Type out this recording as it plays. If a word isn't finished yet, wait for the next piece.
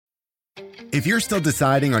If you're still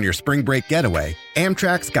deciding on your spring break getaway,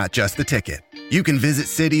 Amtrak's got just the ticket. You can visit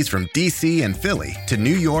cities from D.C. and Philly to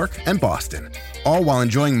New York and Boston, all while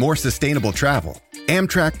enjoying more sustainable travel.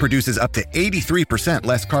 Amtrak produces up to 83%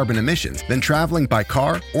 less carbon emissions than traveling by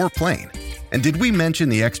car or plane. And did we mention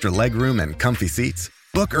the extra legroom and comfy seats?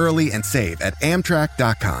 Book early and save at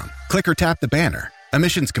Amtrak.com. Click or tap the banner.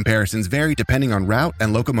 Emissions comparisons vary depending on route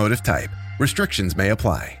and locomotive type. Restrictions may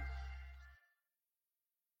apply.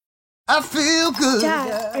 I feel good.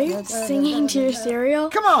 Dad, are you singing to your cereal?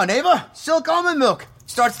 Come on, Ava. Silk almond milk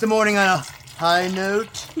starts the morning on a high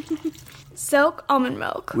note. Silk almond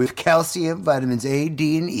milk. With calcium, vitamins A,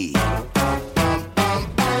 D, and E.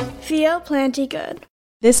 Feel plenty good.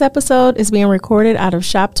 This episode is being recorded out of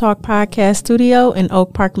Shop Talk Podcast Studio in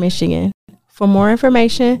Oak Park, Michigan. For more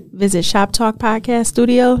information, visit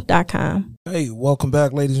shoptalkpodcaststudio.com. Hey, welcome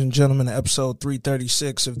back, ladies and gentlemen, to episode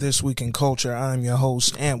 336 of This Week in Culture. I'm your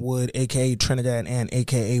host, Antwood, a.k.a. Trinidad and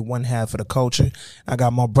a.k.a. one half of the culture. I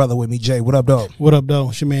got my brother with me, Jay. What up, though? What up, though?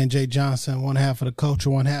 It's your man, Jay Johnson, one half of the culture,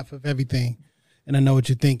 one half of everything. And I know what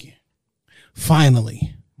you're thinking.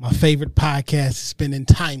 Finally, my favorite podcast is spending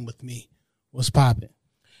time with me. What's poppin'?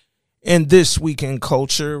 In This Week in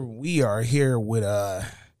Culture, we are here with a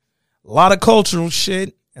lot of cultural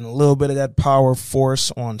shit and a little bit of that power force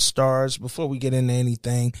on stars. Before we get into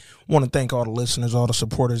anything, I want to thank all the listeners, all the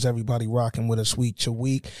supporters, everybody rocking with us week to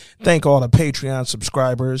week. Thank all the Patreon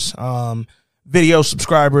subscribers, video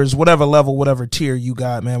subscribers, whatever level, whatever tier you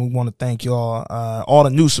got, man. We want to thank y'all. All the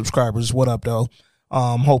new subscribers, what up, though?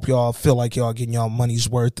 Hope y'all feel like y'all getting y'all money's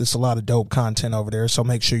worth. There's a lot of dope content over there, so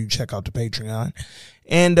make sure you check out the Patreon.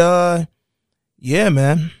 And, yeah,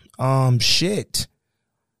 man, shit.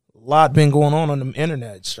 A lot been going on the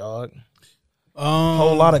internet, dog.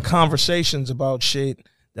 Whole lot of conversations about shit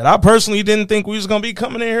that I personally didn't think we was gonna be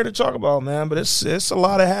coming in here to talk about, man. But it's a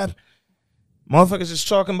lot of motherfuckers just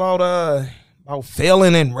talking about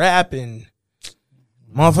failing in rap, and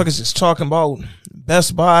motherfuckers just talking about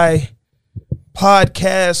Best Buy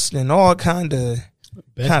podcast and all kind of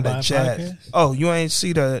chat. Podcast? Oh, you ain't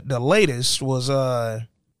see the latest was Yo,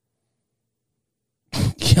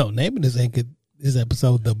 naming this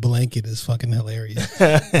episode The Blanket is fucking hilarious.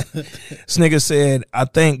 This nigga said, I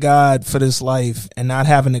thank God for this life and not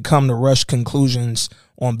having to come to rush conclusions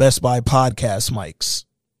on Best Buy podcast mics.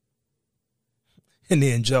 And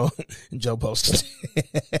then Joe posted.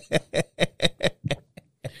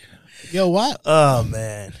 Yo, what? Oh,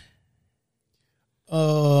 man.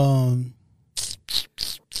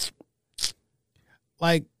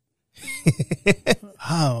 Like,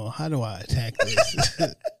 how do I attack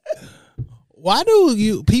this? Why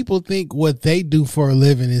do people think what they do for a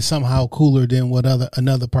living is somehow cooler than what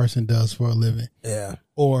another person does for a living? Yeah.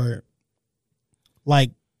 Or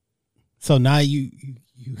like, so now you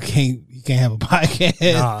can't have a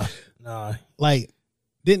podcast. Nah. Like,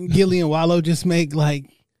 didn't Gillian Wallow just make like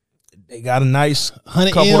they got a nice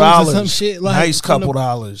 $100 couple M's dollars, or some shit? Like, nice couple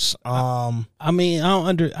dollars. I mean,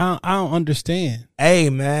 I don't understand.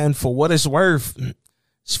 Hey, man, for what it's worth,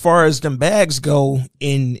 as far as them bags go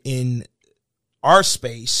in our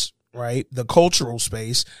space, right, the cultural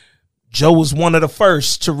space, Joe was one of the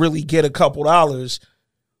first to really get a couple dollars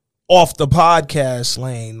off the podcast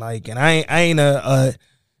lane. Like, and I ain't I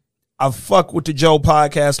fuck with the Joe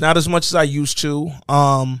podcast, not as much as I used to.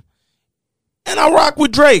 And I rock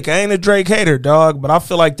with Drake. I ain't a Drake hater, dog, but I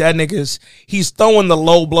feel like that he's throwing the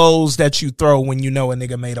low blows that you throw when you know a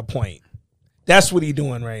nigga made a point. That's what he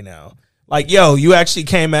doing right now. Like, yo, you actually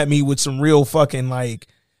came at me with some real fucking, like,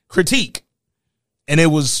 critique. And it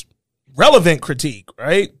was relevant critique,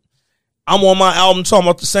 right? I'm on my album talking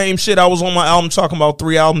about the same shit I was on my album talking about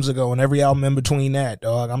 3 albums ago and every album in between that,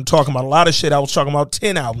 dog. I'm talking about a lot of shit I was talking about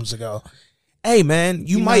 10 albums ago. Hey, man,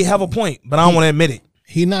 you might have a point, but I don't want to admit it.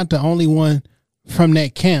 He not the only one from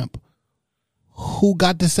that camp who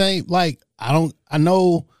got the same, like, I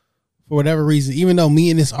know for whatever reason, even though me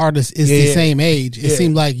and this artist is the same age, it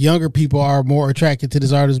seemed like younger people are more attracted to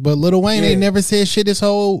this artist. But Lil Wayne ain't never said shit his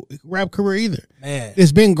whole rap career either. Man,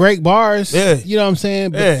 it's been great bars. Yeah. You know what I'm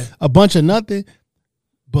saying? But a bunch of nothing.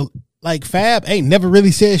 But like Fab ain't never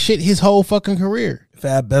really said shit his whole fucking career.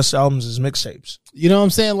 Fab best albums is mixtapes. You know what I'm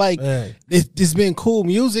saying? Like, it's been cool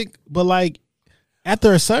music, but like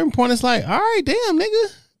after a certain point, it's like, all right, damn,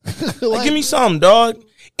 nigga. Like, give me something, dog.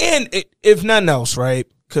 And if nothing else, right?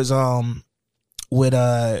 Because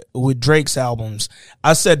with Drake's albums,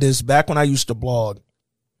 I said this back when I used to blog,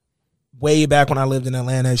 way back when I lived in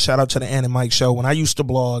Atlanta. Shout out to the Ann and Mike show. When I used to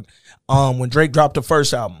blog, when Drake dropped the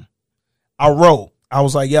first album, I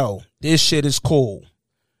was like, yo, this shit is cool.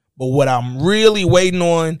 But what I'm really waiting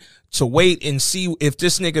on to wait and see if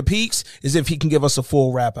this nigga peaks is if he can give us a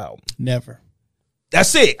full rap album. Never.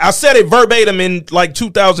 That's it. I said it verbatim in like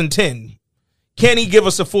 2010. Can he give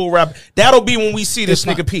us a full rap? That'll be when we see this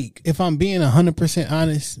nigga peak. If I'm being 100%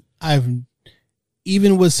 honest,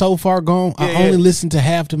 even with So Far Gone, I only listened to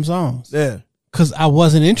half them songs. Yeah. Because I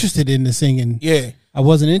wasn't interested in the singing. Yeah. I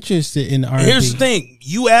wasn't interested in the R&B. Here's the thing.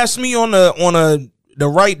 You asked me on the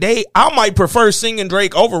right day, I might prefer singing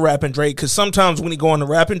Drake over rapping Drake, because sometimes when he go on to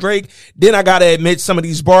rapping Drake, then I gotta admit some of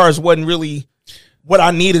these bars wasn't really what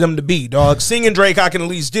I needed them to be, dog. Singing Drake I can at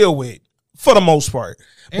least deal with for the most part.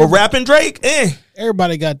 But rapping Drake,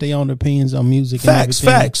 everybody got their own opinions on music. Facts.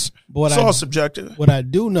 But it's all subjective. What I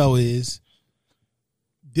do know is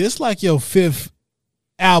this like your 5th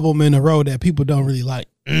album in a row that people don't really like.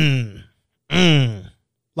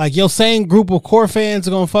 Like your same group of core fans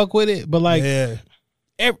are gonna fuck with it, but like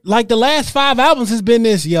like the last 5 albums has been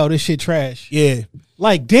this shit trash. Yeah.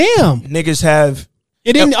 Like damn. Niggas have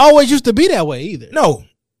It didn't always used to be that way either. No.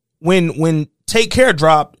 When Take Care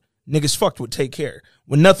dropped, niggas fucked with Take Care.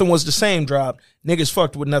 When Nothing Was the Same dropped, niggas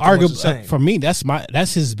fucked with Nothing Was the Same. For me, that's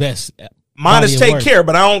his best. Mine is Take Care,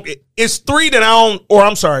 but it's 3 that I don't, or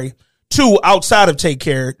I'm sorry, 2 outside of Take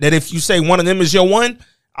Care, that if you say one of them is your one,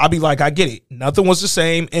 I'll be like, I get it. Nothing Was the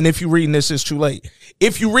Same, and If You Reading This, It's Too Late.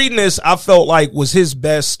 If You Reading This, I felt like was his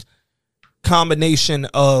best combination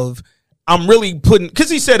of, I'm really putting, because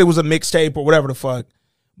he said it was a mixtape or whatever the fuck,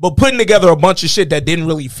 but putting together a bunch of shit that didn't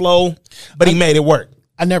really flow, but he made it work.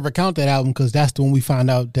 I never count that album because that's the one we find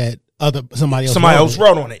out that somebody else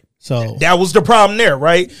wrote on it. So that was the problem there,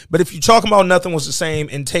 right? But if you talk about Nothing Was the Same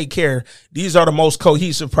and Take Care, these are the most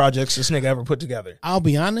cohesive projects this nigga ever put together. I'll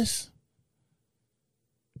be honest.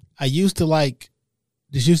 This used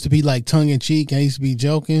to be like tongue in cheek. I used to be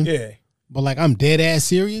joking. Yeah. But like I'm dead ass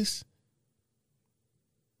serious.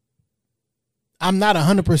 I'm not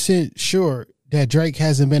 100% sure that Drake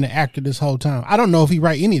hasn't been an actor this whole time. I don't know if he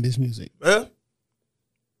write any of this music.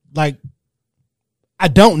 Like, I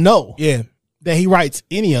don't know that he writes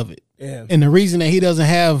any of it. Yeah. And the reason that he doesn't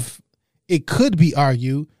have, it could be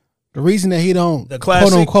argued, the reason that he don't,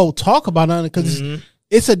 quote unquote, talk about it, because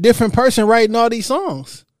it's a different person writing all these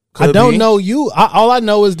songs. Could I don't be. know you. All I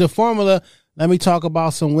know is the formula. Let me talk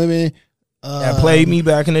about some women that played me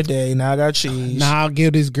back in the day. Now I got cheese. Now I'll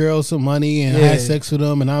give this girl some money and I had sex with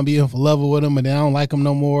them and I'll be in love with them and then I don't like them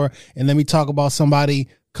no more. And let me talk about somebody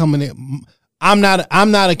coming in. I'm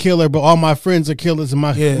not a killer, but all my friends are killers, and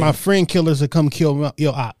my friend killers will come kill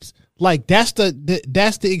your ops. Like that's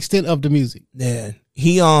the extent of the music. Yeah,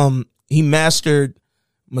 he mastered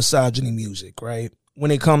misogyny music, right?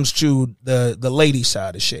 When it comes to the lady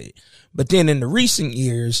side of shit. But then in the recent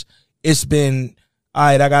years, it's been, all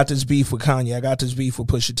right, I got this beef with Kanye, I got this beef with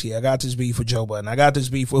Pusha T, I got this beef with Joe Budden, I got this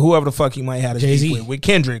beef with whoever the fuck he might have this beef with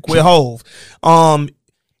Kendrick, with Hove. And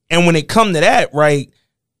when it come to that, right?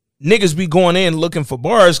 Niggas be going in looking for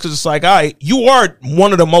bars because it's like, all right, you are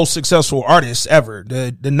one of the most successful artists ever.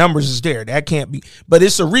 The numbers is there. That can't be. But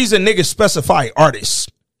it's a reason niggas specify artists.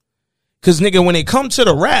 Because, nigga, when it comes to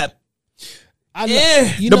the rap,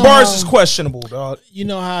 the bars is questionable, dog. You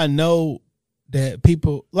know how I know that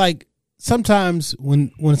people, like, sometimes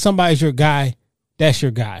when somebody's your guy, that's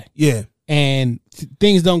your guy. Yeah. And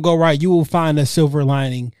things don't go right, you will find a silver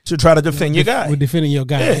lining. To try to defend your guy. With defending your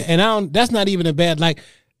guy. Yeah. And that's not even a bad, like,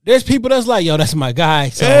 there's people that's like, yo, that's my guy,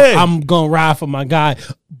 so I'm going to ride for my guy.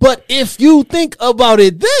 But if you think about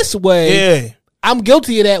it this way, I'm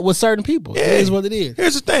guilty of that with certain people. It is what it is.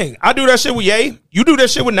 Here's the thing. I do that shit with Ye. You do that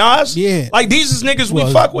shit with Nas. Yeah. Like, these is niggas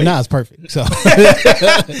we fuck with. Nas perfect. So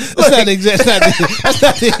that's not the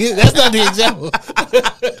example.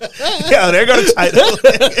 Yeah, they're going to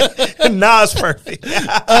title Nas perfect.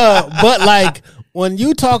 But, like, when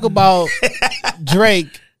you talk about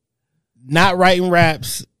Drake not writing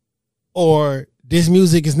raps, or this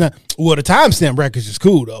music is not, well, the timestamp records is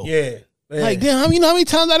cool though. Yeah. Like, damn, you know how many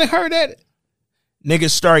times I done heard that? Niggas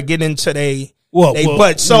start getting into they but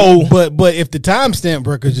if the timestamp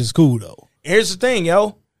records is cool though. Here's the thing,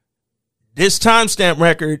 yo. This timestamp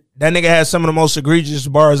record, that nigga has some of the most egregious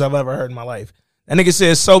bars I've ever heard in my life. That nigga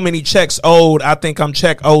says, so many checks owed, I think I'm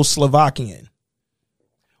Czechoslovakian.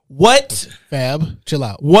 What? Fab, chill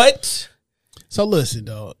out. What? So listen,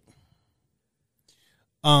 dog.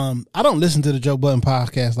 I don't listen to the Joe Budden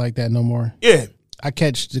podcast like that no more. Yeah. I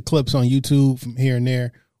catch the clips on YouTube from here and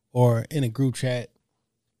there or in a group chat.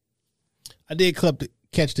 I did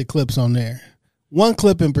catch the clips on there. One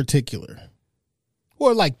clip in particular,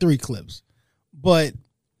 or like 3 clips. But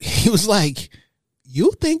he was like,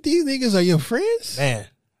 you think these niggas are your friends? Man,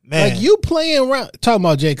 Man. Like, you playing around. Talking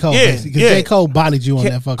about J. Cole. Yeah, Because J. Cole bodied you on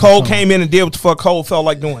that fucking Cole song. came in and did what the fuck Cole felt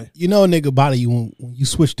like doing. You know a nigga body you when you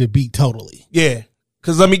switch the beat totally. Yeah.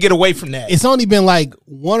 Because let me get away from that. It's only been like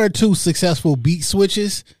 1 or 2 successful beat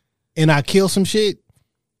switches, and I kill some shit,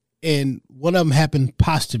 and one of them happened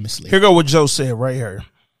posthumously. Here go what Joe said right here.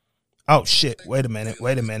 Oh, shit. Wait a minute.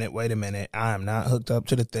 I am not hooked up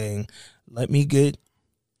to the thing. Let me get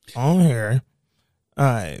on here. All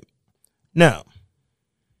right. Now.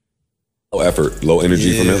 Low effort, low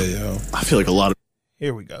energy from him. Yo. I feel like a lot of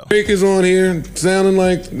Here we go. Drake is on here sounding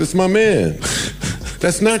like that's my man.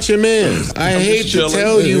 That's not your man. I hate to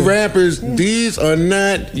tell you rappers, these are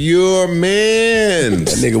not your mans.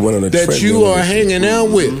 That nigga went on a that you are hanging out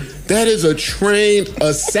with. That is a trained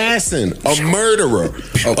assassin, a murderer,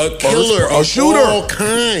 a killer, a shooter. of all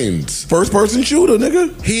kinds. First person shooter,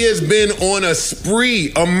 nigga. He has been on a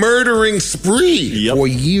spree, a murdering spree For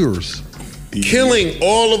years. killing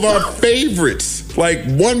all of our favorites, like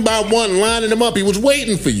one by one, lining them up. He was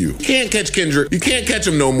waiting for you. You can't catch Kendrick. You can't catch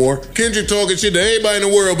him no more. Kendrick talking shit to everybody in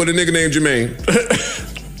the world but a nigga named Jermaine.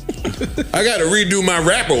 I got to redo my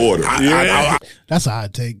rapper order. That's a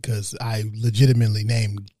hot take because I legitimately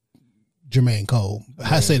named Jermaine Cole.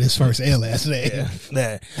 I said his first and last name.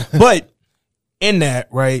 Yeah. But in that,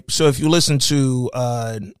 right? So if you listen to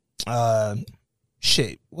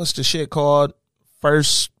shit, what's the shit called?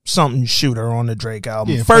 First something shooter on the Drake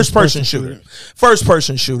album. Yeah, First person shooter. First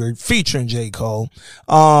person shooter featuring J. Cole.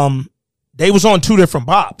 They was on 2 different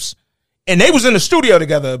bops. And they was in the studio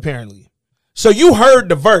together apparently. So you heard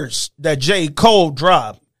the verse that J. Cole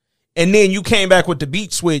dropped, and then you came back with the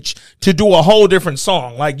beat switch to do a whole different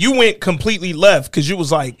song. Like, you went completely left because you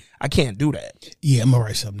was like, I can't do that. Yeah, I'm gonna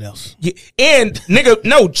write something else. Yeah. And nigga,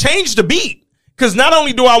 no, change the beat. Because not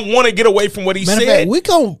only do I want to get away from what he said.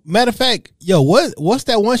 Matter of fact, yo, what's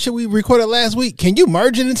that one shit we recorded last week? Can you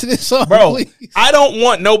merge it into this song, bro, please? I don't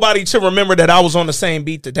want nobody to remember that I was on the same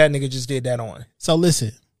beat that nigga just did that on. So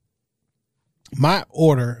listen, my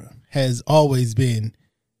order has always been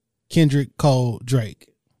Kendrick, Cole, Drake.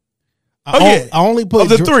 I only put of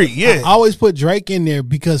the 3, yeah. I always put Drake in there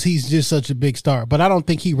because he's just such a big star. But I don't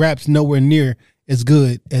think he raps nowhere near as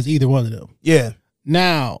good as either one of them. Yeah.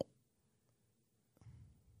 Now,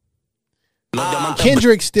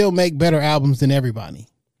 Kendrick still make better albums than everybody.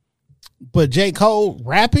 But J. Cole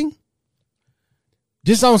rapping,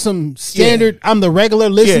 just on some standard, I'm the regular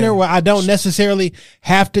listener where I don't necessarily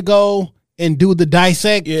have to go and do the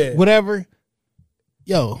dissect, whatever.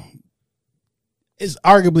 Yo, it's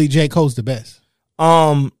arguably J. Cole's the best.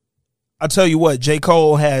 I'll tell you what, J.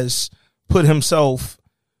 Cole has put himself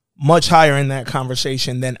much higher in that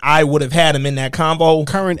conversation than I would have had him in that combo.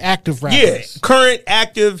 Current active rappers. Yeah, current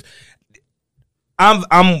active. I'm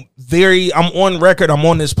on record. I'm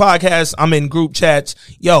on this podcast. I'm in group chats.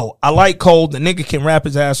 Yo, I like Cole. The nigga can rap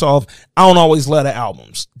his ass off. I don't always love the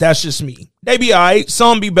albums. That's just me. They be all right.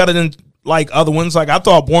 Some be better than like other ones. Like, I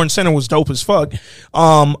thought Born Center was dope as fuck.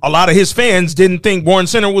 A lot of his fans didn't think Born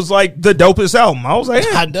Center was like the dopest album. I was like,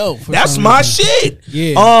 I know. That's my shit.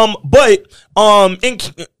 Yeah. But in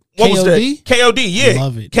what was that? KOD, yeah.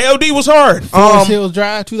 Love it. KOD was hard. Forest Hills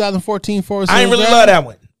Drive, 2014 Forest Hills I ain't really Drive. love that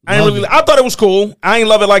one. I thought it was cool. I ain't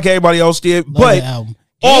love it like everybody else did. But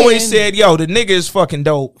always said, yo, the nigga is fucking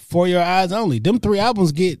dope. For Your Eyes Only. Them 3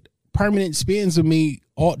 albums get permanent spins with me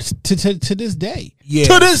all, to this day. Yeah.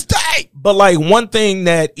 To this day. But like, one thing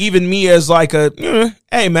that even me as like a,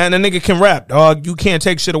 hey man, the nigga can rap, dog. You can't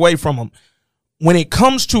take shit away from him. When it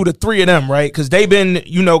comes to the 3 of them, right? Because they've been,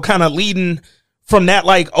 kind of leading from that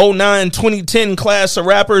like 09, 2010 class of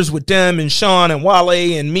rappers with them and Sean and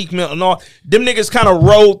Wale and Meek Mill and all. Them niggas kind of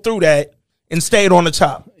rolled through that and stayed on the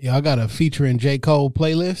top. Yeah, I got a featuring J. Cole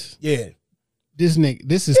playlist. Yeah. This nigga,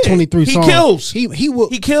 this is 23 songs. He kills.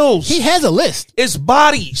 He kills. He has a list. It's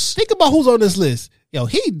bodies. Think about who's on this list. Yo,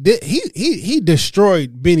 he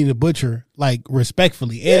destroyed Benny the Butcher, like,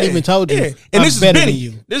 respectfully, and even told you, and I'm this is better Benny. than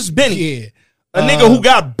you. This is Benny. Yeah. A nigga who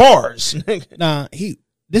got bars. Nah,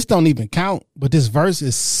 this don't even count, but this verse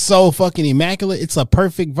is so fucking immaculate. It's a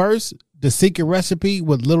perfect verse. The Secret Recipe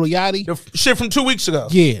with Lil Yachty. The shit from 2 weeks ago.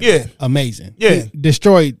 Yeah. Yeah. Amazing. Yeah. He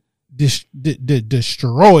destroyed. Listen,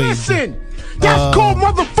 that's called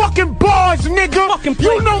motherfucking bars, nigga.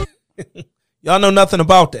 You know. Y'all know nothing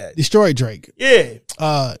about that. Destroyed Drake.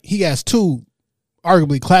 Yeah. He has 2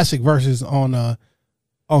 arguably classic verses on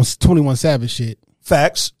 21 Savage shit.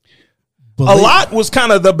 Facts. A lot was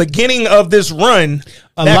kind of the beginning of this run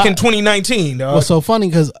back in 2019. Dog. What's so funny,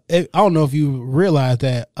 because I don't know if you realize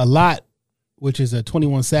that A Lot, which is a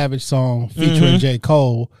 21 Savage song featuring J.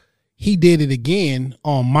 Cole, he did it again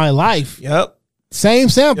on My Life. Yep. Same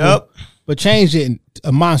sample. Yep. but changed it in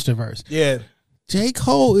a monster verse. Yeah. J.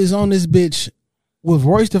 Cole is on this bitch with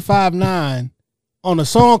Royce the 5'9" on a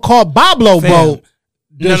song called Boblo Boat.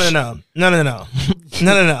 No.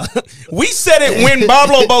 We said it when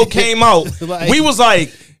Boblo Boat came out. Like, we was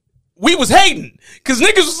hating. Because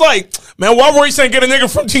niggas was like, man, why Royce ain't get a nigga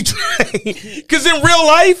from Detroit? Because in real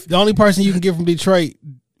life, the only person you can get from Detroit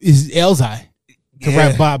is Elzai to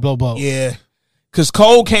rap Boblo Boat. Yeah. Because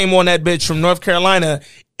Cole came on that bitch from North Carolina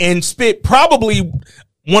and spit probably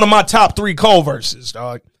one of my top 3 Cole verses,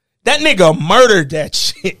 dog. That nigga murdered that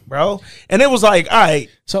shit, bro. And it was like, all right.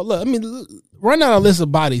 So, look, I mean, run down a list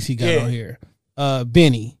of bodies he got on here.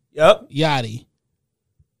 Benny. Yep. Yachty.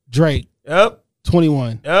 Drake. Yep.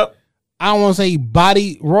 21. Yep. I don't want to say he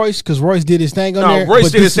bodied Royce because Royce did his thing on there. No,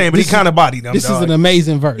 Royce did his thing, but he kind of bodied him, This dog. is an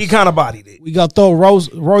amazing verse. He kind of bodied it. We got to throw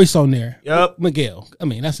Royce on there. Yep. Miguel. I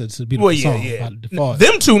mean, that's a beautiful song. Yeah. By default.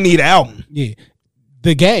 Them two need an album. Yeah.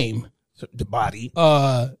 The Game. The body.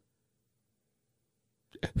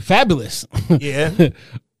 Fabulous. Yeah.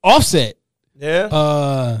 Offset.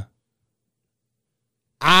 Yeah.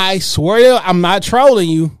 I swear I'm not trolling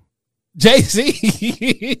you.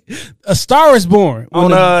 Jay-Z. A Star Is Born.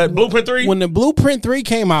 On Blueprint 3? When the Blueprint 3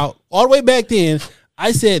 came out, all the way back then,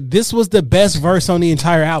 I said this was the best verse on the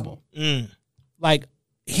entire album. Like,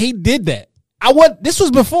 he did that. This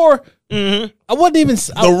was before. I wasn't even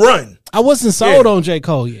The Run. I wasn't sold on J.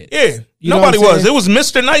 Cole yet. Yeah. You know Nobody what I'm was. saying? It was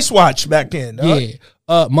Mr. Nice Watch back then, dog. Yeah.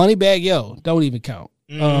 Moneybag Yo, don't even count.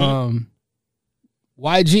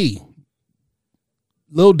 YG,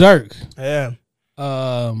 Lil Durk,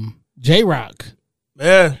 J-Rock,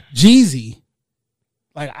 Jeezy.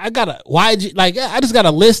 Like, I got a YG, like, I just got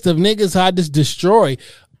a list of niggas I just destroy.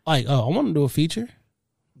 Like, I want to do a feature.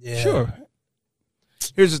 Yeah. Sure.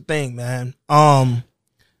 Here's the thing, man.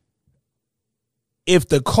 If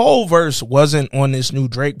the Cole verse wasn't on this new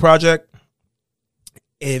Drake project,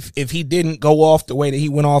 if he didn't go off the way that he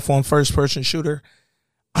went off on First Person Shooter,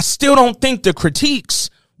 I still don't think the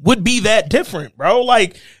critiques would be that different, bro.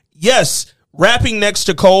 Like, yes, rapping next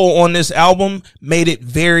to Cole on this album made it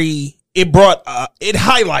it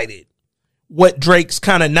highlighted what Drake's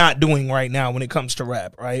kind of not doing right now when it comes to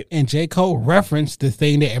rap, right? And J. Cole referenced the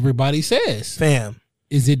thing that everybody says. Fam.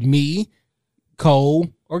 Is it me, Cole,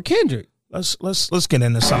 or Kendrick? Let's get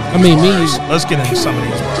into some of these Let's get into some of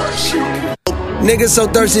these bars. Niggas so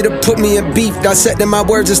thirsty to put me in beef. Dissecting my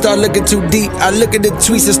words and start looking too deep. I look at the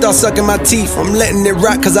tweets and start sucking my teeth. I'm letting it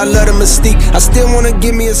rock cause I love the mystique. I still wanna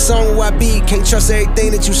give me a song where I be. Can't trust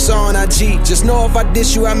everything that you saw on IG. Just know if I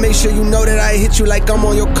diss you, I make sure you know that I hit you like I'm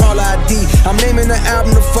on your caller ID. I'm naming the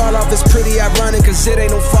album to fall off. It's pretty ironic cause it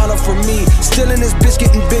ain't no fall off for me. Still in this bitch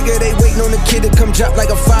getting bigger. They waiting on the kid to come drop like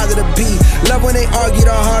a father to be. Love when they argue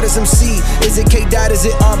the hardest MC. Is it K-Dot, is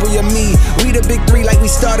it Aubrey or me? We the big 3 like we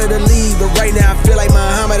started a league. But right now I feel like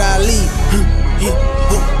Muhammad Ali.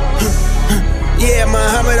 Yeah,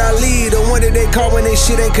 Muhammad Ali, the one that they call when they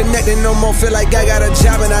shit ain't connecting no more. Feel like I got a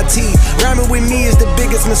job in IT. Rhyming with me is the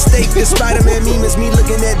biggest mistake. The Spider-Man meme is me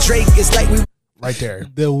looking at Drake. It's like we right there.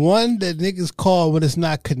 The one that niggas call when it's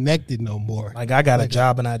not connected no more. Like, I got a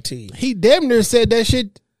job in IT. He damn near said that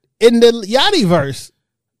shit in the Yachty verse.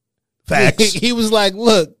 Facts. He was like,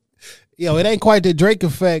 look, it ain't quite the Drake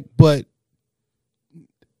effect, but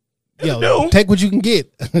take what you can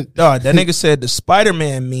get. Dog, that nigga said the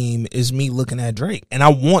Spider-Man meme is me looking at Drake. And I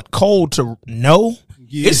want Cole to know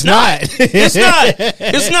it's not. It's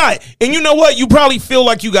not. And you know what? You probably feel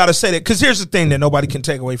like you got to say that. Because here's the thing that nobody can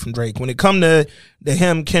take away from Drake. When it come to the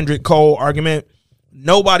him, Kendrick, Cole argument,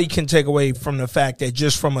 nobody can take away from the fact that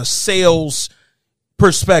just from a sales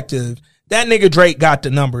perspective, that nigga Drake got the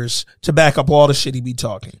numbers to back up all the shit he be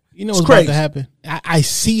talking. You know what's about to happen? I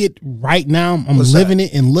see it right now. I'm living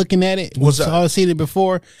it and looking at it. I've seen it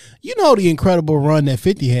before. You know the incredible run that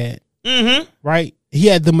 50 had, right? He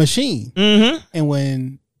had The Machine. And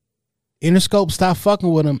when Interscope stopped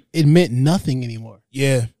fucking with him, it meant nothing anymore.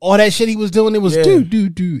 Yeah. All that shit he was doing, it was do.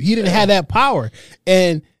 He didn't have that power.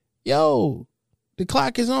 And, the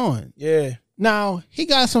clock is on. Yeah. Now, he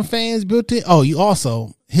got some fans built in. Oh,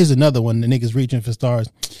 here's another one, the niggas reaching for stars.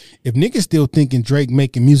 If niggas still thinking Drake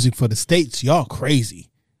making music for the States, y'all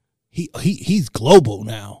crazy. He's global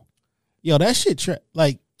now. That shit,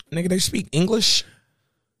 like... Nigga, they speak English.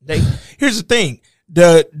 Here's the thing.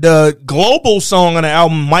 The global song on the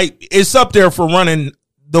album it's up there for running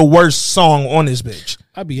the worst song on this bitch.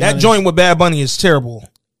 I'll be honest. That joint with Bad Bunny is terrible.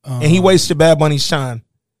 And he wasted Bad Bunny's time.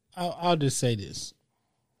 I'll just say this.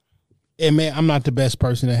 And man, I'm not the best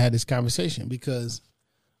person to have this conversation because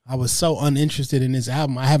I was so uninterested in this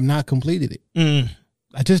album. I have not completed it.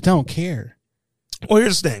 I just don't care. Well,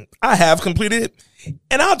 here's the thing. I have completed it.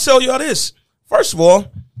 And I'll tell y'all this. First of all,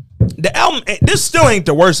 the album, this still ain't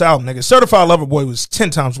the worst album, nigga. Certified Lover Boy was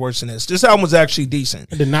 10 times worse than this. This album was actually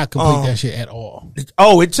decent. I did not complete that shit at all.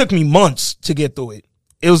 It took me months to get through it.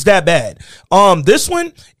 It was that bad. This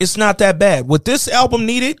one, it's not that bad. What this album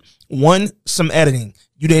needed, one, some editing.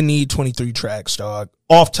 You didn't need 23 tracks, dog.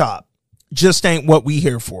 Off top. Just ain't what we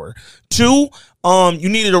here for. Two, you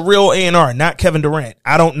needed a real A&R, not Kevin Durant.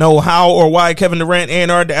 I don't know how or why Kevin Durant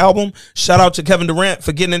A&R'd the album. Shout out to Kevin Durant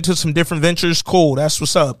for getting into some different ventures. Cool, that's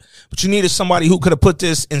what's up. But you needed somebody who could have put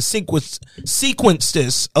this and sequenced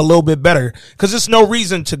this a little bit better. Because there's no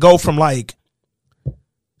reason to go from like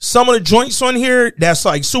some of the joints on here that's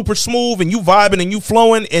like super smooth and you vibing and you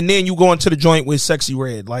flowing, and then you go into the joint with Sexy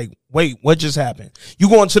Red. Like, wait, what just happened? You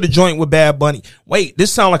go into the joint with Bad Bunny. Wait,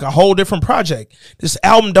 this sound like a whole different project. This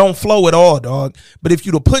album don't flow at all, dog. But if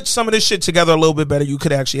you'd have put some of this shit together a little bit better, you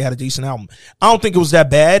could actually had a decent album. I don't think it was that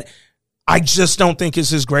bad. I just don't think it's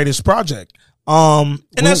his greatest project.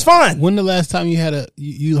 That's fine. When the last time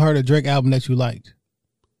you heard a Drake album that you liked?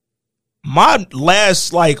 My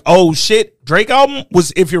last Drake album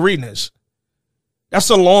was If You're Reading This.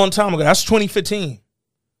 That's a long time ago. That's 2015.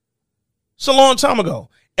 It's a long time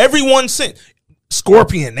ago. Everyone sent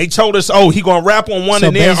Scorpion. They told us, he gonna rap on one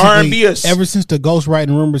and then R&B us. Ever since the Ghostwriting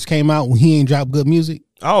rumors came out, when he ain't dropped good music.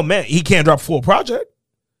 Oh man, he can't drop a full project.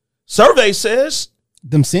 Survey says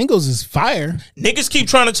them singles is fire. Niggas keep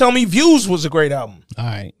trying to tell me Views was a great album. All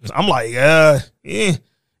right, I'm like, I ain't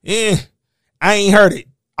heard it.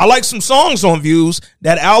 I like some songs on Views.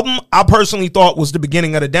 That album, I personally thought was the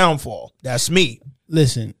beginning of the downfall. That's me.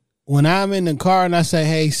 Listen, when I'm in the car and I say,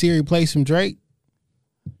 "Hey Siri, play some Drake,"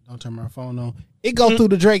 don't turn my phone on. It go through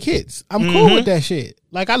the Drake hits. I'm cool with that shit.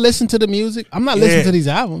 Like I listen to the music. I'm not listening to these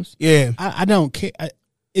albums. Yeah, I don't care.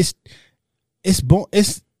 It's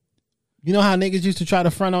you know how niggas used to try to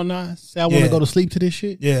front on Nas? Say I want to go to sleep to this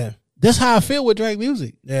shit. Yeah, that's how I feel with Drake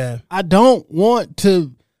music. Yeah, I don't want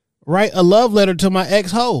to write a love letter to my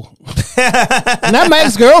ex-hoe. Not my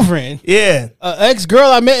ex-girlfriend. Yeah.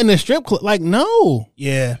 Ex-girl I met in the strip club. Like, no.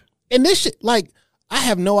 Yeah. And this shit, like, I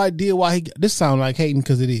have no idea why this sounds like hating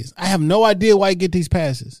because it is. I have no idea why he get these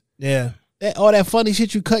passes. Yeah. All that funny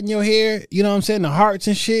shit you cutting your hair, you know what I'm saying? The hearts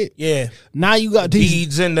and shit. Yeah. Now you got these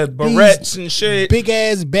beads and the barrettes and shit. Big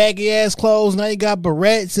ass, baggy ass clothes. Now you got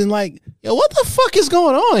barrettes and like, yo, what the fuck is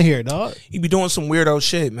going on here, dog? He be doing some weirdo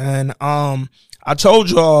shit, man. I told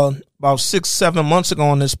y'all about 6-7 months ago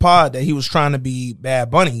on this pod that he was trying to be Bad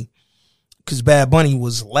Bunny because Bad Bunny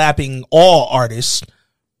was lapping all artists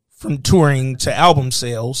from touring to album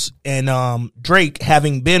sales. And Drake,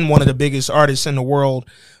 having been one of the biggest artists in the world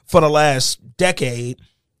for the last decade,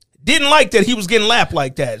 didn't like that he was getting lapped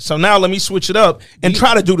like that. So now let me switch it up and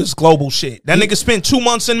try to do this global shit. That nigga spent 2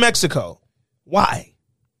 months in Mexico. Why?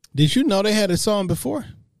 Did you know they had a song before?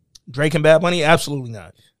 Drake and Bad Bunny? Absolutely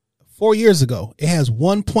not. 4 years ago, it has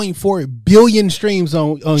 1.4 billion streams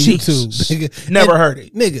on YouTube. Nigga. Never heard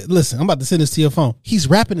it. Nigga, listen, I'm about to send this to your phone. He's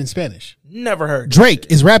rapping in Spanish. Never heard it.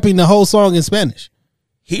 Drake is rapping the whole song in Spanish.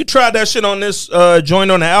 He tried that shit on this joint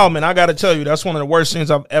on the album, and I got to tell you, that's one of the worst things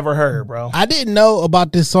I've ever heard, bro. I didn't know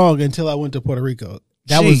about this song until I went to Puerto Rico.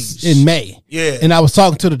 That was in May. Yeah. And I was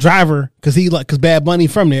talking to the driver because Bad Bunny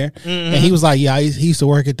from there. And he was like, yeah, he used to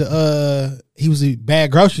work at he was a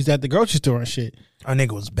bag groceries at the grocery store and shit. Our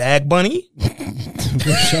nigga was Bag Bunny.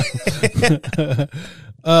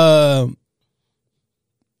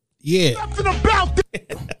 Yeah. Nothing about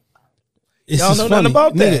that. Y'all know nothing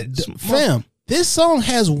about that. Fam, this song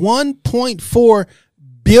has 1.4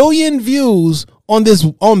 billion views on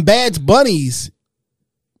Bad Bunny's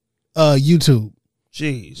YouTube.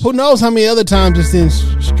 Jeez. Who knows how many other times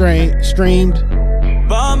it's been streamed?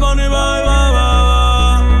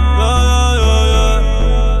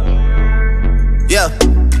 Yeah.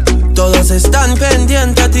 Todos están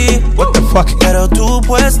pendientes a ti. What the fuck? Pero tú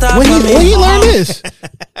puesta When he learned this?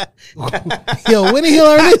 Yo, when did he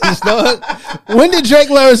learn this, dog? When did Drake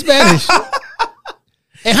learn Spanish?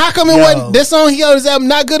 And how come it wasn't this song he got his album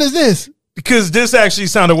not good as this? Because this actually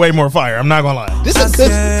sounded way more fire. I'm not gonna lie. This is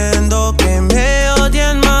good.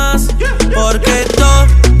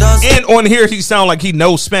 And on here, he sound like he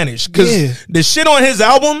knows Spanish. Because the shit on his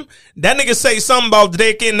album, that nigga say something about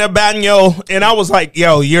Drake in the baño. And I was like,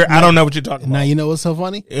 yo, I don't know what you're talking about. Now, you know what's so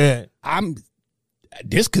funny? Yeah.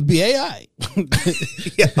 This could be AI.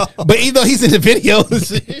 But even though he's in the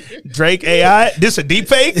videos. Drake AI? This a deep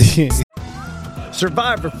fake?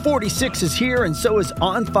 Survivor 46 is here, and so is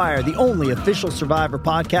On Fire, the only official Survivor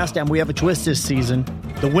podcast, and we have a twist this season.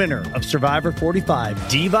 The winner of Survivor 45,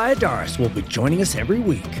 Dee Valladares, will be joining us every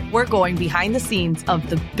week. We're going behind the scenes of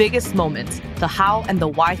the biggest moments, the how and the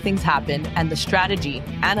why things happen, and the strategy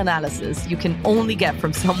and analysis you can only get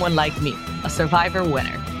from someone like me, a Survivor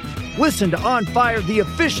winner. Listen to On Fire, the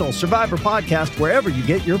official Survivor podcast, wherever you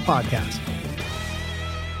get your podcast.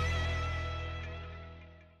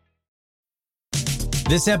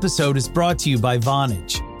 This episode is brought to you by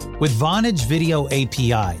Vonage. With Vonage Video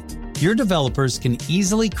API, your developers can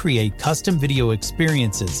easily create custom video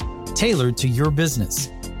experiences tailored to your business.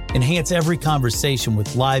 Enhance every conversation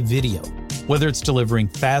with live video, whether it's delivering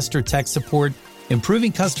faster tech support,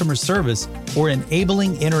 improving customer service, or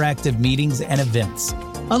enabling interactive meetings and events.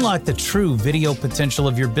 Unlock the true video potential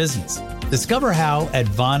of your business. Discover how at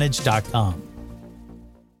Vonage.com.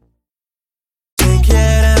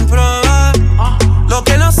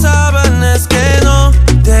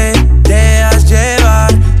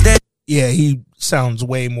 Yeah, he sounds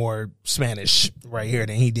way more Spanish right here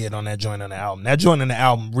than he did on that joint on the album. That joint on the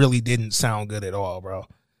album really didn't sound good at all, bro.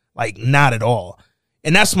 Like, not at all.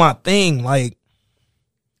 And that's my thing. Like,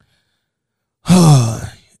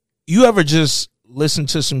 you ever just listen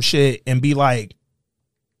to some shit and be like,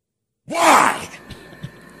 why?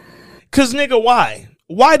 Cause nigga, why?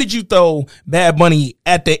 Why did you throw Bad Bunny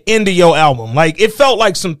at the end of your album? Like, it felt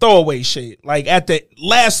like some throwaway shit. Like, at the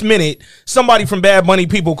last minute, somebody from Bad Bunny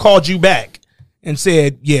people called you back and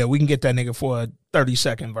said, yeah, we can get that nigga for a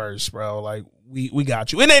 30-second verse, bro. Like, we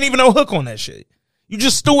got you. It ain't even no hook on that shit. You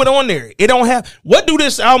just threw it on there. It don't have, what do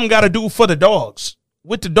this album got to do for the dogs?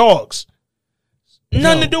 With the dogs?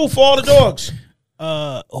 Nothing to do for all the dogs.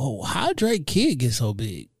 How Drake Kid get so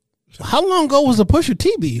big? How long ago was the Pusha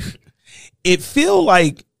T beef? It feel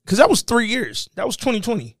like, because that was 3 years. That was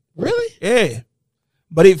 2020. Really? Yeah.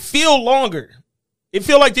 But it feel longer. It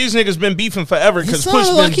feel like these niggas been beefing forever because Push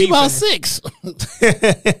been like he beefing. about 6.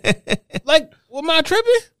 Like, am I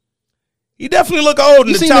tripping? He definitely look old in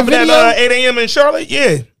You the seen top the of that video? 8 a.m. in Charlotte.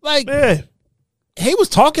 Yeah. Like, Yeah. he was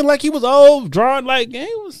talking like he was old, drawing like, yeah,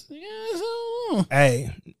 he was, yeah, so. Hey,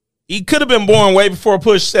 he could have been born way before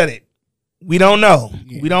Push said it. We don't know.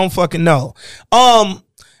 We don't fucking know.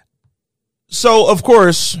 So, of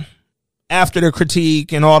course, after the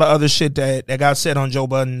critique and all the other shit that got said on Joe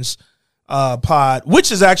Budden's pod,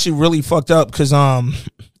 which is actually really fucked up because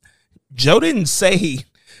Joe didn't say,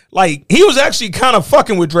 like, he was actually kind of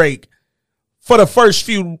fucking with Drake for the first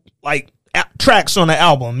few, like, tracks on the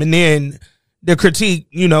album. And then the critique,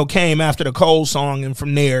 you know, came after the Cole song. And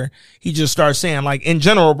from there, he just started saying, like, in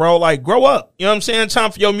general, bro, like, grow up. You know what I'm saying?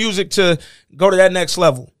 Time for your music to go to that next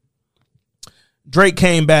level. Drake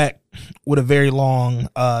came back with a very long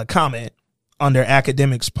comment under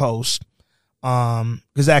Academics post,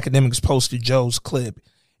 because Academics posted Joe's clip,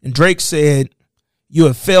 and Drake said, "You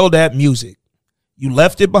have failed at music. You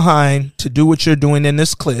left it behind to do what you're doing in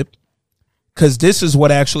this clip, because this is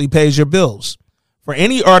what actually pays your bills. For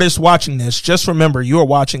any artist watching this, just remember you are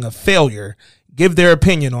watching a failure give their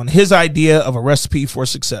opinion on his idea of a recipe for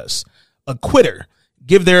success. A quitter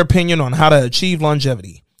give their opinion on how to achieve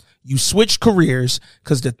longevity. You switched careers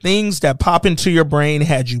because the things that pop into your brain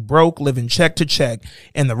had you broke, living check to check,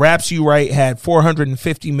 and the raps you write had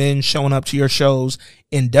 450 men showing up to your shows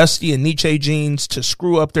in Dusty and Nietzsche jeans to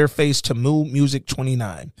screw up their face to Mood Music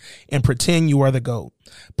 29 and pretend you are the GOAT.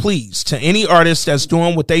 Please, to any artist that's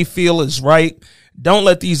doing what they feel is right, don't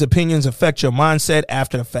let these opinions affect your mindset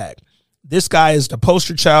after the fact. This guy is the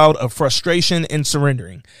poster child of frustration and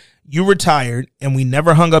surrendering. You retired, and we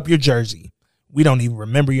never hung up your jersey. We don't even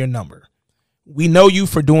remember your number. We know you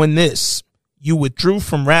for doing this. You withdrew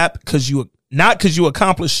from rap not because you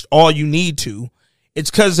accomplished all you need to. It's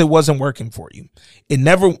because it wasn't working for you.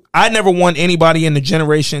 I never want anybody in the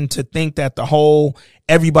generation to think that the whole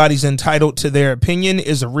everybody's entitled to their opinion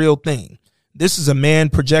is a real thing. This is a man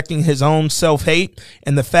projecting his own self-hate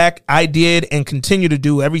and the fact I did and continue to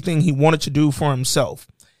do everything he wanted to do for himself.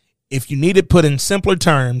 If you need it put in simpler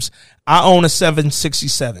terms, I own a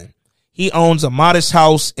 767. He owns a modest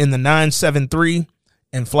house in the 973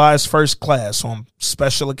 and flies first class on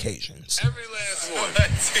special occasions. Every last one.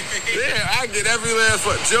 Yeah, I get every last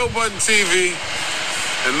one. Joe Budden TV,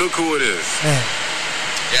 and look who it is. Man.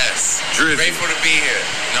 Yes. Drizzy. Grateful to be here.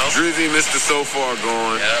 Drizzy, Mr. So Far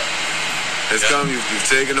Gone. Yep. It's come.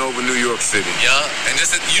 You've taken over New York City. Yeah, and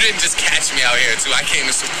you didn't just catch me out here too. I came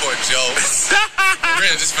to support Joe.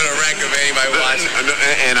 Really, just for the record of anybody watching.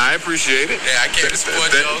 And I appreciate it. Yeah, I came to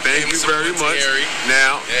support Joe. Thank you very much. Thierry.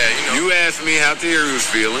 Now, yeah, you asked me how Thierry was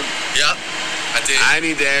feeling. Yep, I did. I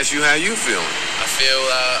need to ask you how you feeling. I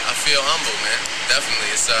feel humble, man.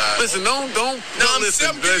 Definitely. It's Listen, don't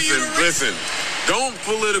listen. Don't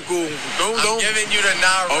political. I'm giving you the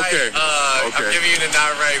not right. Okay. I'm giving you the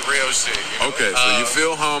not right real shit. You know? Okay, so you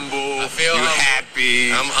feel humble. I feel you're humble.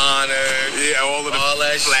 happy. I'm honored. Yeah, all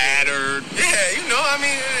that flattered. Shit. Yeah, you know, I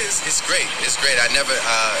mean, it's great. It's great. I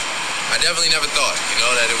definitely never thought, you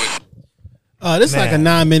know, that it would. This is like a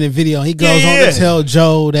 9-minute video. He goes on to tell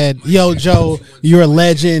Joe that, yo, Joe, you're a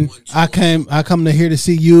legend. I come to here to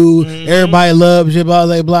see you. Everybody loves you, blah,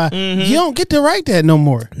 blah, blah. You don't get to write that no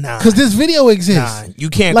more. Nah. Because this video exists. Nah,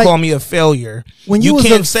 you can't call me a failure. When you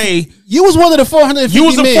can't say... You was one of the 450 You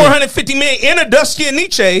was a 450 man and a Dusty and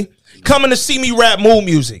Nietzsche coming to see me rap mood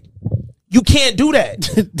music. You can't do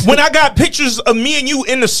that. When I got pictures of me and you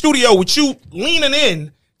in the studio with you leaning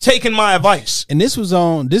in, taking my advice. And this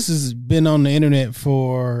has been on the internet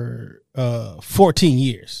for 14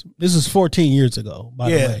 years. This is 14 years ago, by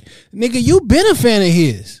the way. Nigga, you been a fan of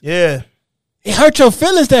his. Yeah. It hurt your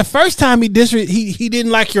feelings that first time he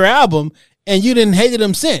didn't like your album and you didn't hate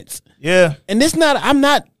him since. Yeah. And I'm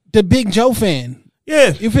not the big Joe fan. Yeah.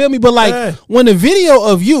 You feel me? But like when the video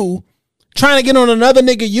of you trying to get on another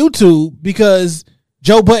nigga YouTube because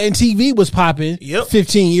Joe Button TV was popping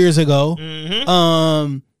 15 years ago.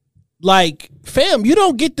 Like, fam, you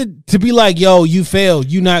don't get to be like, yo, you failed.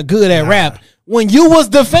 You not good at rap. When you was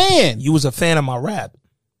the fan. You was a fan of my rap.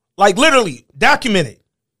 Like, literally, documented.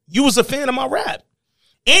 You was a fan of my rap.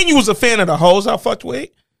 And you was a fan of the hoes I fucked with.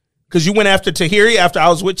 Because you went after Tahiri after I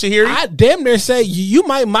was with Tahiri. I damn near say you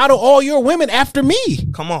might model all your women after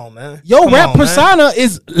me. Come on, man. Your rap persona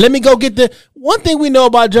is, let me go get the... One thing we know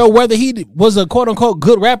about Joe, whether he was a quote-unquote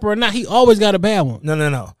good rapper or not, he always got a bad one.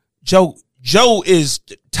 No. Joe is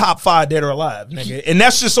top 5 dead or alive, nigga. And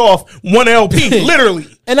that's just off one LP, literally.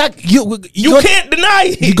 And you can't deny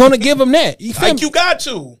it. You're going to give him that. You got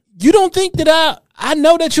to. You don't think that I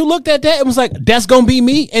know that you looked at that and was like, that's going to be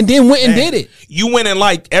me, and then went and did it. You went and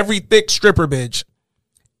liked every thick stripper bitch.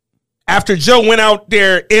 After Joe went out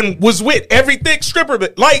there and was with every thick stripper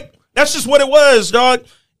bitch. Like, that's just what it was, dog.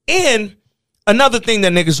 And another thing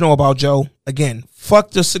that niggas know about Joe, again, fuck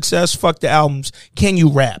the success, fuck the albums. Can you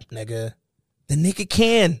rap, nigga? The nigga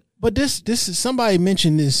can. But this is, somebody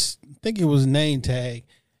mentioned this, I think it was Name Tag.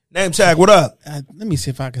 Name Tag, what up? Let me see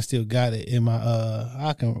if I can still got it in my,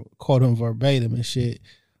 I can quote him verbatim and shit.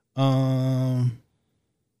 Long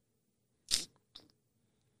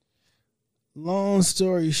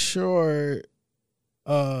story short,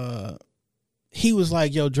 he was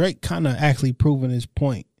like, yo, Drake kind of actually proving his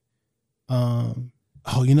point. Oh,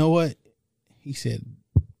 you know what? He said,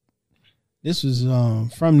 this was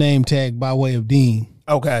from Name Tag by way of Dean.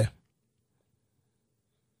 Okay.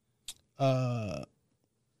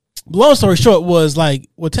 Long story short was like,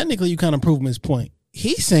 well, technically you kind of proved his point.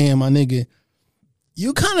 He's saying, my nigga,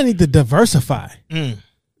 you kind of need to diversify.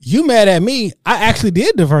 You mad at me? I actually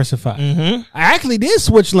did diversify. I actually did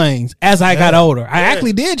switch lanes as I got older. I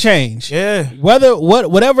actually did change. Yeah.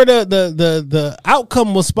 Whatever the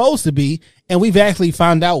outcome was supposed to be, and we've actually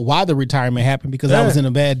found out why the retirement happened, because I was in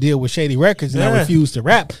a bad deal with Shady Records and I refused to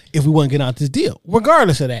rap if we wouldn't get out this deal.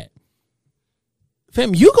 Regardless of that.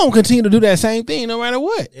 Fam, you gonna continue to do that same thing no matter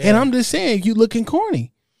what. And I'm just saying, you looking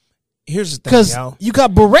corny. Here's the thing, because you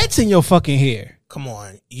got barrettes in your fucking hair. Come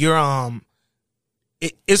on. You're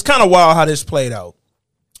it's kind of wild how this played out.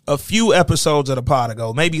 A few episodes of the pod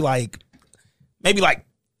ago, maybe like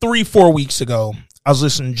 3-4 weeks ago, I was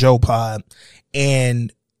listening to Joe Pod,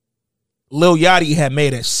 and Lil Yachty had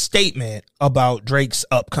made a statement about Drake's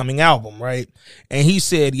upcoming album, right? And he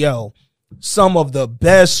said, yo, some of the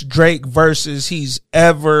best Drake verses he's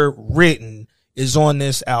ever written is on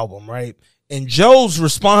this album, right? And Joe's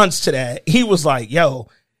response to that, he was like, yo,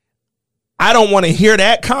 I don't want to hear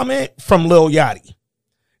that comment from Lil Yachty.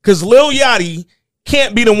 Because Lil Yachty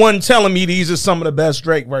can't be the one telling me these are some of the best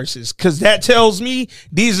Drake verses. Because that tells me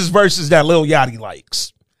these is verses that Lil Yachty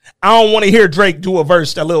likes. I don't want to hear Drake do a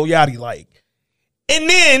verse that Lil Yachty like. And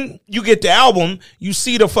then you get the album, you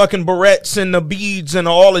see the fucking barrettes and the beads and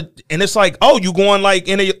all it, and it's like, oh, you going like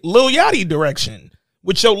in a Lil Yachty direction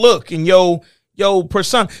with your look and your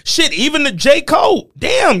persona. Shit, even the J. Cole.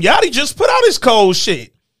 Damn, Yachty just put out his Cole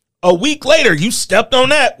shit. A week later, you stepped on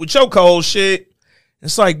that with your Cole shit.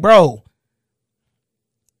 It's like, bro,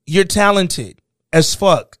 you're talented as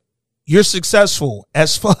fuck. You're successful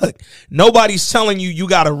as fuck. Nobody's telling you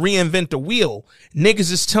got to reinvent the wheel.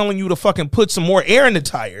 Niggas is telling you to fucking put some more air in the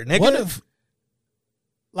tire, nigga. What if,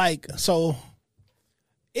 like, so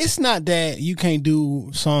it's not that you can't do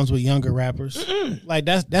songs with younger rappers. Like,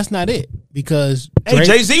 that's not it. Because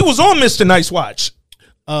Jay-Z was on Mr. Nice Watch.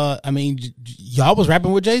 I mean, y'all was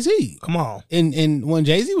rapping with Jay-Z. Come on. And when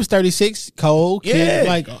Jay-Z was 36, Cole, Kid,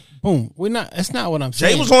 like, boom. That's not what I'm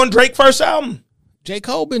saying. Jay was on Drake's first album. J.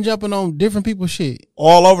 Cole been jumping on different people's shit.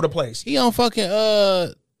 All over the place. He on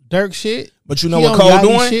fucking Dirk shit. But you know what Cole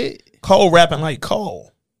doing? Shit. Cole rapping like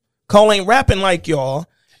Cole. Cole ain't rapping like y'all.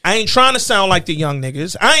 I ain't trying to sound like the young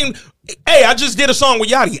niggas. I just did a song with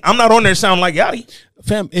Yachty. I'm not on there sounding like Yachty.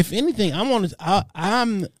 Fam, if anything, I'm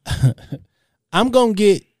gonna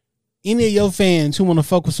get any of your fans who want to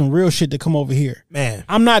fuck with some real shit to come over here. Man,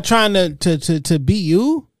 I'm not trying to be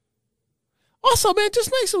you. Also, man,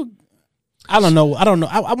 just make some. I don't know.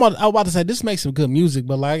 I'm about to say this makes some good music,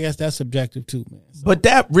 but like, I guess that's subjective too, man. So. But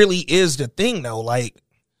that really is the thing, though. Like,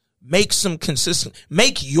 make some consistent.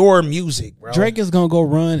 Make your music, bro. Drake is gonna go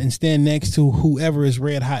run and stand next to whoever is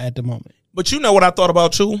red hot at the moment. But you know what I thought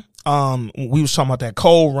about too? We was talking about that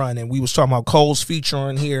Cole run, and we was talking about Cole's feature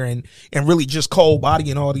on here, and really just Cole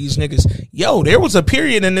bodying all these niggas. Yo, there was a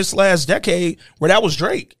period in this last decade where that was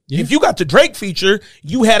Drake. Yeah. If you got the Drake feature,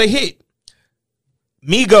 you had a hit.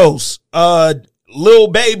 Migos, Lil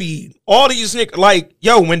Baby, all these niggas, like,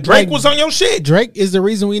 yo, when Drake was on your shit. Drake is the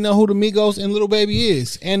reason we know who the Migos and Lil Baby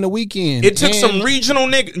is, and The Weeknd. It took some regional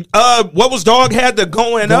nigga. What was Dog had the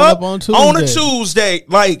going up on a Tuesday.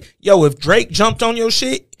 Like, yo, if Drake jumped on your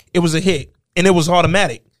shit, it was a hit, and it was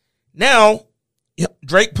automatic. Now,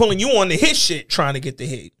 Drake pulling you on the hit shit, trying to get the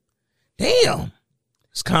hit. Damn,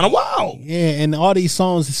 it's kind of wild. Yeah, and all these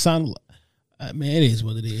songs sound, man, it is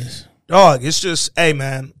what it is. Dog, it's just, hey,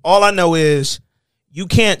 man, all I know is you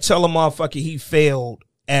can't tell a motherfucker he failed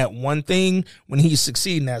at one thing when he's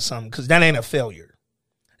succeeding at something, because that ain't a failure.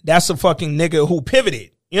 That's a fucking nigga who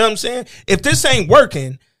pivoted. You know what I'm saying? If this ain't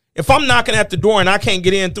working, if I'm knocking at the door and I can't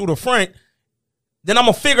get in through the front, then I'm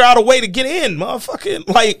going to figure out a way to get in,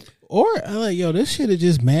 motherfucking, like. Or, like, yo, this shit is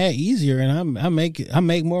just mad easier, and I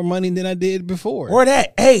make more money than I did before. Or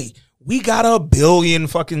that, hey. We got a billion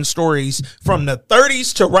fucking stories from the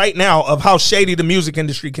 30s to right now of how shady the music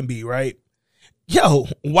industry can be, right? Yo,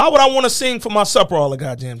 why would I want to sing for my supper all the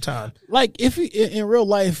goddamn time? Like, if in real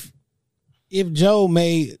life, if Joe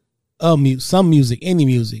made some music, any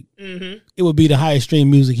music, it would be the highest stream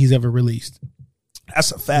music he's ever released.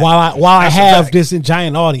 That's a fact. While I have this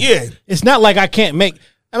giant audience. Yeah. It's not like I can't make...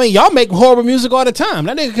 I mean, y'all make horrible music all the time.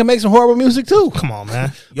 That nigga can make some horrible music too. Come on,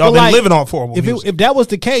 man. Y'all been living off horrible music. If that was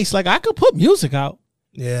the case, like, I could put music out.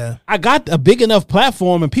 Yeah. I got a big enough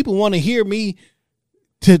platform and people want to hear me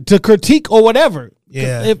to critique or whatever.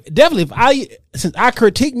 Yeah. Since I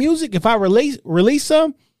critique music, if I release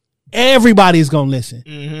some, everybody's going to listen.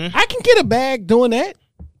 Mm-hmm. I can get a bag doing that.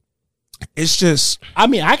 It's just... I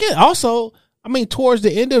mean, I can also... I mean, towards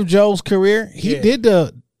the end of Joe's career, he did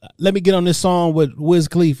the... Let me get on this song with Wiz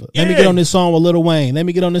Khalifa. Let me get on this song with Lil Wayne. Let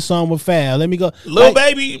me get on this song with Fab. Let me go. Lil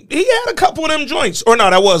Baby, he had a couple of them joints. Or no,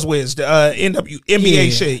 that was Wiz, the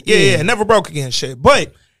NBA shit. Yeah, Never Broke Again shit.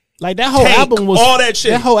 But like that whole album was all that shit.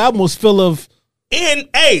 That whole album was full of. And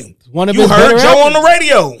hey, one of you heard Joe on the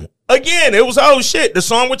radio again. It was shit. The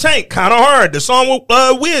song with Tank kind of hard. The song with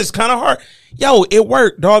Wiz kind of hard. Yo, it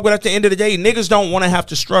worked, dog. But at the end of the day, niggas don't want to have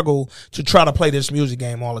to struggle to try to play this music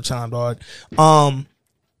game all the time, dog.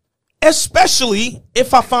 Especially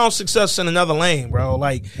if I found success in another lane, bro.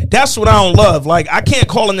 Like, that's what I don't love. Like, I can't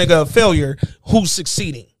call a nigga a failure who's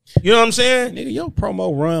succeeding. You know what I'm saying? Nigga, your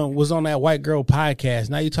promo run was on that white girl podcast.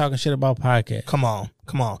 Now you talking shit about podcast. Come on.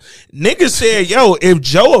 Niggas said, yo, if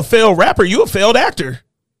Joe a failed rapper, you a failed actor.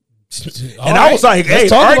 And I was like, hey,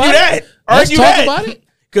 argue that. Argue that. About it.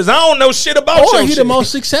 Because I don't know shit about or he the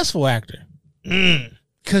most successful actor.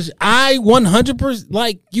 Because I 100%,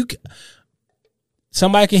 like, you...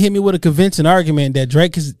 Somebody can hit me with a convincing argument that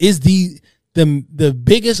Drake is the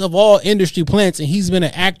biggest of all industry plants, and he's been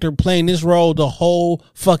an actor playing this role the whole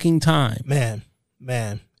fucking time. Man,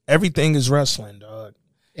 everything is wrestling, dog.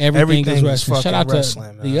 Everything is wrestling. Shout out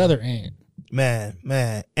wrestling, to the other Ant. Man,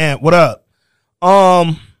 Ant, what up?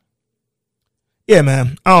 Yeah,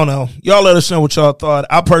 man. I don't know. Y'all let us know what y'all thought.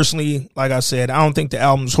 I personally, like I said, I don't think the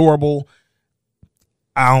album's horrible.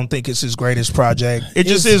 I don't think it's his greatest project. It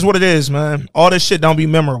just is what it is, man. All this shit don't be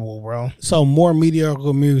memorable, bro. So more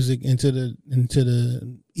mediocre music into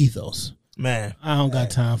the ethos. Man. I don't got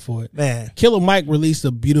time for it. Man. Killer Mike released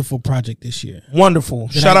a beautiful project this year. Wonderful.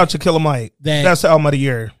 Shout out to Killer Mike. That's the album of the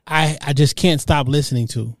year. I just can't stop listening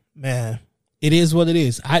to. Man. It is what it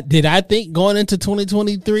is. Did I think going into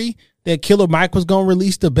 2023 that Killer Mike was going to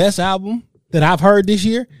release the best album that I've heard this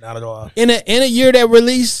year? Not at all. In a year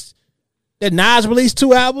that Nas released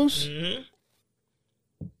 2 albums?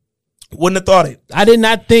 Wouldn't have thought it. I did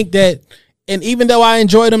not think that And even though I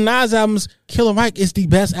enjoy them Nas albums, Killer Mike is the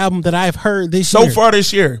best album that I've heard this year. So far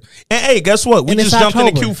this year. And hey, guess what? We just jumped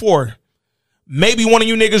into Q4. Maybe one of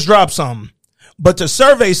you niggas dropped something. But the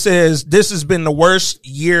survey says this has been the worst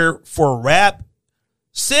year for rap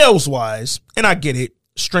sales-wise. And I get it.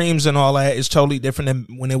 Streams and all that is totally different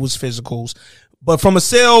than when it was physicals. But from a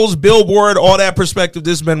sales, Billboard, all that perspective,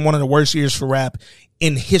 this has been one of the worst years for rap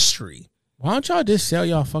in history. Why don't y'all just sell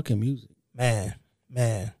y'all fucking music? Man.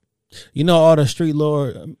 You know, all the Street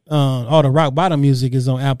Lord, all the rock bottom music is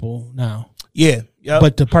on Apple now. Yeah. Yep.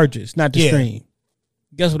 But to purchase, not to stream.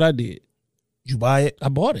 Guess what I did? You buy it? I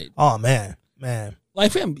bought it. Oh, man.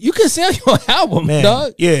 Like, fam, you can sell your album,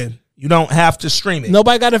 dog. Yeah. You don't have to stream it.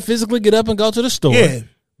 Nobody got to physically get up and go to the store. Yeah.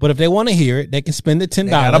 But if they want to hear it, they can spend the $10. They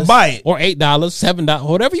gotta buy it. Or $8, $7,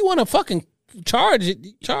 whatever you want to fucking charge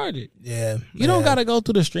it. Yeah. You don't got to go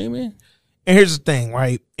through the streaming. And here's the thing,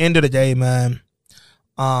 right? End of the day, man.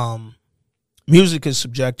 Music is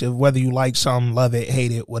subjective. Whether you like something, love it,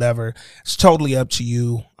 hate it, whatever. It's totally up to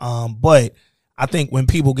you. But I think when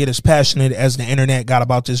people get as passionate as the internet got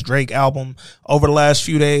about this Drake album over the last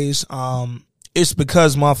few days, it's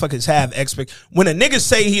because motherfuckers have when a nigga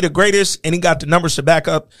say he the greatest and he got the numbers to back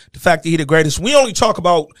up the fact that he the greatest, we only talk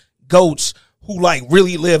about GOATs who like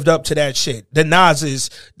really lived up to that shit. The Nas's,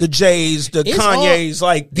 the J's, the Kanye's,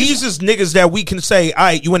 like these is niggas that we can say, all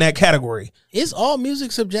right, you in that category. Is all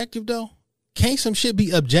music subjective though? Can't some shit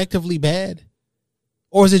be objectively bad?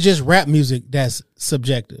 Or is it just rap music that's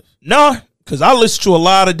subjective? No, because I listen to a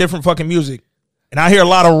lot of different fucking music and I hear a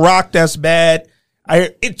lot of rock that's bad. I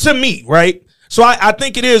hear it to me, right? So I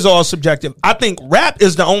think it is all subjective. I think rap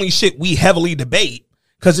is the only shit we heavily debate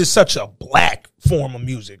because it's such a black form of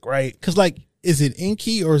music, right? Because, like, is it in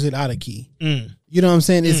key or is it out of key? You know what I'm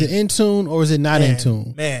saying? Is it in tune or is it not in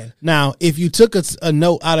tune? Man. Now, if you took a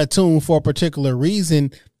note out of tune for a particular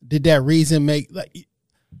reason, did that reason make, like,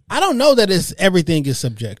 I don't know that everything is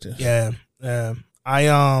subjective. Yeah.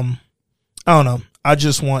 I don't know. I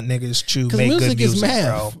just want niggas to make good music,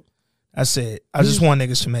 bro. That's it. I just want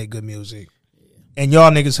niggas to make good music. And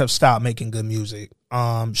y'all niggas have stopped making good music.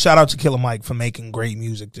 Shout out to Killer Mike for making great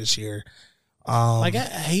music this year.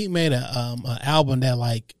 He made an album that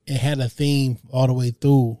like it had a theme all the way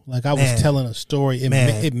through. Like I was telling a story.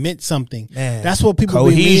 It meant something. That's what people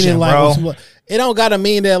be meaning. Like it don't gotta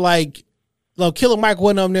mean that like, look, Killer Mike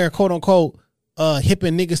wasn't up there, quote unquote,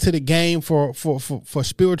 hipping niggas to the game for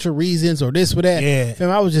spiritual reasons or this or that. Yeah. Fam,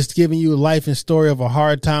 I was just giving you a life and story of a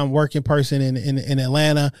hard time working person in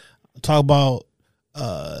Atlanta. Talk about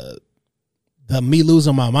me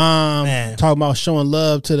losing my mom. Talking about showing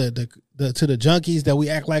love to the junkies that we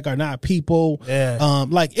act like are not people.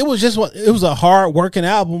 Like it was a hard working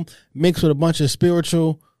album mixed with a bunch of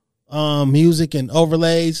spiritual music and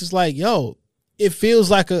overlays. It's like, yo, it feels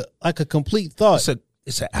like a complete thought.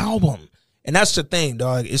 It's an album. And that's the thing,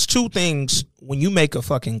 dog. It's two things when you make a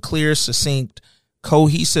fucking clear, succinct,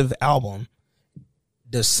 cohesive album.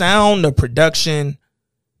 The sound, the production,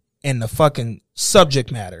 and the fucking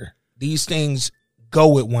subject matter. These things go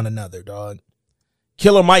with one another, dog.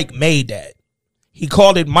 Killer Mike made that. He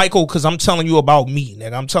called it Michael because I'm telling you about me,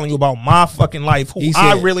 nigga. I'm telling you about my fucking life, who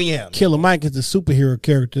I really am. Killer Mike is the superhero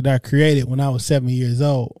character that I created when I was 7 years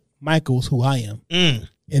old. Michael's who I am.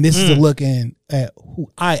 And this is a look at who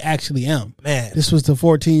I actually am. Man. This was the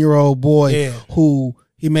 14-year-old boy who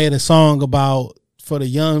he made a song about for the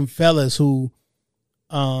young fellas who,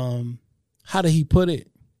 how did he put it?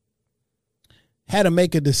 Had to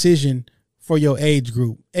make a decision for your age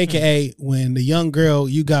group, aka when the young girl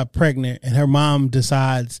you got pregnant and her mom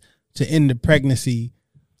decides to end the pregnancy,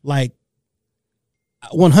 like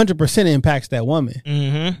 100% impacts that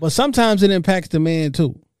woman. But sometimes it impacts the man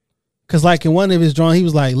too. Cause like in one of his drawings, he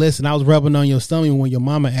was like, listen, I was rubbing on your stomach when your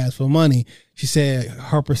mama asked for money. She said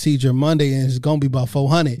her procedure Monday and it's going to be about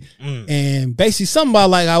 400. And basically something about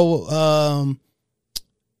like,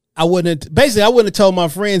 I wouldn't have told my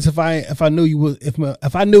friends if I knew you would,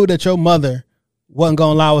 if I knew that your mother wasn't going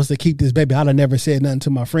to allow us to keep this baby, I'd have never said nothing to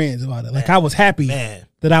my friends about it. Like I was happy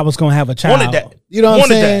that I was going to have a child. Wanted that. You know what I'm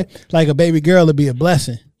saying? Like a baby girl would be a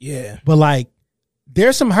blessing. Yeah. But like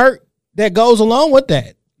there's some hurt that goes along with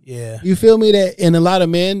that. Yeah. You feel me? That and a lot of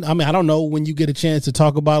men, I mean, I don't know when you get a chance to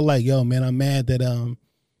talk about like, yo, man, I'm mad that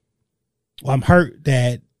I'm hurt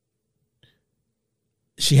that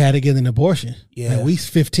she had to get an abortion. Yeah. Like, we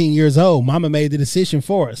 15 years old. Mama made the decision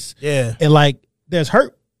for us. Yeah. And like there's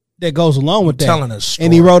hurt that goes along with that. Telling us.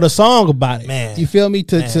 And he wrote a song about it. Man. You feel me?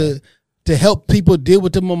 To help people deal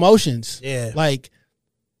with them emotions. Yeah. Like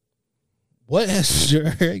what has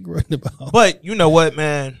Drake written about? But you know what,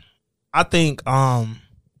 man? I think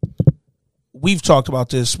we've talked about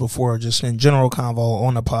this before, just in general convo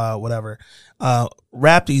on the pod, whatever.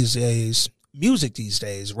 Rap these days, music these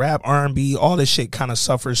days, rap, R&B, all this shit kind of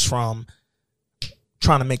suffers from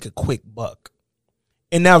trying to make a quick buck.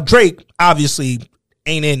 And now Drake obviously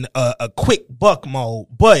ain't in a quick buck mode,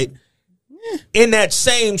 but in that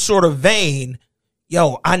same sort of vein,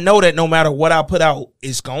 yo, I know that no matter what I put out,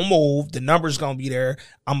 it's going to move. The number's going to be there.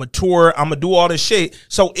 I'm going to tour. I'm going to do all this shit.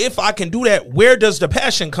 So if I can do that, where does the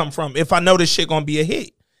passion come from if I know this shit going to be a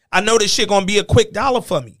hit? I know this shit going to be a quick dollar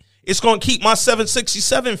for me. It's going to keep my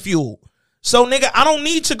 767 fueled. So, nigga, I don't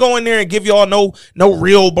need to go in there and give y'all no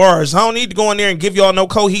real bars. I don't need to go in there and give y'all no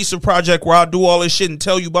cohesive project where I'll do all this shit and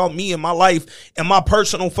tell you about me and my life and my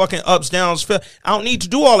personal fucking ups, downs. I don't need to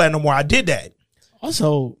do all that no more. I did that.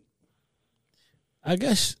 Also, I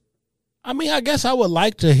guess I would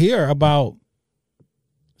like to hear about,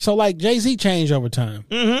 so like Jay-Z changed over time,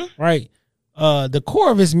 right? The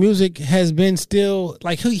core of his music has been still,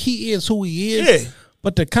 like, he is who he is,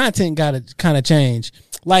 but the content got to kind of change.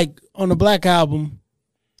 Like on the Black Album,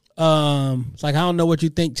 it's like, I don't know what you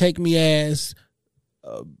think, Take Me As,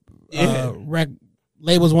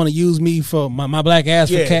 labels want to use me for my black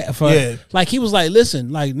ass like, he was like,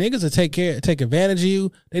 listen, like, niggas will take advantage of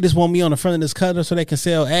you. They just want me on the front of this cutter so they can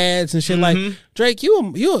sell ads and shit. Like, Drake,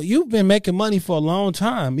 you've been making money for a long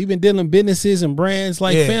time. You've been dealing businesses and brands.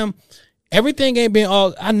 Like, fam, everything ain't been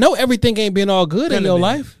all, I know everything ain't been all good in your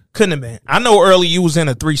life. Couldn't have been. I know early you was in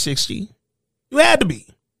a 360. You had to be.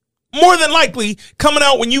 More than likely, coming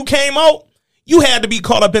out when you came out, you had to be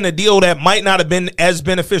caught up in a deal that might not have been as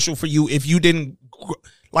beneficial for you if you didn't,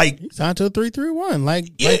 like, signed to a 331, like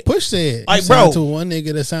Push said. Like, signed to one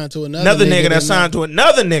nigga that signed to another nigga that signed to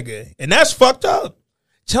another nigga, and that's fucked up.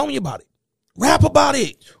 Tell me about it. Rap about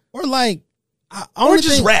it, or like, or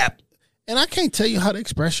just rap. And I can't tell you how to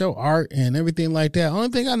express your art and everything like that. Only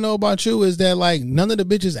thing I know about you is that, like, none of the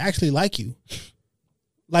bitches actually like you.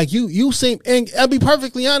 Like, you seem, and I'll be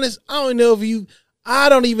perfectly honest, I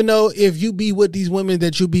don't even know if you be with these women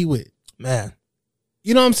that you be with. Man.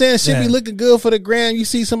 You know what I'm saying? Shit be looking good for the gram. You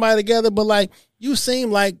see somebody together, but, like, you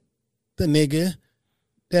seem like the nigga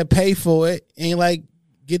that pay for it and, like,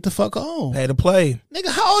 get the fuck on. Pay to play. Nigga,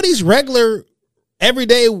 how are these regular,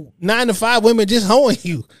 everyday 9 to 5 women just hoeing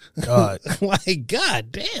you? God. Like,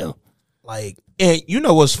 God damn. Like, and you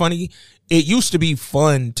know what's funny? It used to be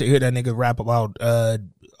fun to hear that nigga rap about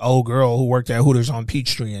old girl who worked at Hooters on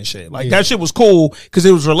Peachtree and shit. Like, that shit was cool because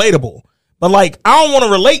it was relatable. But, like, I don't want to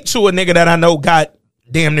relate to a nigga that I know got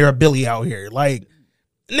damn near a Billy out here. Like,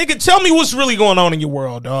 nigga, tell me what's really going on in your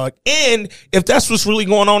world, dog. And if that's what's really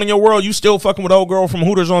going on in your world, you still fucking with old girl from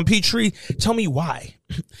Hooters on Peachtree, tell me why.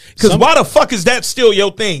 Because why the fuck is that still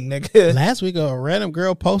your thing, nigga? Last week, a random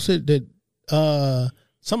girl posted that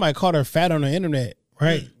somebody called her fat on the internet,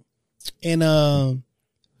 right? And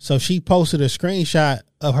so she posted a screenshot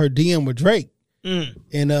of her DM with Drake.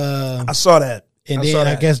 And I saw that. And then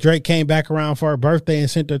I guess Drake came back around for her birthday and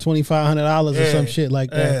sent her $2,500 or some shit like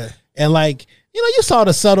that. And, like, you know, you saw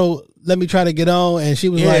the subtle, let me try to get on. And she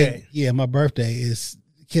was like, yeah, my birthday is,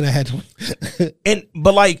 can I have to.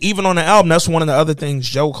 But, like, even on the album, that's one of the other things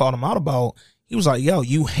Joe called him out about. He was like, yo,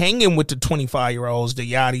 you hanging with the 25-year-olds,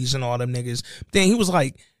 the yachties and all them niggas. Then he was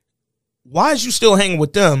like, why is you still hanging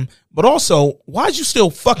with them? But also, why is you still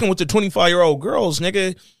fucking with the 25-year-old girls,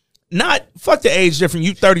 nigga? Not, fuck the age difference.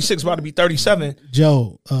 You 36, about to be 37.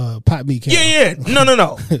 Joe, pot meat kettle. Yeah.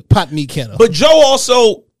 No. Pot meat kettle. But Joe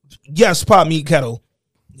also, yes, pot meat kettle.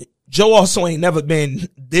 Joe also ain't never been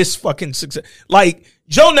this fucking success. Like,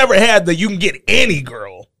 Joe never had you can get any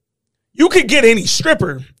girl. You could get any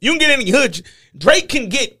stripper. You can get any hood. Drake can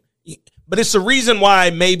get, but it's the reason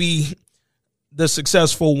why maybe the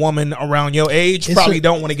successful woman around your age probably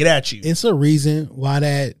don't want to get at you. It's a reason why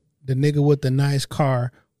the nigga with the nice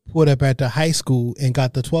car pulled up at the high school and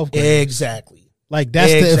got the 12th grade. Exactly. Like,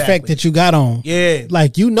 that's the effect that you got on. Yeah.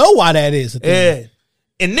 Like, you know why that is. Yeah.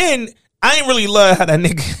 And then, I ain't really love how that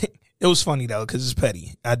nigga, it was funny though, because it's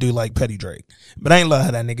petty. I do like petty Drake. But I ain't love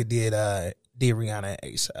how that nigga did Rihanna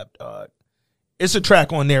and ASAP, dog. It's a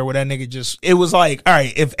track on there where that nigga it was like, all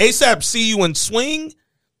right, if ASAP see you and swing,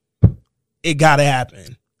 it gotta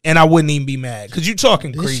happen. And I wouldn't even be mad. Because you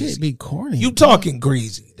talking greasy. This shit be corny. You talking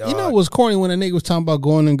greasy, dog. You know it was corny when a nigga was talking about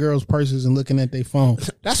going in girls' purses and looking at their phone.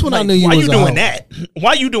 That's when I knew you was Why you doing that?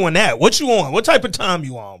 Why you doing that? What you on? What type of time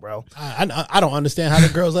you on, bro? I don't understand how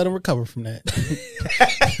the girls let them recover from that.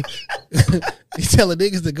 You telling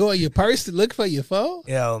niggas to go in your purse to look for your phone?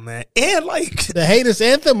 Yo, man. And like the haters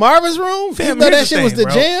anthem, Marvin's Room? Fam, you know that shit was the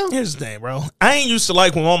jam? Here's the thing, bro. I ain't used to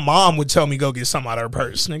like when my mom would tell me go get something out of her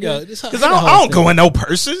purse, nigga. Because I don't go in no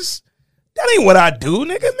purses. That ain't what I do,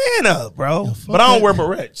 nigga. Man up, bro. Yo, but I don't wear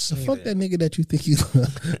berets. Fuck that nigga that you think you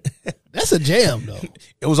love. That's a jam, though.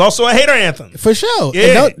 It was also a hater anthem. For sure.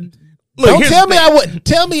 Yeah. Don't tell me I wouldn't.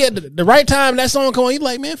 Tell me at the right time that song come on, you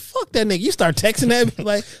like, man, fuck that nigga. You start texting that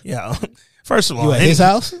like, yeah. First of all, you at his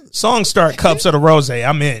house? Songs start Cups of the Rose.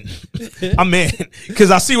 I'm in. I'm in. Because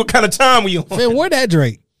I see what kind of time we on. Man, where that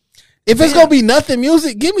Drake? If it's going to be nothing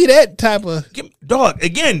music, give me that type of. Dog,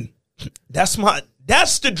 again, that's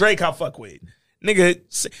the Drake I fuck with.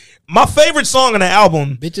 Nigga, my favorite song on the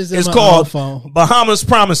album is called Bahamas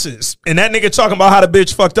Promises. And that nigga talking about how the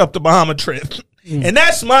bitch fucked up the Bahama trip. And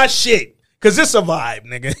that's my shit. Because it's a vibe,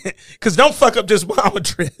 nigga. Because don't fuck up this Bahama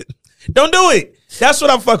trip. Don't do it. That's what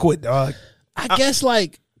I fuck with, dog. I guess,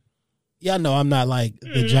 like, y'all know I'm not like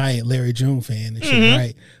the giant Larry June fan and shit,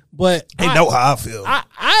 right? But I know how I feel.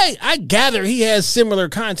 I gather he has similar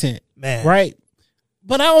content, man, right?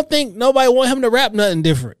 But I don't think nobody want him to rap nothing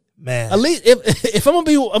different, man. At least if I'm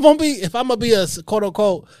gonna be a quote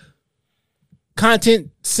unquote content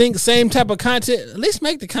same type of content, at least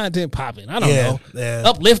make the content popping. I don't know,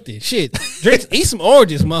 uplifting shit. Drink, eat some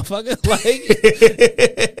oranges, motherfucker.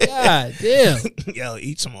 Like, god damn. Yo,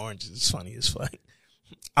 eat some oranges. It's funny as fuck.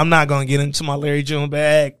 I'm not gonna get into my Larry June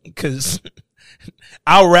bag because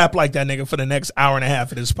I'll rap like that nigga for the next hour and a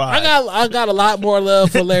half of this pod. I got a lot more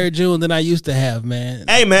love for Larry June than I used to have, man.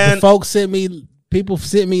 Hey, man, people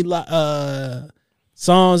sent me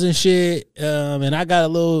songs and shit, and I got a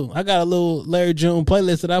little Larry June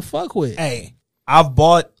playlist that I fuck with. Hey, I've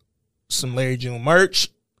bought some Larry June merch.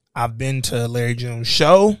 I've been to Larry June's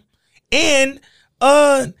show, and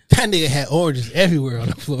that nigga had oranges everywhere on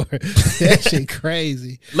the floor. That shit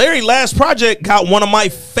crazy. Larry last project got one of my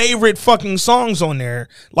favorite fucking songs on there,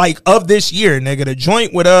 like of this year, nigga. The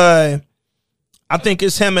joint with I think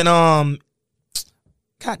it's him and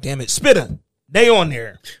god damn it, Spitta. They on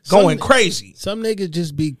there going crazy. Some niggas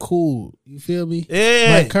just be cool. You feel me?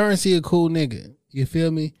 Yeah. Like Currency a cool nigga. You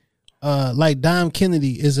feel me? Like Dom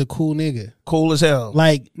Kennedy is a cool nigga. Cool as hell.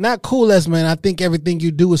 Like, not cool as, man, I think everything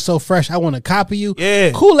you do is so fresh, I want to copy you.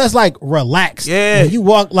 Yeah. Cool as, like, relaxed. Yeah. When you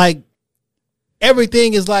walk, like,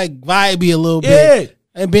 everything is, like, vibey a little bit. Yeah.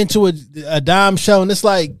 And been to a Dom show, and it's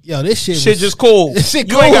like, yo, this shit just cool. This shit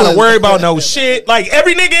you cool. ain't got to worry about no shit. Like,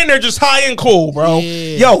 every nigga in there just high and cool, bro.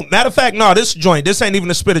 Yeah. Yo, matter of fact, no, this ain't even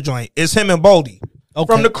a Spitta joint. It's him and Boldy.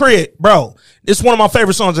 Okay. From the crib, bro. This is one of my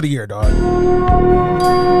favorite songs of the year, dog.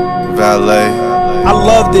 Valet. I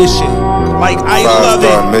love this shit. Like, I love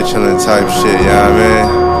it. Michelin type shit, you know what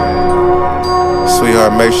I mean?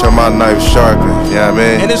 Sweetheart, make sure my knife's sharpened, you know what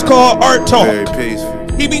I mean? And it's called Art Talk. Very peaceful.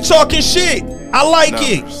 He be talking shit. I like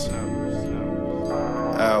it.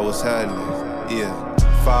 What's happening? Yeah.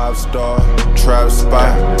 5-star, trap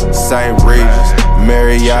spot, St. Regis,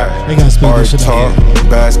 Marriott, They gotta speed Art this shit Talk, up.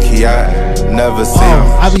 Basquiat, never seen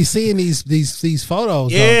I be seeing these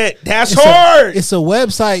photos. Yeah, that's it's hard. It's a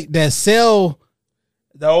website that sell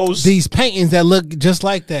these paintings that look just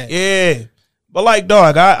like that. Yeah. But like,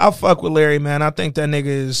 dog, I fuck with Larry, man. I think that nigga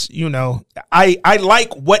is, I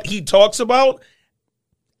like what he talks about.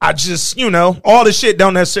 I just, all the shit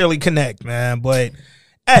don't necessarily connect, man. But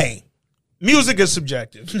hey, music is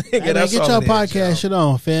subjective. Nigga, Hey, man, get your podcast shit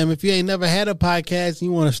on, fam. If you ain't never had a podcast and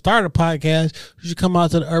you want to start a podcast, you should come out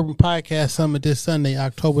to the Urban Podcast Summit this Sunday,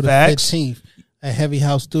 October the 15th at Heavy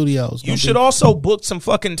House Studios. You should also book some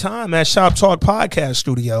fucking time at Shop Talk Podcast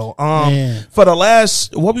Studio. For the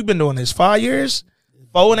last, what we been doing this, 5 years?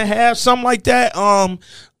 4.5, something like that.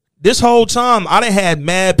 This whole time, I done had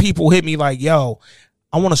mad people hit me like, yo,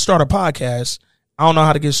 I want to start a podcast. I don't know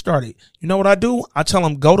how to get started. You know what I do? I tell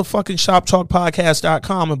them, go to fucking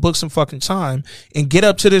shoptalkpodcast.com and book some fucking time and get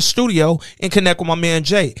up to this studio and connect with my man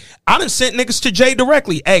Jay. I done sent niggas to Jay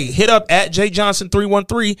directly. Hey, hit up at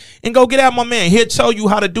JJohnson313 and go get at my man. He'll tell you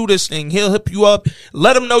how to do this thing. He'll hip you up.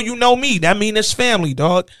 Let him know you know me. That mean it's family,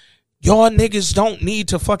 dog. Y'all niggas don't need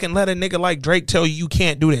to fucking let a nigga like Drake tell you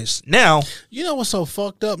can't do this. Now, you know what's so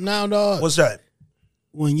fucked up now, dog? What's that?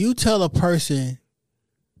 When you tell a person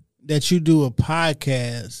that you do a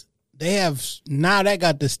podcast, they have now that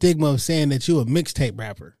got the stigma of saying that you a mixtape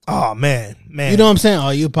rapper. Oh man. You know what I'm saying?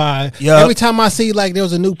 Oh, you pod. Yep. Every time I see like there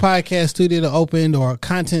was a new podcast studio to open or a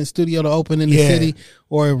content studio to open in the city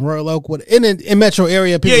or in Royal Oak, in metro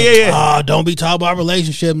area, people oh, don't be talking about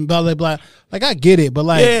relationship and blah blah blah. Like I get it, but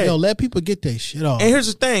like yo, let people get their shit off. And here's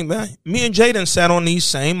the thing, man. Me and Jaden sat on these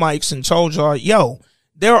same mics and told y'all, yo,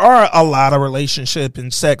 there are a lot of relationship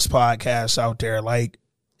and sex podcasts out there. Like,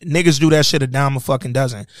 Niggas do that shit a dime a fucking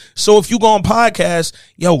dozen. So if you go on podcasts,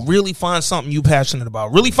 yo, really find something you passionate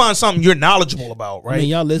about. Really find something you're knowledgeable about, right? I mean,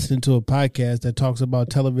 y'all listening to a podcast that talks about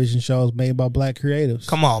television shows made by black creatives.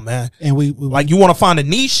 Come on, man. And we like, you want to find a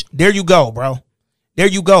niche? There you go, bro. There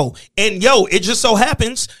you go. And yo, it just so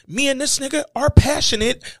happens me and this nigga are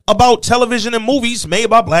passionate about television and movies made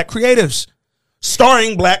by black creatives,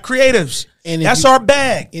 starring black creatives. And that's our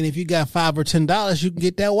bag. And if you got $5 or $10, you can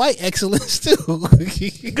get that white excellence too.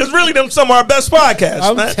 Because really, them some of our best podcasts.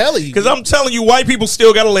 I'm telling you. Because I'm telling you, white people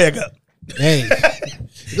still got a leg up. Hey,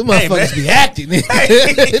 them motherfuckers be acting. Hey.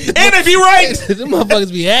 And if you right, them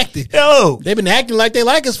motherfuckers be acting. Yo, they been acting like they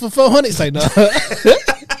like us for 400. It's like, no.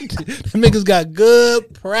 Them niggas got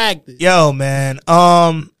good practice. Yo, man.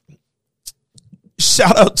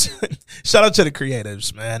 Shout out to the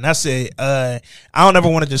creatives, man. That's it. I don't ever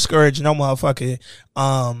want to discourage no motherfucker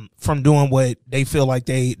from doing what they feel like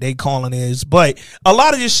they calling is. But a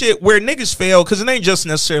lot of this shit where niggas fail, because it ain't just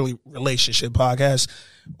necessarily relationship podcasts.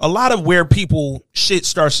 A lot of where people shit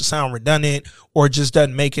starts to sound redundant or just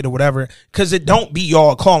doesn't make it or whatever, because it don't be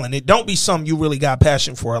y'all calling. It don't be something you really got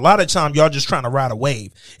passion for. A lot of time y'all just trying to ride a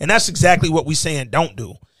wave. And that's exactly what we saying don't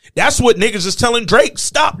do. That's what niggas is telling Drake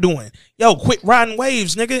stop doing. Yo, quit riding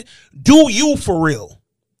waves, nigga. Do you for real.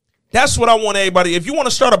 That's what I want everybody. If you want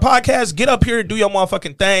to start a podcast, get up here and do your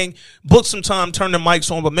motherfucking thing. Book some time, turn the mics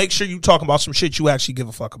on, but make sure you talking about some shit you actually give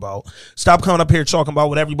a fuck about. Stop coming up here talking about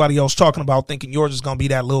what everybody else talking about, thinking yours is going to be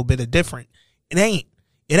that little bit of different. It ain't.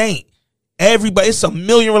 It ain't. Everybody, it's a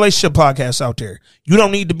million relationship podcasts out there. You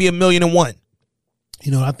don't need to be 1,000,001.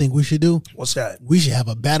 You know what I think we should do? What's that? We should have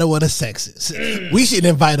a battle of the sexes. We should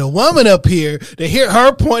invite a woman up here to hear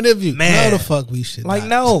her point of view. Man. No, the fuck we should like,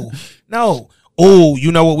 not. No. Oh,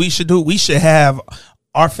 you know what we should do? We should have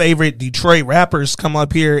our favorite Detroit rappers come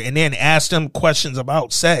up here and then ask them questions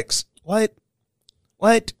about sex. What?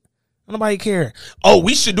 Nobody care. Oh,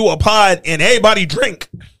 we should do a pod and everybody drink.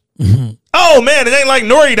 Mm-hmm. Oh, man, it ain't like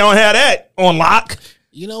Nori don't have that on lock.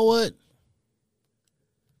 You know what?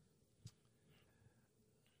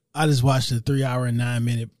 I just watched a 3-hour and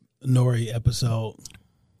 9-minute Nori episode.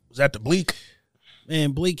 Was that the Bleak?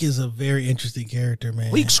 Man, Bleak is a very interesting character,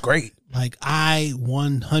 man. Bleak's great. Like, I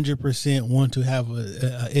 100% want to have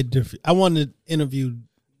I want to interview.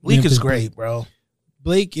 Bleak is great, bro.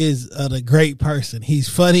 Blake is a great person. He's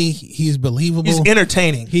funny. He's believable. He's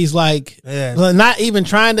entertaining. He's like, not even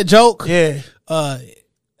trying to joke. Yeah.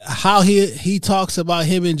 How he talks about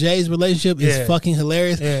him and Jay's relationship is fucking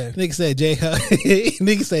hilarious. Yeah. Nigga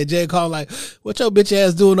said Jay called like, what your bitch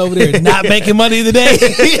ass doing over there? Not making money today.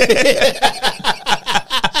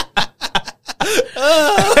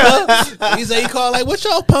 He called like, what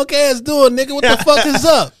your punk ass doing, nigga? What the fuck is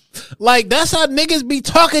up? Like, that's how niggas be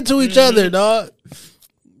talking to each other, dog.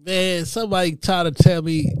 Man, somebody tried to tell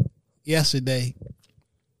me yesterday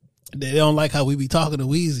that they don't like how we be talking to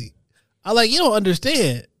Weezy. I like, you don't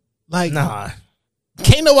understand. Like, nah.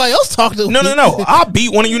 Can't nobody else talk to No. I'll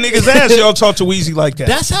beat one of you niggas' ass. Y'all talk to Weezy like that.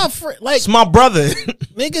 That's how, it's my brother.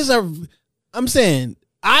 Niggas are, I'm saying,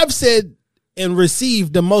 I've said and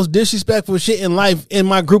received the most disrespectful shit in life in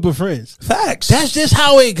my group of friends. Facts. That's just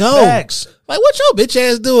how it goes. Facts. Like, what your bitch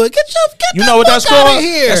ass doing? Get you the know what fuck that's out called? of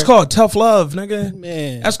here. That's called tough love, nigga.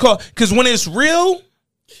 Man. That's called, because when it's real,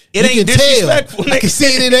 it you ain't disrespectful. I can see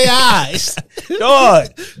it in their eyes.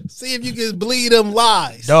 Dog. See if you can bleed them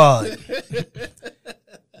lies. Dog. Nigga,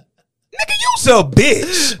 you's a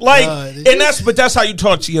bitch. Like, and that's how you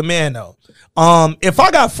talk to your man, though. If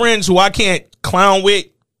I got friends who I can't clown with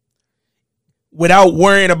without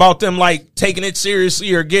worrying about them like taking it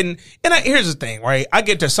seriously or getting, and here's the thing, right? I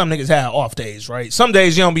get that some niggas have off days, right? Some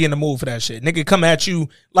days you don't be in the mood for that shit. Nigga come at you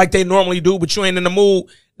like they normally do, but you ain't in the mood.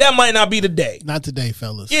 That might not be the day. Not today,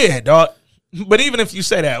 fellas. Yeah, dog. But even if you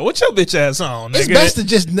say that, what's your bitch ass on, nigga? It's best to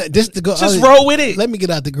just to go. Just roll with it. Let me get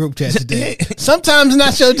out the group chat today. Sometimes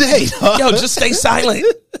not your day, dog. Yo, just stay silent.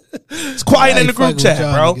 It's quiet in the group chat,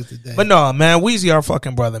 bro. But no, man, Weezy our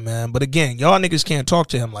fucking brother, man. But again, y'all niggas can't talk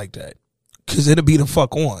to him like that, because it'll be the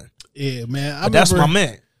fuck on. Yeah, man. But that's my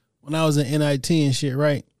man. When I was in NIT and shit,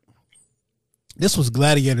 right? This was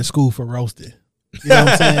gladiator school for roasted. You know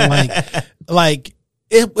what I'm saying? Like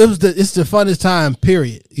it's the funnest time,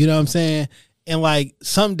 period. You know what I'm saying? And like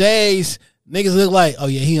some days niggas look like, oh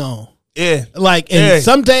yeah, he on. Yeah. Like, and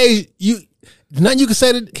some days nothing you can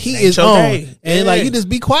say that he is on. Day. And like, you just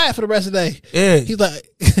be quiet for the rest of the day. Yeah. He's like,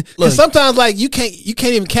 because sometimes like you can't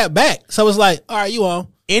even cap back. So it's like, all right, you on.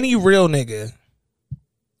 Any real nigga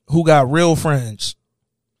who got real friends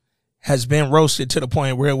has been roasted to the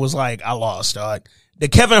point where it was like, I lost, dog. The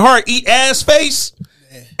Kevin Hart eat ass face.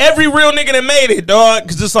 Every real nigga that made it, dog.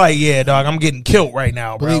 Because it's like, yeah, dog, I'm getting killed right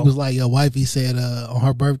now, bro. But he was like, yo, wifey said on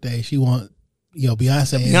her birthday, she want,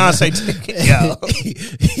 Beyonce. Ticket, yo.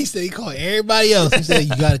 He said he called everybody else. He said,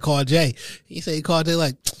 you got to call Jay. He said he called Jay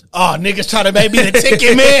like, oh, niggas trying to make me the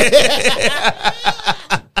ticket, man.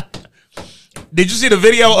 Did you see the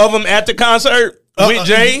video of him at the concert with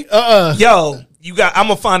Jay? Yo, I'm going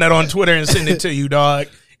to find that on Twitter and send it to you, dog.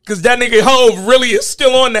 Because that nigga Hov really is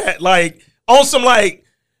still on that. Like, on some, like,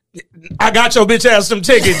 I got your bitch ass some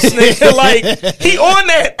tickets, nigga. Like, he on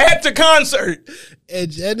that at the concert.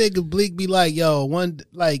 And that nigga Bleak be like, yo,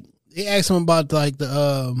 he asked him about, like, the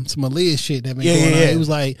some Aaliyah shit that been going on. He was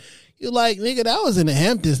like, nigga, that was in the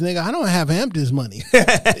Hamptons, nigga. I don't have Hamptons money.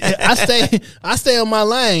 I stay on my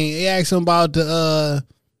lane. He asked him about that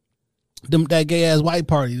gay ass white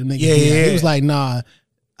party. The nigga, he was like, nah.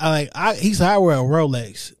 He said I wear a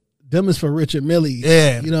Rolex. Them is for Richard Millie.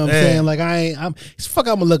 Yeah, you know what I'm saying? Like I'm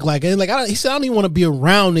gonna look like it. Like he said I don't even want to be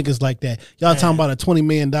around niggas like that. Y'all talking about a $20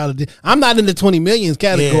 million. I'm not in the 20 millions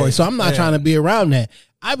category, so I'm not trying to be around that.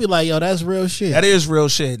 I'd be like, yo, that's real shit. That is real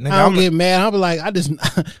shit. Nigga, I don't get mad. I'll be like,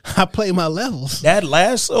 I play my levels. That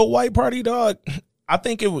last white party, dog. I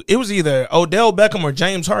think it was either Odell Beckham or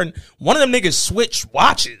James Harden. One of them niggas switched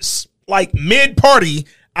watches like mid party.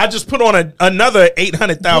 I just put on another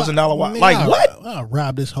 $800,000 watch. Like, what? I'll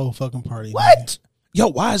rob this whole fucking party. What? Man. Yo,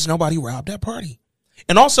 why has nobody robbed that party?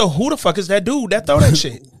 And also, who the fuck is that dude that throw that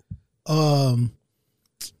shit? My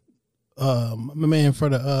man for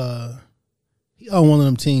the he on one of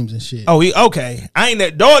them teams and shit. Oh, okay. I ain't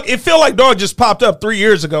that dog. It feel like dog just popped up 3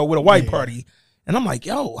 years ago with a white party, and I'm like,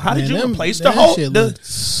 yo, how did you replace the whole? Shit looked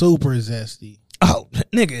super zesty. Oh,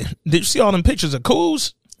 nigga, did you see all them pictures of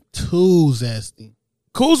Kuz? Too zesty.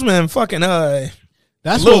 Kuzman fucking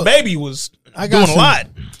that's little baby was doing a lot.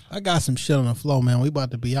 I got some shit on the flow, man. We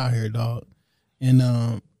about to be out here, dog. And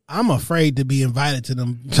I'm afraid to be invited to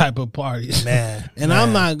them type of parties. Man. And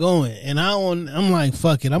I'm not going. And I'm like,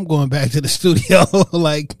 fuck it. I'm going back to the studio.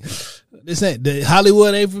 Like, this ain't the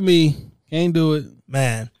Hollywood ain't for me. Can't do it.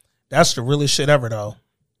 Man, that's the realest shit ever though.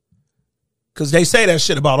 Cause they say that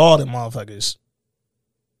shit about all them motherfuckers.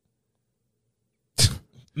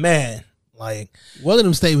 Man. Like one of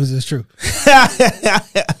them statements is true.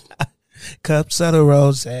 Cups of the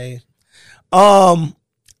rose. All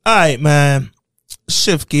right, man.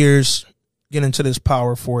 Shift gears. Get into this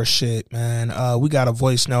power force shit, man. We got a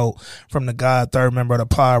voice note from the God, third member of the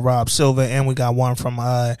pod, Rob Silva, and we got one from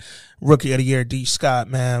Rookie of the Year, D. Scott,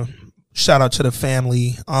 man. Shout out to the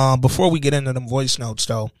family. Before we get into them voice notes,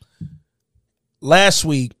 though, last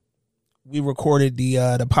week we recorded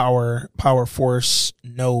the power force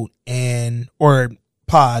note or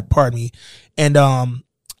pod, pardon me. And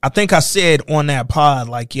I think I said on that pod,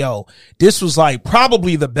 like, yo, this was like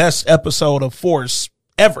probably the best episode of Force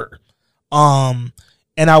ever. And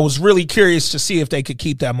I was really curious to see if they could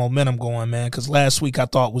keep that momentum going, man, because last week I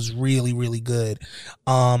thought was really, really good.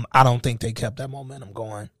 I don't think they kept that momentum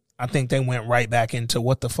going. I think they went right back into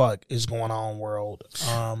what the fuck is going on world.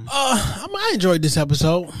 I enjoyed this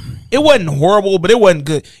episode. It wasn't horrible, but it wasn't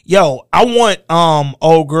good. Yo, I want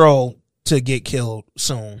old girl to get killed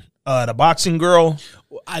soon. The boxing girl,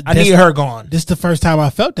 I need her gone. This is the first time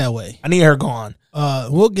I felt that way. I need her gone.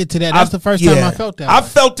 We'll get to that. That's the first time I felt that way. I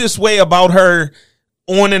felt this way about her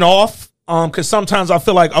on and off. Because sometimes I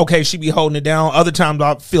feel like, okay, she be holding it down. Other times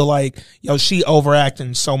I feel like, yo, she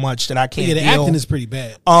overacting so much that I can't deal. The acting is pretty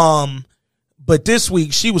bad. But this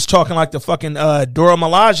week she was talking like the fucking Dora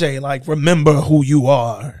Milaje, like, remember who you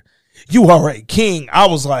are. You are a king. I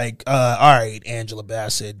was like, all right, Angela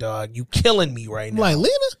Bassett, dog, you killing me right now. Like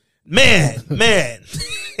Lena? Man.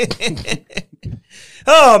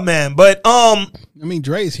 Oh man, but I mean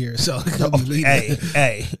Dre's here, so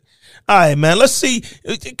hey. All right, man, let's see.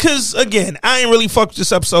 Because, again, I ain't really fucked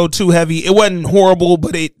this episode too heavy. It wasn't horrible,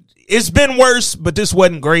 but it's been worse, but this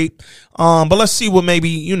wasn't great. But let's see what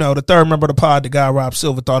maybe, the third member of the pod, the guy Rob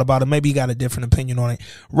Silva, thought about it. Maybe he got a different opinion on it.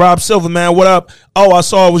 Rob Silva, man, what up? Oh, I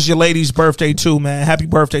saw it was your lady's birthday, too, man. Happy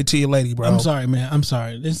birthday to your lady, bro. I'm sorry, man. I'm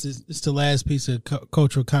sorry. This is the last piece of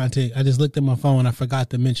cultural content. I just looked at my phone. I forgot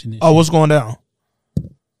to mention it. Oh, what's going down?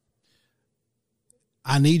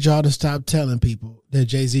 I need y'all to stop telling people that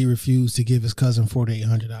Jay-Z refused to give his cousin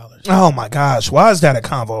 $4,800. Oh my gosh, why is that a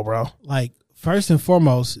convo, bro? Like, first and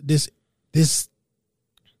foremost, this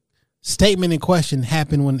statement in question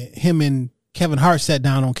happened when him and Kevin Hart sat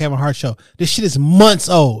down on Kevin Hart's show. This shit is months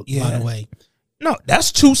old, by the way. No,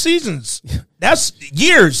 that's 2 seasons. That's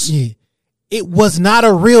years. Yeah. It was not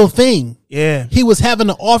a real thing. Yeah. He was having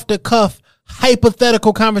an off-the-cuff,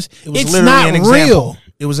 hypothetical conversation. It was it's literally not an example. Real.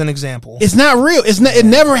 It was an example. It's not real. It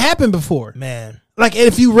never happened before. Man. Like,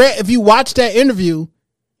 if you watch that interview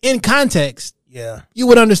in context, yeah, you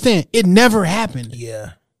would understand it never happened.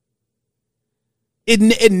 Yeah,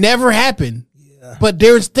 it never happened. Yeah, but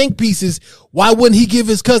there's think pieces. Why wouldn't he give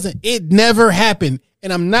his cousin? It never happened.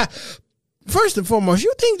 And I'm not. First and foremost,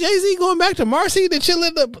 you think Jay-Z going back to Marcy to chill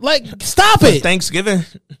in the, like, stop it. Thanksgiving.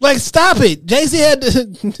 Like, stop it. Jay-Z had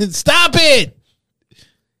to stop it.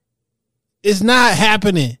 It's not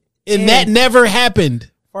happening. And that never happened.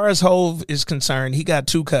 As far as Hove is concerned, he got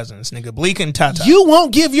 2 cousins, nigga, Bleak and Tata. You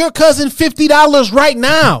won't give your cousin $50 right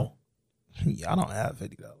now. Yeah, I don't have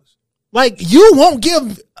 $50. Like, you won't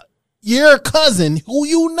give your cousin, who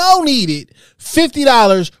you know needed,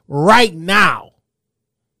 $50 right now.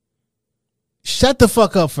 Shut the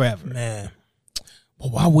fuck up forever. Man.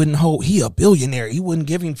 But why wouldn't Hove? He a billionaire. He wouldn't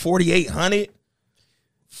give him $4,800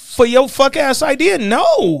 for your fuck ass idea?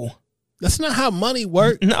 No. That's not how money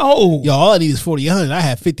works. No. Yo, all I need is $4,800. I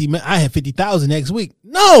have 50,000 next week.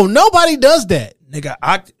 No, nobody does that. Nigga,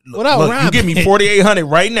 look, you give me $4,800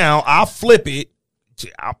 right now, I'll flip it.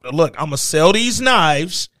 Look, I'm gonna sell these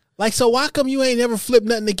knives. Like, so why come you ain't never flipped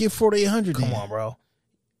nothing to get $4,800? Come on, bro.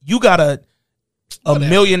 You got a $1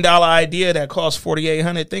 million idea that costs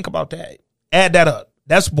 $4,800. Think about that. Add that up.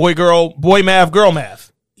 That's boy math, girl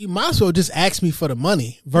math. You might as well just ask me for the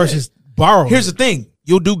money versus borrow. Here's the thing.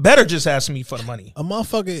 You'll do better just asking me for the money. A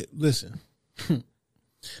motherfucker, listen.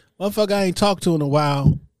 Motherfucker I ain't talked to in a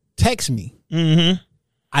while, text me. Mm-hmm.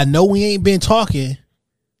 I know we ain't been talking,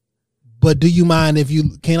 but do you mind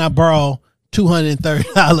can I borrow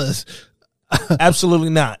 $230? Absolutely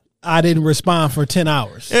not. I didn't respond for 10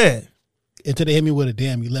 hours. Yeah. Until they hit me with a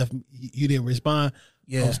damn, you didn't respond.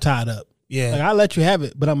 Yeah. I was tied up. Yeah. Like, I'll let you have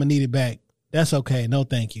it, but I'm going to need it back. That's okay. No,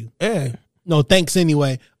 thank you. Yeah. No, thanks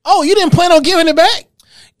anyway. Oh, you didn't plan on giving it back?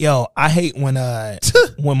 Yo, I hate when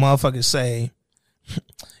motherfuckers say,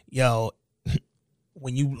 yo,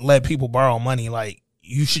 when you let people borrow money, like,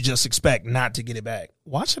 you should just expect not to get it back.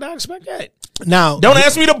 Why should I expect that? Now, don't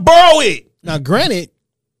ask me to borrow it. Now, granted,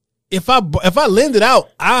 if I lend it out,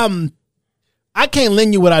 I can't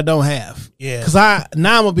lend you what I don't have. Yeah. Because I'm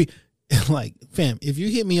gonna be like, fam, if you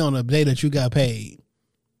hit me on a day that you got paid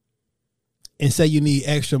and say you need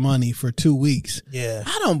extra money for 2 weeks, yeah,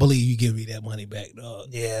 I don't believe you give me that money back, dog.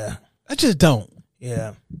 Yeah. I just don't.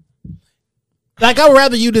 Yeah. Like, I'd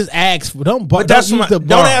rather you just ask for don't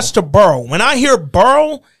ask to borrow. When I hear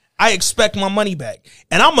borrow, I expect my money back.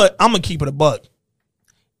 And I'm gonna keep it a buck.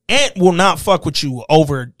 Ant will not fuck with you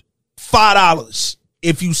over $5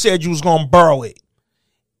 if you said you was gonna borrow it.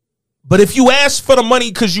 But if you ask for the money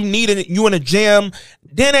because you need it, you in a jam,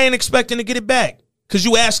 then I ain't expecting to get it back because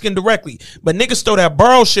you asking directly. But niggas throw that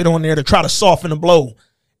borrow shit on there to try to soften the blow.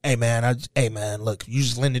 Hey man, look, you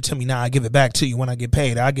just lend it to me now. I give it back to you when I get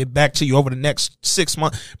paid. I get back to you over the next 6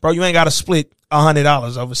 months, bro. You ain't got to split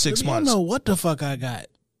 $100 over 6 months. You don't know what the fuck I got.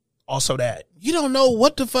 Also that you don't know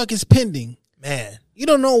what the fuck is pending, man. You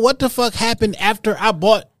don't know what the fuck happened after I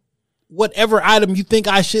bought whatever item you think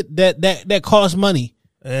I should that costs money.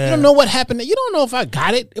 Yeah. You don't know what happened. You don't know if I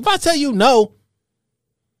got it. If I tell you no,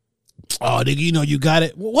 oh nigga, you know you got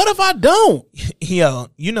it. What if I don't? Yo,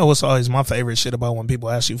 you know what's always my favorite shit about when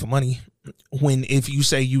people ask you for money? If you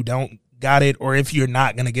say you don't got it, or if you're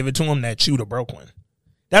not gonna give it to them, that you the broke one.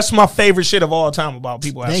 That's my favorite shit of all time about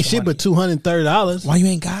people asking ain't for shit money. but $230. Why you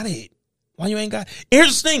ain't got it? Why you ain't got it?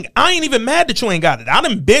 Here's the thing. I ain't even mad that you ain't got it. I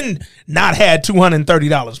done been not had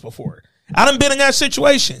 $230 before. I done been in that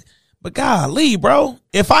situation. But golly, bro,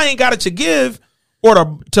 if I ain't got it to give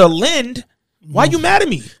or to lend, why you mad at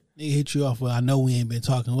me? They hit you off. Well, I know we ain't been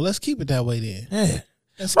talking. Well, let's keep it that way then.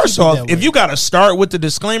 Yeah. First off, if you got to start with the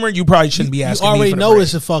disclaimer, you probably shouldn't be asking me for the bread. You already know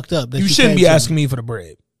it's fucked up. You shouldn't be asking me for the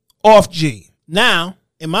bread. Off G. Now,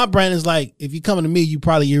 in my brain is like, if you coming to me, you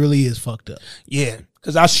really is fucked up. Yeah,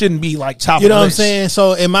 because I shouldn't be like top of the list. You know what I'm saying?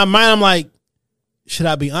 So in my mind, I'm like, should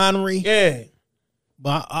I be honorary? Yeah.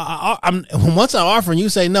 But I'm once I offer and you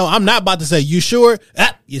say no, I'm not about to say, you sure?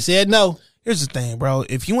 You said no. Here's the thing, bro.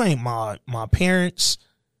 If you ain't my parents,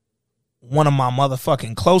 one of my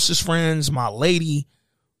motherfucking closest friends, my lady,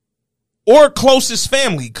 or closest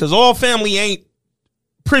family, because all family ain't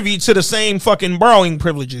privy to the same fucking borrowing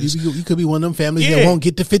privileges. You could be one of them families that won't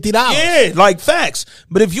get the $50. Yeah, like facts.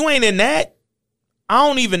 But if you ain't in that, I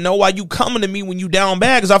don't even know why you coming to me when you down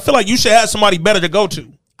bad, because I feel like you should have somebody better to go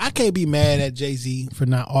to. I can't be mad at Jay-Z for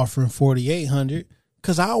not offering $4,800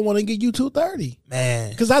 because I don't want to give you $230. Man.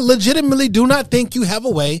 Because I legitimately do not think you have a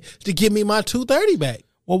way to give me my $230 back.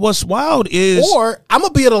 Well, what's wild is... Or I'm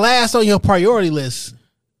going to be the last on your priority list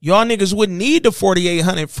Y'all niggas wouldn't need the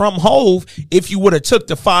 4,800 from Hove if you would have took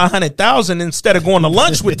the 500,000 instead of going to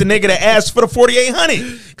lunch with the nigga that asked for the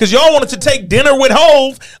 4,800. Because y'all wanted to take dinner with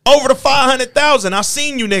Hove over the 500,000. I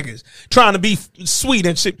seen you niggas trying to be sweet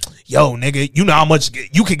and shit. Yo, nigga, you know how much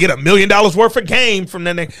you could get $1 million worth of game from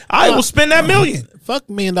that nigga. I will spend that $1 million. Fuck $1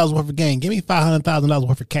 million worth of game. Give me $500,000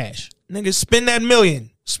 worth of cash. Nigga, spend that $1 million.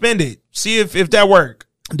 Spend it. See if that work.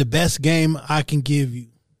 The best game I can give you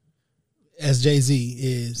as Jay-Z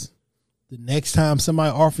is the next time somebody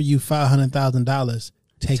offer you $500,000,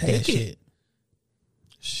 take that shit.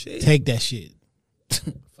 Take that shit.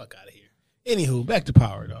 Fuck out of here. Anywho, back to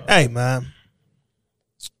Power, dog. Hey, man.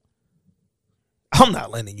 I'm not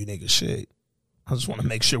lending you niggas shit. I just want to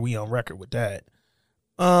make sure we on record with that.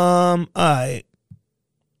 All right.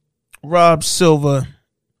 Rob Silva,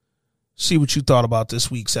 see what you thought about this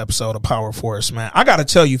week's episode of Power Force, man. I got to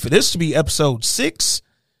tell you, for this to be episode 6,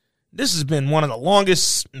 this has been one of the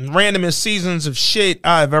longest, randomest seasons of shit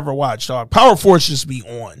I've ever watched, dog. Power Force just be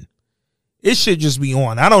on. It should just be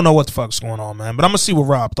on. I don't know what the fuck's going on, man, but I'm going to see what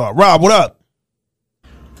Rob thought. Rob, what up?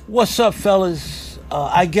 What's up, fellas?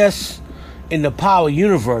 I guess in the Power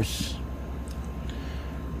universe,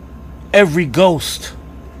 every ghost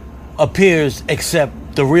appears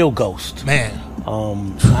except the real ghost. Man.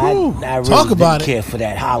 I really didn't care for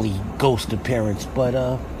that Holly ghost appearance, but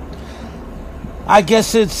I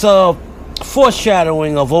guess it's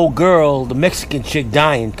foreshadowing of old girl, the Mexican chick,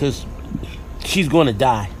 dying, because she's going to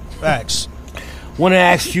die. Facts. Want to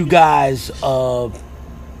ask you guys, what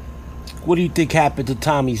do you think happened to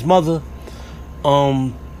Tommy's mother?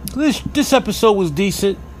 This episode was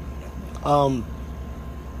decent. I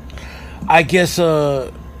guess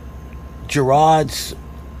Gerard's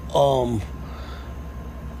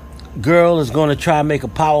girl is going to try and make a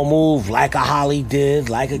power move like a Holly did,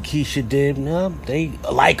 like a Keisha did,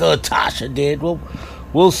 like a Tasha did. Well,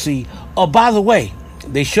 we'll see. Oh, by the way,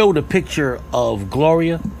 they showed a picture of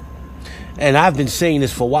Gloria, and I've been saying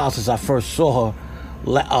this for a while since I first saw her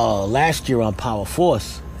last year on Power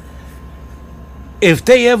Force. If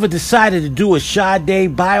they ever decided to do a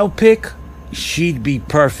Sade biopic, she'd be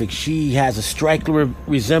perfect. She has a striking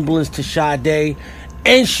resemblance to Sade,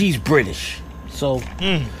 and she's British. So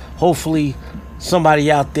hopefully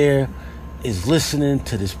somebody out there is listening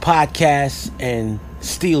to this podcast and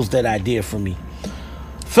steals that idea from me.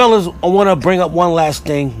 Fellas, I want to bring up one last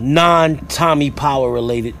thing, non-Tommy Power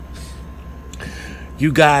related.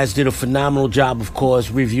 You guys did a phenomenal job, of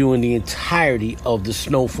course, reviewing the entirety of the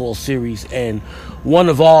Snowfall series, and one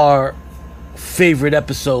of our favorite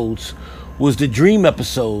episodes was the Dream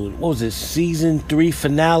episode. What was it, season 3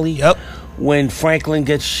 finale? Yep. When Franklin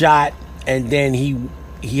gets shot, and then he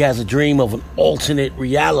has a dream of an alternate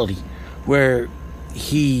reality where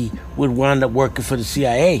he would wind up working for the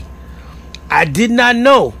CIA. I did not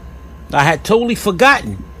know. I had totally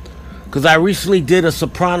forgotten, because I recently did a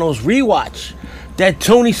Sopranos rewatch, that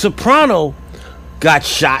Tony Soprano got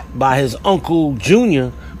shot by his uncle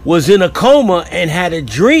Junior, was in a coma, and had a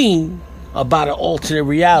dream about an alternate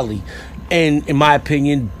reality. And in my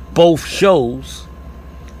opinion, both shows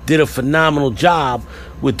did a phenomenal job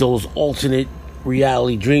with those alternate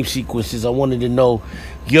reality dream sequences. I wanted to know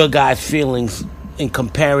your guys' feelings in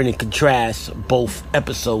comparing and contrast both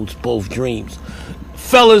episodes, both dreams.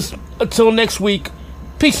 Fellas, until next week,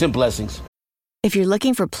 peace and blessings. If you're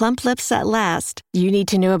looking for plump lips that last, you need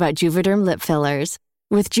to know about Juvederm lip fillers.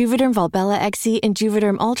 With Juvederm Volbella XC and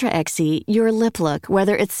Juvederm Ultra XC, your lip look,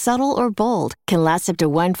 whether it's subtle or bold, can last up to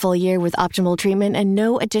 1 full year with optimal treatment and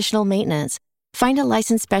no additional maintenance. Find a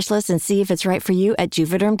licensed specialist and see if it's right for you at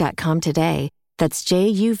Juvederm.com today. That's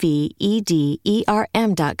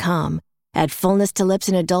JUVEDERM.com. Add fullness to lips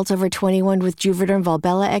in adults over 21 with Juvederm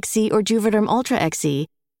Volbella XC or Juvederm Ultra XC.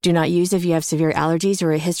 Do not use if you have severe allergies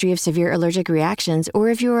or a history of severe allergic reactions, or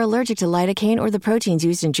if you are allergic to lidocaine or the proteins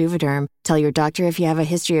used in Juvederm. Tell your doctor if you have a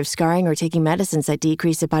history of scarring or taking medicines that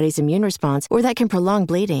decrease the body's immune response or that can prolong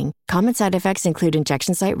bleeding. Common side effects include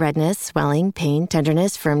injection site redness, swelling, pain,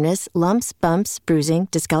 tenderness, firmness, lumps, bumps, bruising,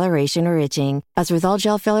 discoloration, or itching. As with all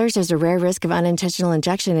gel fillers, there's a rare risk of unintentional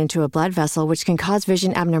injection into a blood vessel, which can cause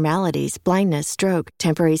vision abnormalities, blindness, stroke,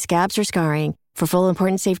 temporary scabs, or scarring. For full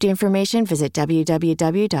important safety information, visit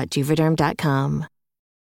www.juvederm.com.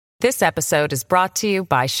 This episode is brought to you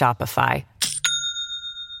by Shopify.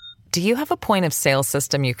 Do you have a point of sale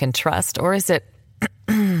system you can trust, or is it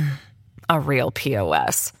a real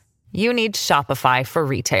POS? You need Shopify for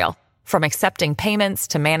retail. From accepting payments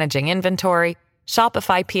to managing inventory,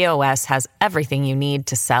 Shopify POS has everything you need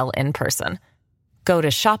to sell in person. Go to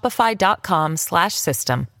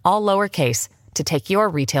shopify.com/system, all lowercase, to take your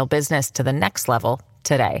retail business to the next level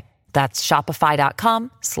today. That's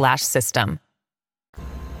shopify.com/system.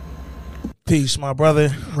 Peace, my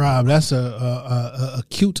brother. Rob, that's a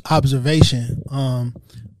cute observation.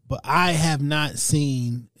 But I have not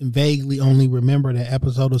seen and vaguely only remember the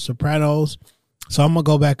episode of Sopranos. So I'm gonna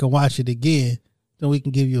go back and watch it again. Then we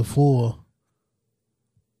can give you a full.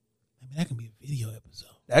 I mean, that can be a video episode.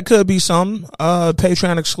 That could be some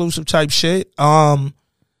Patreon exclusive type shit.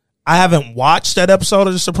 I haven't watched that episode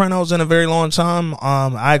of The Sopranos in a very long time.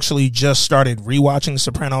 I actually just started rewatching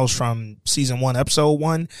Sopranos from season 1, episode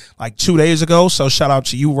 1, like 2 days ago. So shout out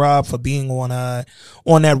to you, Rob, for being on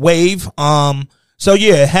that wave. So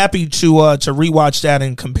yeah, happy to rewatch that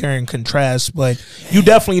and compare and contrast. But you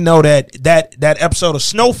definitely know that episode of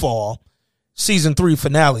Snowfall, season 3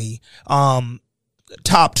 finale,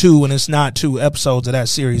 top 2, and it's not 2 episodes of that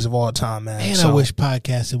series of all time, man. And so, I wish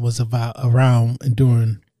podcasting was around and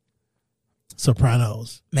during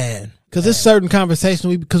Sopranos, man, because there's certain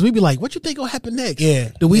conversation because we be like, what you think will happen next?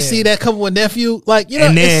 Yeah, do we see that couple with nephew? Like, you know,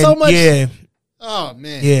 and then, it's so much. Yeah. Oh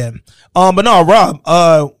man. Yeah. But no, Rob,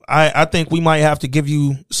 I think we might have to give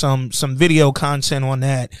you some video content on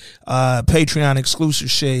that Patreon exclusive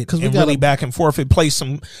shit, and really back and forth and play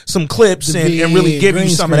some clips and really give you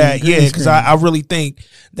some of that. Yeah, because I really think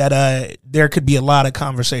that there could be a lot of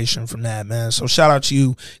conversation from that, man. So shout out to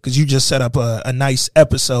you, because you just set up a nice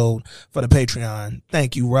episode for the Patreon.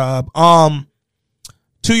 Thank you, Rob.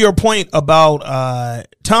 To your point about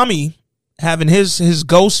Tommy having his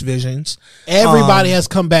ghost visions. Everybody has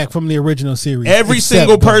come back from the original series. Every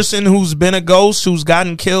single person who's been a ghost, who's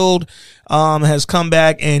gotten killed, has come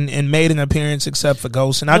back and made an appearance except for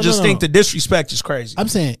Ghost. And I just think the disrespect is crazy. I'm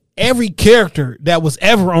saying every character that was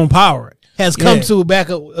ever on Power has come to back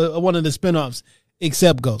one of the spinoffs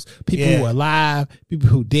except Ghost. People who are alive, people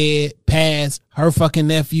who dead, passed, her fucking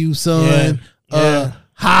nephew, son,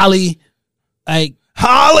 Holly. Like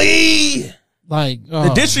Holly! Like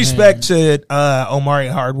the disrespect to Omari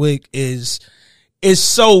Hardwick is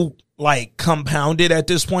so like compounded at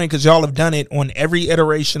this point, because y'all have done it on every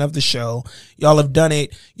iteration of the show. Y'all have done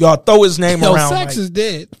it. Y'all throw his name around. Sax is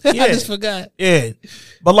dead. I just forgot. Yeah,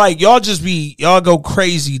 but like y'all go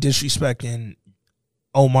crazy disrespecting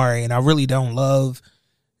Omari, and I really don't love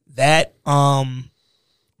that.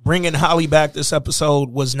 Bringing Holly back this episode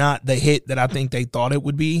was not the hit that I think they thought it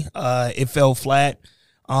would be. It fell flat.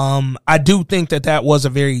 I do think that was a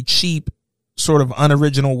very cheap, sort of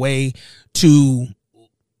unoriginal way to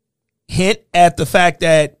hint at the fact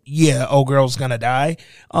that, old girl's gonna die.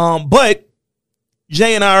 But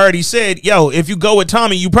Jay and I already said, if you go with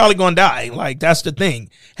Tommy, you probably gonna die. Like, that's the thing.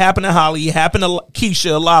 Happened to Holly, happened to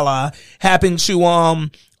Keisha, Lala, happened to,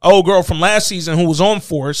 old girl from last season who was on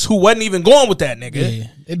Force, who wasn't even going with that nigga. Yeah,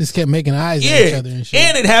 they just kept making eyes at each other and shit.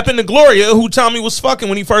 And it happened to Gloria, who Tommy was fucking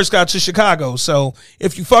when he first got to Chicago. So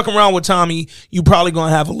if you fucking around with Tommy, you probably gonna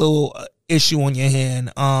have a little issue on your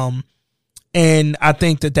hand. And I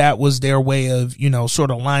think that was their way of, sort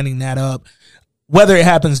of lining that up. Whether it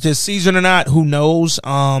happens this season or not, who knows?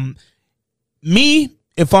 Me,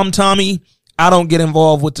 if I'm Tommy, I don't get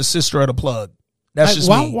involved with the sister of the plug. That's just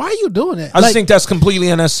me. Why are you doing that? I just think that's completely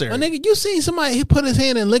unnecessary. Nigga, you seen somebody he put his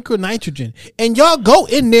hand in liquid nitrogen, and y'all go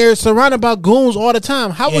in there surrounded by goons all the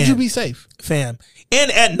time. How would you be safe, fam?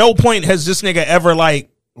 And at no point has this nigga ever like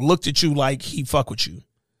looked at you like he fuck with you.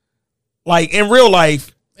 Like in real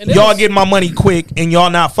life, y'all get my money quick, and y'all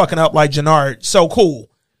not fucking up like Jannard. So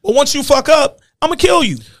cool. But once you fuck up, I'm gonna kill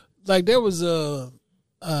you. Like there was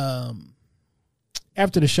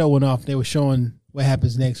after the show went off, they were showing what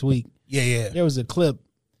happens next week. Yeah. There was a clip.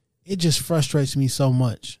 It just frustrates me so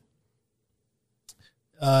much.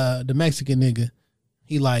 The Mexican nigga,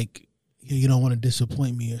 he like, you don't want to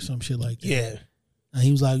disappoint me or some shit like that. Yeah. And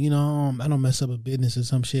he was like, I don't mess up a business or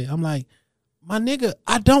some shit. I'm like, my nigga,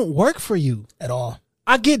 I don't work for you at all.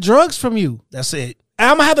 I get drugs from you. That's it. And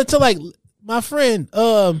I'm gonna have to tell like my friend,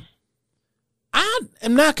 I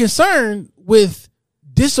am not concerned with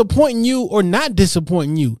disappointing you or not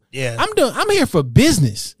disappointing you. Yeah. I'm here for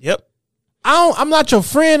business. Yep. I'm not your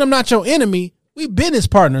friend. I'm not your enemy. We business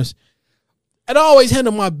partners. And I always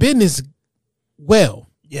handle my business well.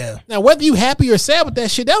 Yeah. Now, whether you happy or sad with that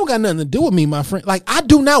shit, that don't got nothing to do with me, my friend. Like, I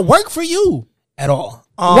do not work for you. At all.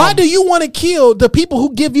 Why do you want to kill the people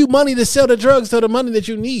who give you money to sell the drugs to the money that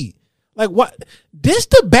you need? Like, what? This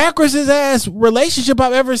the backwards ass relationship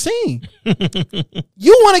I've ever seen.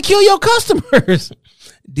 You want to kill your customers.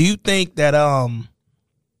 Do you think that,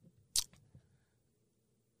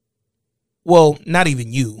 well, not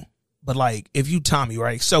even you, but like if you Tommy,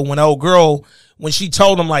 right? So when old girl, when she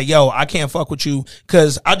told him like, yo, I can't fuck with you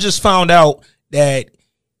because I just found out that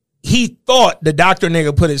he thought the doctor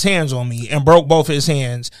nigga put his hands on me and broke both his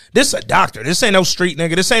hands. This a doctor. This ain't no street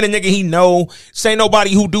nigga. This ain't a nigga he know. This ain't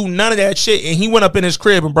nobody who do none of that shit. And he went up in his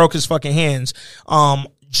crib and broke his fucking hands.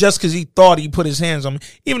 Just because he thought he put his hands on me.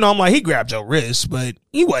 Even though I'm like, he grabbed your wrist, but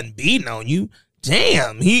he wasn't beating on you.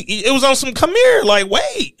 Damn. It was on some come here. Like,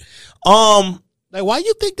 wait. Like, why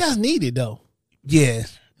you think that's needed though? Yeah.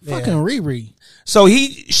 Fucking Riri. So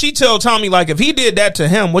she tell Tommy, like, if he did that to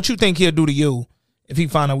him, what you think he'll do to you if he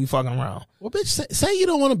find out we fucking around? Well, bitch, say you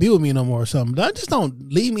don't want to be with me no more or something. Just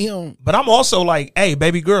don't leave me on. But I'm also like, hey,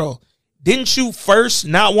 baby girl, didn't you first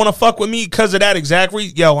not want to fuck with me because of that exact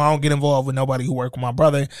reason? Yo, I don't get involved with nobody who work with my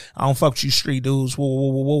brother. I don't fuck with you street dudes. Whoa,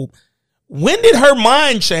 whoa, whoa, whoa. When did her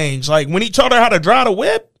mind change? Like, when he taught her how to drive the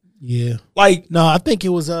whip? Yeah. Like, no, I think it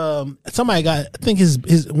was somebody got. I think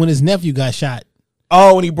when his nephew got shot.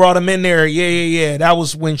 Oh, and he brought him in there. Yeah. That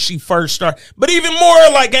was when she first started. But even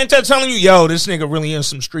more, like, ain't that telling you, yo, this nigga really in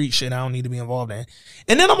some street shit I don't need to be involved in.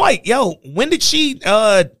 And then I'm like, yo, when did she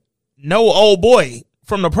know old boy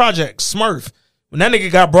from the project, Smurf? When that nigga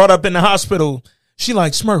got brought up in the hospital, she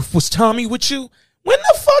like, Smurf, was Tommy with you? When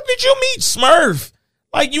the fuck did you meet Smurf?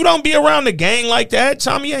 Like, you don't be around the gang like that.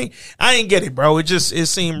 Tommy I ain't get it, bro. It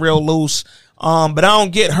seemed real loose. But I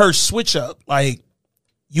don't get her switch up. Like,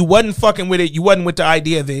 you wasn't fucking with it. You wasn't with the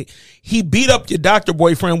idea of it. He beat up your doctor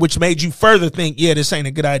boyfriend, which made you further think, yeah, this ain't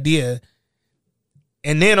a good idea.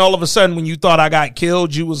 And then all of a sudden, when you thought I got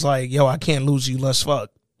killed, you was like, yo, I can't lose you. Let's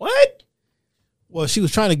fuck. What? Well, she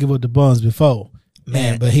was trying to give up the buns before.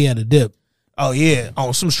 Man, but he had a dip. Oh, yeah.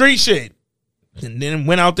 On some street shit. And then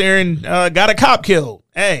went out there and got a cop killed.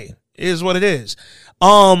 Hey, it is what it is.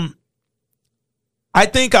 I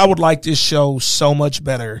think I would like this show so much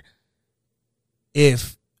better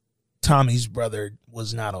if Tommy's brother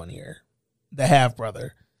was not on here. The half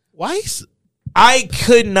brother. Why? I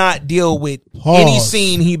could not deal with any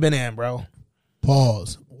scene he been in, bro.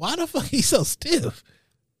 Pause. Why the fuck he so stiff?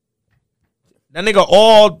 That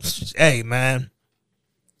nigga hey, man.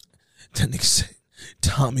 That nigga said,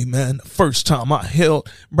 Tommy, man, the first time I held,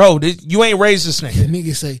 bro, you ain't raised this nigga.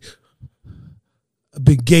 Nigga say, I've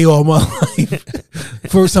been gay all my life.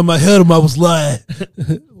 First time I held him, I was lying.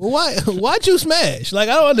 Why'd you smash? Like,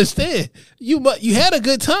 I don't understand. You had a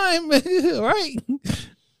good time, right?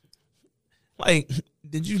 Like,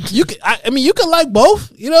 did you? You could, I mean, you could like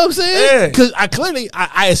both. You know what I'm saying? Because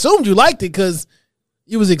I assumed you liked it because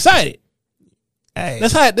you was excited. Hey,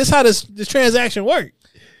 that's how this transaction worked.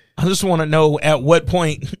 I just want to know at what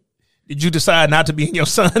point did you decide not to be in your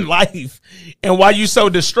son's life, and why you so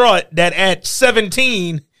distraught that at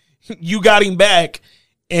 17 you got him back,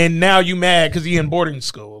 and now you mad because he in boarding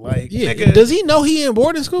school? Like, yeah, nigga, does he know he in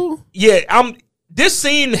boarding school? Yeah, This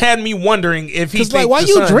scene had me wondering if he. Like, why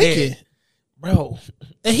you drinking, bro?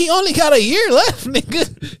 And he only got a year left,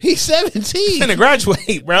 nigga. He's 17. He's gonna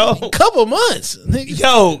graduate, bro. Couple months, nigga.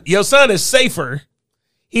 Yo, your son is safer.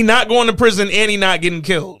 He not going to prison and he not getting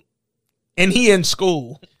killed, and he in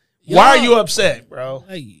school. Why are you upset, bro?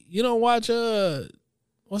 Hey, you don't watch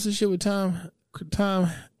what's the shit with Tom?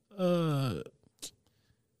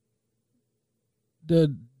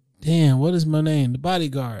 What is my name? The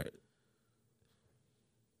Bodyguard.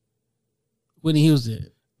 Whitney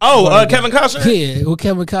Houston. Oh, Kevin Costner? Yeah, with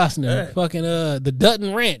Kevin Costner. Yeah. Fucking the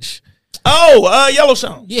Dutton Ranch. Oh,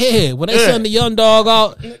 Yellowstone. Yeah, when they send the young dog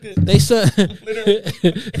out, they send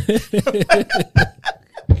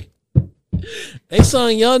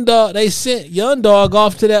young dog. They sent young dog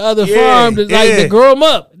off to that other farm to grow him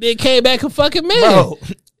up. Then came back a fucking man. Bro,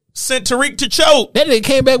 sent Tariq to choke. Then they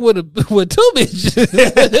came back with two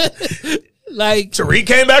bitches. Like Tariq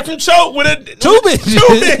came back from choke with two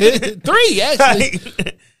bitches. 3 actually.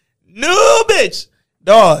 Like, no bitch,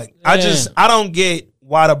 dog. Yeah. I don't get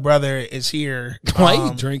why the brother is here. Why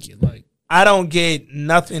you drinking? Like, I don't get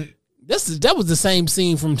nothing. That was the same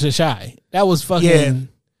scene from Tashai. That was fucking. Yeah.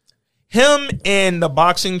 Him and the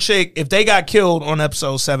boxing chick, if they got killed on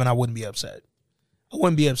episode 7, I wouldn't be upset.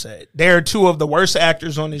 They're two of the worst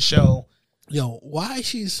actors on this show. Yo, why is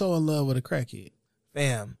she so in love with a crackhead?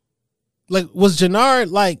 Fam. Like, was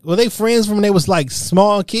Jannard, were they friends from when they was,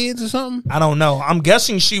 small kids or something? I don't know. I'm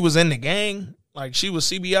guessing she was in the gang. Like, she was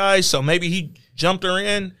CBI, so maybe he jumped her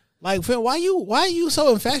in. Like, Phil, why you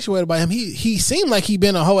so infatuated by him? He seemed like he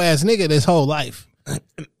been a whole ass nigga this whole life.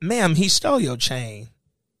 Ma'am, he stole your chain.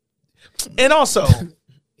 And also,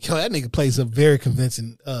 yo, that nigga plays a very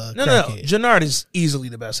convincing No. Jannard is easily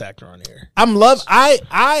the best actor on here.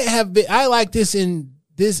 I like this in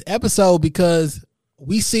this episode because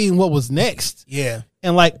we seen what was next. Yeah.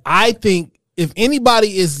 And I think if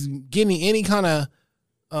anybody is getting any kind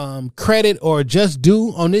of credit or just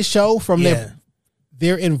due on this show from their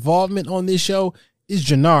their involvement on this show is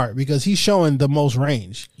Jannard, because he's showing the most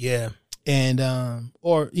range. Yeah. And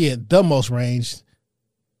the most range,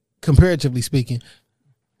 comparatively speaking.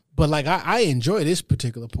 But like I enjoy this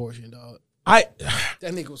particular portion, dog.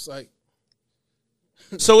 That nigga was like.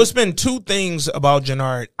 So it's been two things about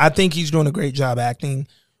Jannard. I think he's doing a great job acting,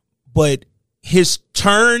 but his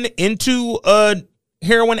turn into a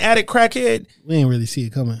heroin addict crackhead, we didn't really see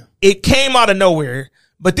it coming. It came out of nowhere.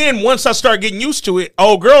 But then once I start getting used to it,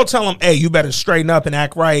 old girl tell him, hey, you better straighten up and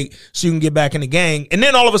act right so you can get back in the gang. And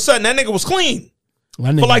then all of a sudden, that nigga was clean.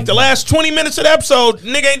 For like the last 20 minutes of the episode,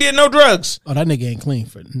 nigga ain't did no drugs. Oh, that nigga ain't clean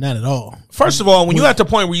for not at all. First of all, when you at the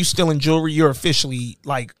point where you stealing jewelry, you're officially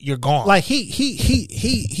like you're gone. Like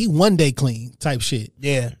he one day clean type shit.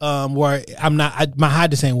 Yeah. Where my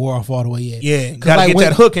hide just ain't wore off all the way yet. Yeah. Gotta get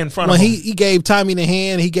that hook in front of him. When he gave Tommy the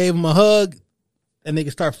hand, he gave him a hug. That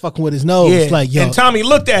nigga start fucking with his nose. Yeah. Like, yo. And Tommy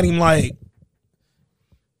looked at him like,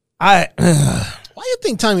 why you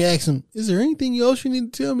think Tommy asked him, is there anything else you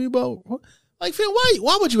need to tell me about? Like, Finn,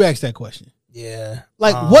 why would you ask that question? Yeah.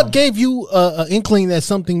 Like, what gave you an inkling that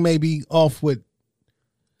something may be off with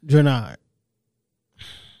Jannard?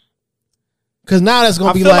 Because now that's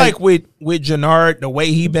going to be like... I feel like with Jannard, the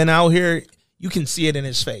way he been out here, you can see it in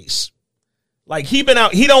his face. Like, he been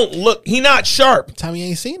out, he not sharp. Tommy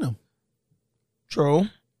ain't seen him. True.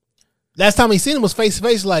 Last time he seen him was face to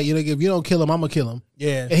face, like, if you don't kill him, I'm gonna kill him.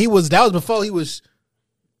 Yeah. And that was before he was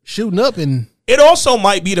shooting up. And it also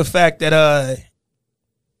might be the fact that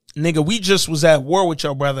nigga, we just was at war with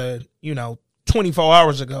your brother, 24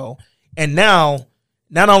 hours ago. And now,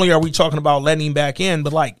 not only are we talking about letting him back in,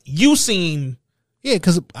 but like you seem. Yeah,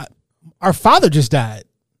 because our father just died.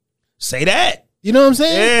 Say that. You know what I'm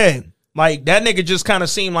saying? Yeah. Like, that nigga just kind of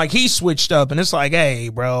seemed like he switched up. And it's like, hey,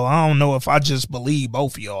 bro, I don't know if I just believe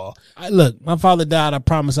both of y'all. Look, my father died. I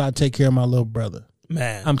promise I'd take care of my little brother.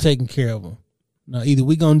 Man. I'm taking care of him. Now, either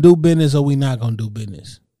we going to do business or we not going to do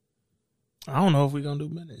business. I don't know if we going to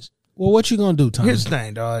do business. Well, what you going to do, Tommy? Here's the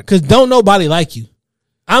thing, dog. Because don't nobody like you.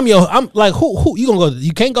 I'm like, who you going to go to?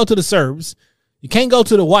 You can't go to the Serbs. You can't go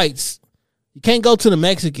to the whites. You can't go to the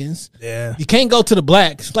Mexicans. Yeah. You can't go to the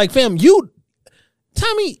blacks. Like, fam,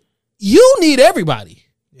 Tommy... You need everybody.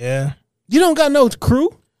 Yeah. You don't got no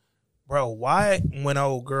crew. Bro, why when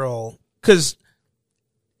old girl... Because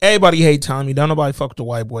everybody hate Tommy. Don't nobody fuck with the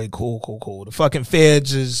white boy. Cool. The fucking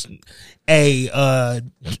feds is a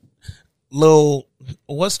little...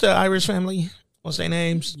 What's the Irish family? What's their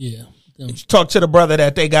names? Yeah. Talk to the brother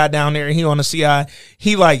that they got down there. He on the CI.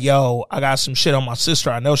 He like, yo, I got some shit on my sister.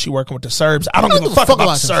 I know she working with the Serbs. I don't give a fuck about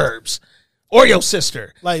the Serbs. Or your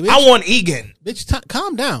sister. Like, bitch, I want Egan. Bitch,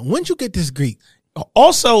 calm down. When'd you get this Greek?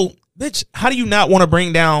 Also, bitch, how do you not want to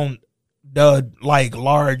bring down the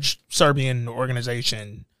large Serbian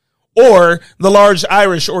organization or the large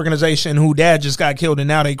Irish organization who dad just got killed and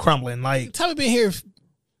now they crumbling? Like, Tommy been here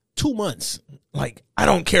 2 months. Like, I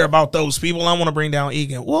don't care about those people. I want to bring down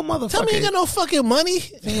Egan. Well, motherfucker, Tommy ain't got no fucking money.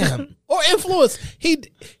 Damn. Or influence. He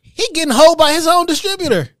getting hoed by his own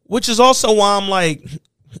distributor. Which is also why I'm like,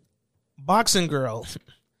 boxing girl,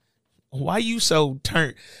 why you so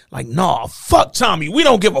turned? Like, nah, fuck Tommy. We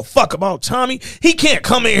don't give a fuck about Tommy. He can't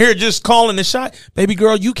come in here just calling the shot. Baby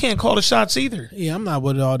girl, you can't call the shots either. Yeah, I'm not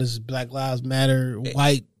with all this Black Lives Matter,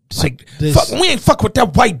 white. Like, fuck, we ain't fuck with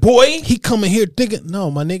that white boy. He coming here thinking,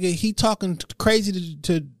 no, my nigga, he talking crazy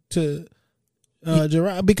to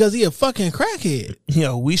Gerard because he a fucking crackhead.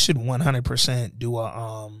 Yo, we should 100% do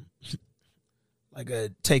a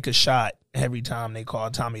take a shot every time they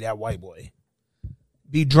call Tommy that white boy.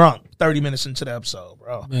 Be drunk 30 minutes into the episode,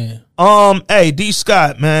 bro. Man. Hey, D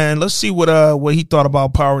Scott, man, let's see what he thought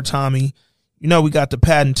about Power Tommy. We got the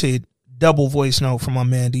patented double voice note from my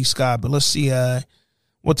man D Scott, but let's see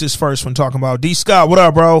what this first one talking about. D Scott, what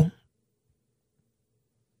up, bro?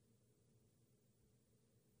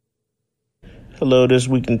 Hello, This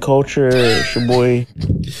Week in Culture. It's your boy.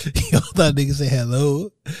 Yo, that nigga say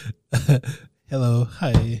hello. Hello,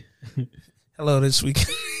 hi. Hello, This Week.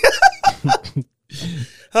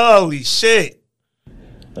 Holy shit.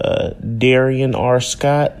 Darian R.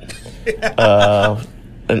 Scott.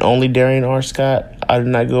 And only Darian R. Scott. I do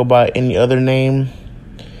not go by any other name.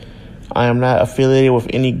 I am not affiliated with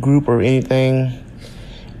any group or anything.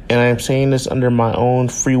 And I am saying this under my own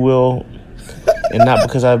free will and not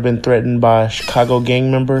because I've been threatened by Chicago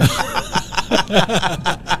gang members.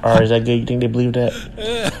 Alright, is that good? You think they believe that?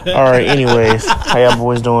 Alright, anyways, how y'all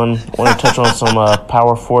boys doing? Want to touch on some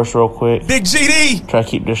Power Force real quick. Big GD! Try to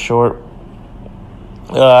keep this short.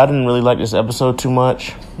 I didn't really like this episode too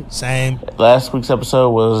much. Same. Last week's episode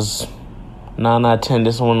was 9 out of 10.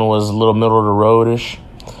 This one was a little middle of the road-ish.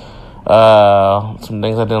 Some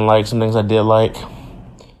things I didn't like, some things I did like.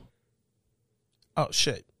 Oh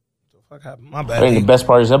shit! What the fuck happened? My bad. I think the best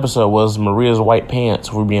part of this episode was Maria's white pants.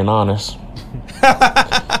 If we're being honest,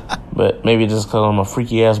 but maybe just because I'm a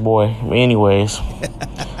freaky ass boy. Anyways,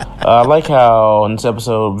 I like how in this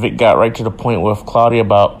episode Vic got right to the point with Claudia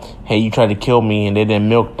about, hey, you tried to kill me, and they didn't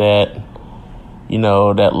milk that, you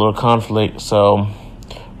know, that little conflict. So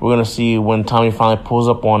we're gonna see when Tommy finally pulls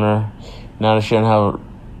up on her. Now that she doesn't have,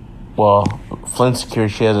 well, Flint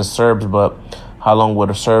security, she has the Serbs, but how long would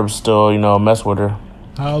the Serbs still, you know, mess with her?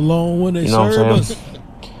 How long would they serve us?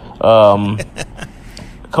 I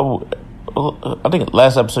think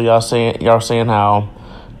last episode y'all saying how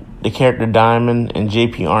the character Diamond and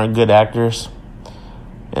JP aren't good actors,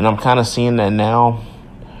 and I'm kind of seeing that now,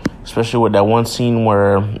 especially with that one scene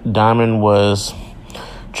where Diamond was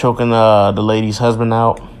choking the lady's husband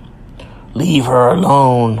out. Leave her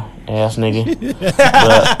alone, ass nigga. But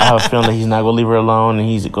I have a feeling that he's not gonna leave her alone, and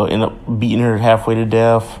he's gonna end up beating her halfway to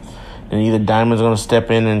death. And either Diamond's gonna step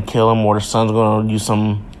in and kill him, or the son's gonna do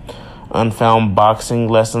some unfound boxing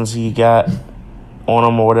lessons he got on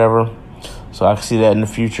him or whatever. So I can see that in the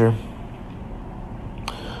future.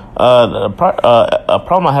 A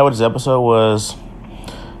problem I had with this episode was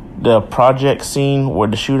the project scene where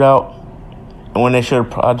the shootout. And when they showed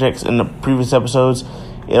projects in the previous episodes,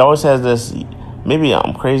 it always has this, maybe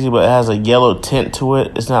I'm crazy, but it has a yellow tint to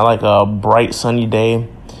it. It's not like a bright sunny day.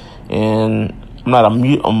 And I'm not a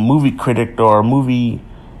movie critic or a movie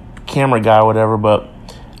camera guy or whatever, but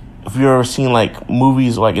if you've ever seen like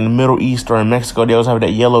movies like in the Middle East or in Mexico, they always have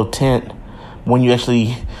that yellow tint. When you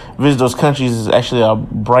actually visit those countries, it's actually a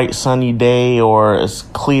bright sunny day or it's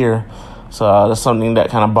clear. So that's something that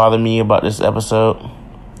kind of bothered me about this episode.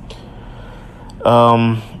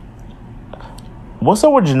 What's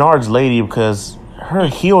up with Jannard's lady? Because her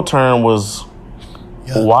heel turn was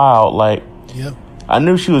wild. Like, I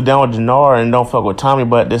knew she was down with Jannard and don't fuck with Tommy,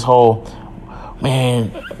 but this whole,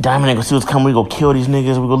 man, Diamond ain't gonna see what's coming. We gonna kill these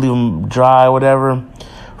niggas. We gonna leave them dry, whatever.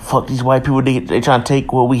 Fuck these white people. They trying to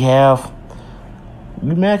take what we have.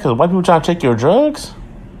 You mad because white people trying to take your drugs?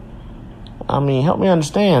 I mean, help me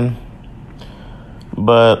understand.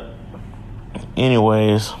 But,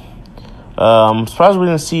 anyways, I'm surprised we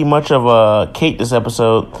didn't see much of Kate this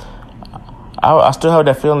episode. I still have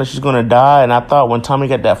that feeling that she's going to die, and I thought when Tommy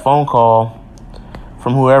got that phone call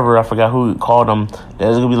from whoever, I forgot who called him, that it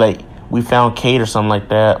was going to be like, we found Kate or something like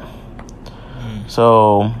that.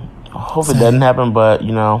 So, hopefully it doesn't happen, but,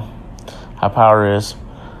 you know, how power is.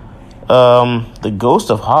 The ghost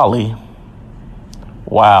of Holly.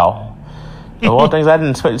 Wow. The whole things I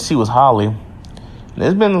didn't expect to see was Holly.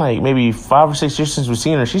 It's been like maybe 5 or 6 years since we've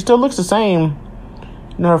seen her. She still looks the same.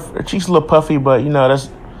 You know, her cheeks a little puffy, but, you know, that's,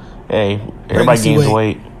 hey, everybody gains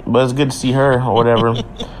weight. But it's good to see her or whatever.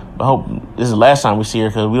 I hope this is the last time we see her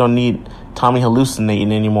because we don't need Tommy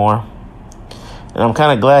hallucinating anymore. And I'm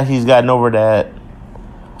kind of glad he's gotten over that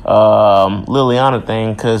Liliana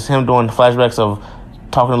thing, because him doing flashbacks of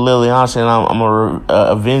talking to Liliana saying, I'm going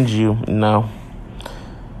to avenge you, you know.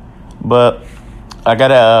 But I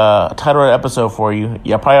got a title of the episode for you.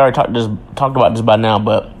 Yeah, I probably already talked about this by now,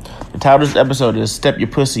 but the title of this episode is Step Your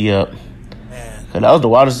Pussy Up. And that was the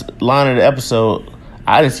wildest line of the episode.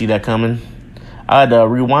 I didn't see that coming. I had to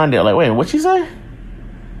rewind it, like, wait, what'd she say?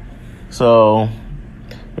 So,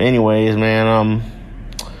 anyways, man, I'm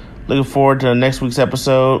looking forward to next week's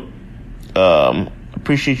episode.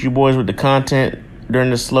 Appreciate you boys with the content during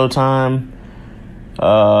this slow time.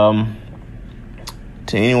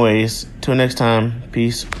 Anyways, till next time,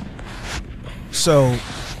 peace. So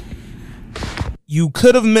you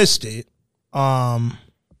could have missed it. I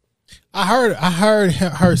heard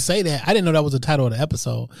her say that. I didn't know that was the title of the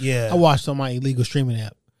episode. Yeah, I watched on my illegal streaming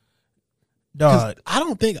app. Dog, I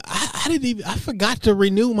don't think I forgot to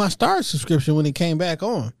renew my Star subscription when it came back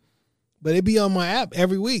on, but it be on my app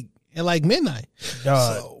every week at like midnight.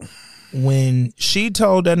 Dog, when she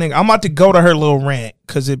told that nigga, I'm about to go to her little rant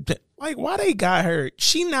because it. Like, why they got her?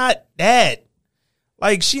 She not that.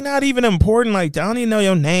 Like, she not even important. Like, I don't even know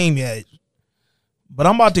your name yet. But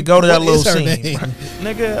I'm about to go to that little scene.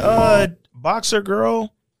 Nigga, boxer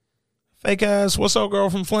girl. Fake ass, what's up girl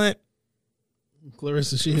from Flint?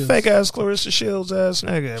 Clarissa Shields. Fake ass Clarissa Shields ass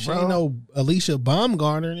nigga, bro. She ain't no Alicia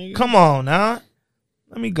Baumgartner, nigga. Come on, now.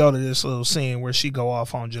 Let me go to this little scene where she go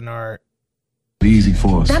off on Jannard. Easy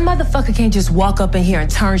for us. That motherfucker can't just walk up in here and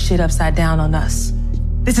turn shit upside down on us.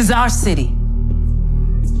 This is our city.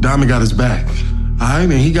 Diamond got his back. All right,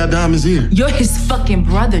 and he got Diamond's ear. You're his fucking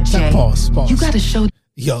brother, Jay. Pause. You gotta show.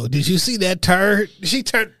 Yo, did you see that turn? She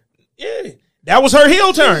turned. Yeah, that was her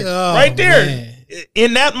heel turn right there. Man.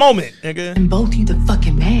 In that moment, nigga. And both you the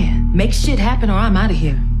fucking man. Make shit happen or I'm out of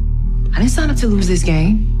here. I didn't sign up to lose this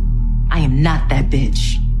game. I am not that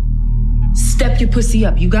bitch. Step your pussy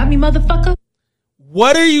up. You got me, motherfucker?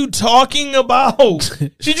 What are you talking about?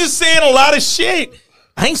 She just saying a lot of shit.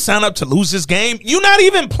 I ain't signed up to lose this game. You not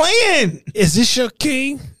even playing. Is this your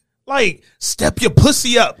king? Like, step your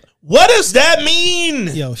pussy up. What does that mean?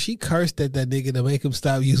 Yo, she cursed at that nigga to make him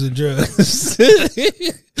stop using drugs.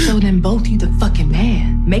 So then both you the fucking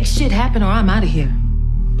man. Make shit happen or I'm out of here.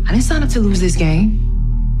 I didn't sign up to lose this game.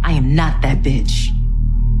 I am not that bitch.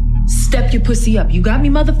 Step your pussy up. You got me,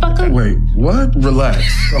 motherfucker? Wait, what? Relax,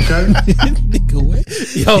 okay? Nigga, what?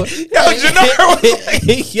 Yo,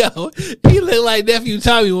 yo, he looked like nephew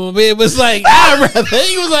Tommy when man was like,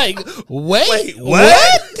 he was like, wait,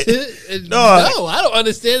 what? No, I don't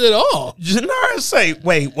understand at all. Janara say,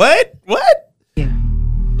 wait, what? What? Yeah.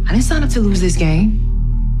 I didn't sign up to lose this game.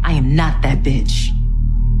 I am not that bitch.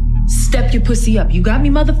 Step your pussy up. You got me,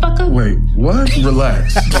 motherfucker? Wait, what?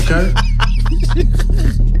 Relax, okay?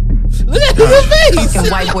 Look at his face.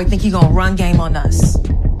 Fucking white boy think he gonna run game on us.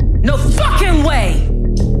 No fucking way.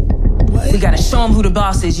 What? We gotta show him who the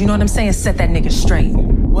boss is. You know what I'm saying? Set that nigga straight.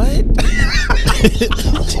 What?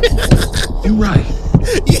 You right.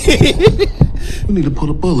 We need to put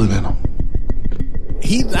a bullet in him.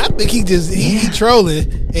 I think he trolling,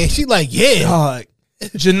 and she like, yeah.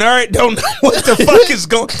 Janaric don't know what the fuck is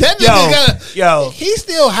going. That nigga yo, he's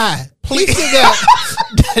still high. Please,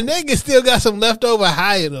 that nigga still got some leftover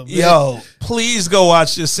high in him. Man. Yo, please go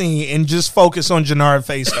watch this scene and just focus on Janaric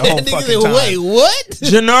face the whole fucking time. Wait, what?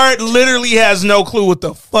 Janaric literally has no clue what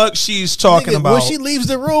the fuck she's talking about. When she leaves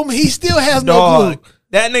the room, he still has no clue.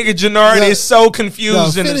 That nigga Janaric is so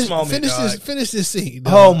confused in this moment. Finish this scene.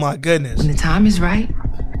 Dog. Oh my goodness. When the time is right.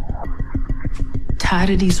 Tired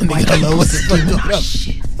of these white people stealing our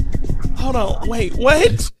shit. Hold on, wait,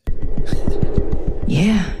 what?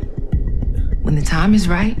 Yeah. When the time is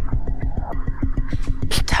right.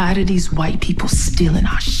 Tired of these white people stealing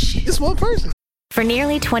our shit. It's one person. For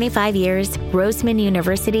nearly 25 years, Roseman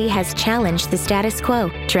University has challenged the status quo,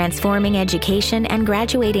 transforming education and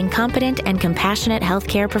graduating competent and compassionate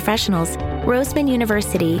healthcare professionals. Roseman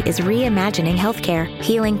University is reimagining healthcare,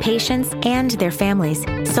 healing patients and their families,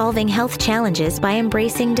 solving health challenges by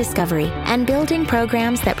embracing discovery, and building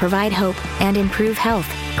programs that provide hope and improve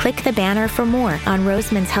health. Click the banner for more on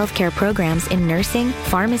Roseman's healthcare programs in nursing,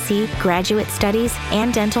 pharmacy, graduate studies,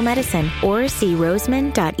 and dental medicine, or see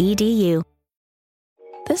roseman.edu.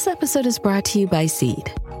 This episode is brought to you by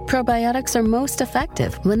Seed. Probiotics are most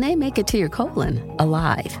effective when they make it to your colon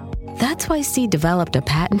alive. That's why Seed developed a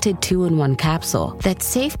patented 2-in-1 capsule that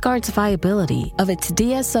safeguards viability of its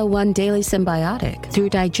DSO1 daily symbiotic through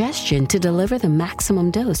digestion to deliver the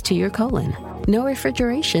maximum dose to your colon. No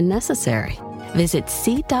refrigeration necessary. Visit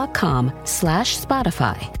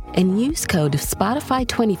seed.com/Spotify and use code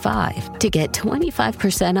Spotify25 to get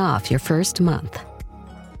 25% off your first month.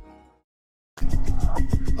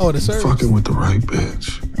 Oh, the service. Fucking with the right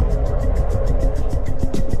bitch.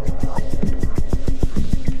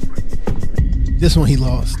 This one he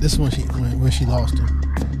lost. This one when she lost him.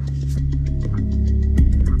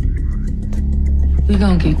 We're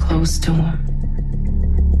gonna get close to him.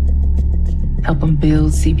 Help him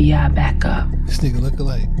build CBI back up. This nigga look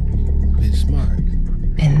alike. Bitch smart.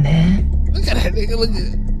 And then look at that nigga, look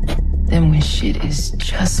good. Then when shit is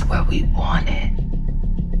just where we want it,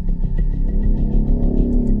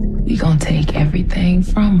 we gonna take everything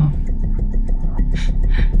from him.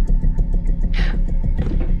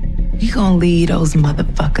 We gonna lead those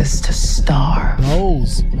motherfuckers to starve.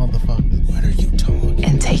 Those motherfuckers. What are you talking?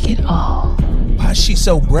 And take it all. Why is she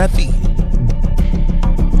so breathy?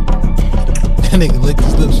 That nigga licked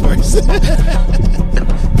his lips first.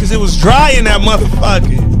 Because it was dry in that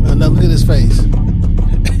motherfucker. No, look at his face.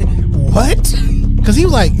 What? Because he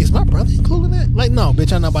was like, is my brother including that? Like, no,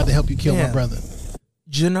 bitch, I'm not about to help you kill my brother.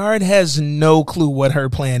 Jannard has no clue what her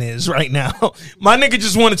plan is right now. My nigga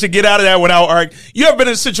just wanted to get out of that without arguing. You ever been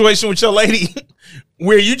in a situation with your lady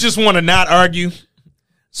where you just want to not argue?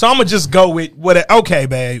 So I'm going to just go with what. Okay,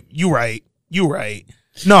 babe, you right. You right.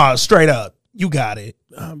 No, straight up. You got it.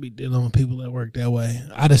 I'll be dealing with people that work that way.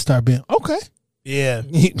 I just start being, okay. Yeah.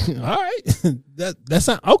 All right. That's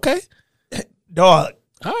not, okay. Dog.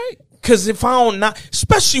 All right. Because if I don't not,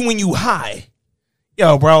 especially when you high,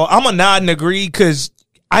 yo, bro, I'm going to nod and agree because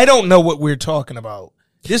I don't know what we're talking about.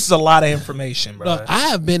 This is a lot of information, bro. Look, I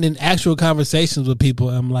have been in actual conversations with people.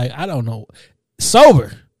 I'm like, I don't know.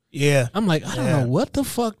 Sober. Yeah. I'm like, I don't know what the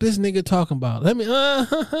fuck this nigga talking about. Let me,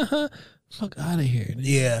 fuck out of here.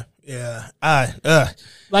 Yeah. Yeah.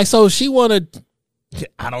 Like, so she wanted.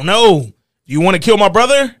 I don't know. You want to kill my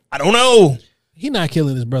brother? I don't know. He not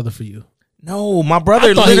killing his brother for you. No, my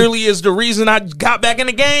brother literally is the reason I got back in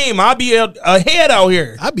the game. I'll be ahead out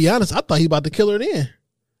here. I'll be honest, I thought he about to kill her then.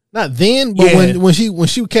 Not then, but when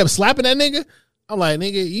she kept slapping that nigga, I'm like,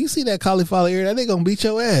 nigga, you see that cauliflower ear, that nigga gonna beat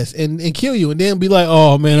your ass and kill you, and then be like,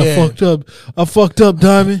 oh man, I fucked up,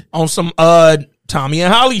 Diamond. On some Tommy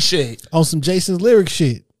and Holly shit. On some Jason's lyric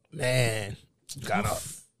shit. Man, got up.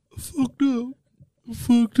 Fucked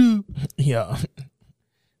up. Yeah.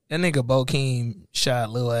 That nigga Bokeem shot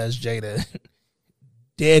little ass Jada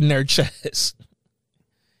dead in her chest.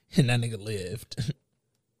 And that nigga lived.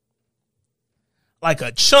 Like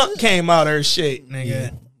a chunk came out of her shit, nigga. Yeah.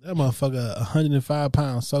 That motherfucker 105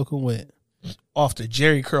 pounds soaking wet. Off the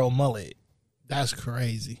Jerry Curl mullet. That's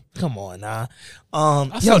crazy. Come on, nah.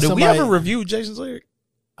 Did we ever review Jason's lyric?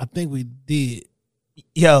 I think we did.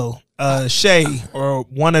 Yo, Shay, or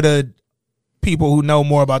one of the people who know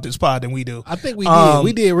more about this pod than we do. I think we did.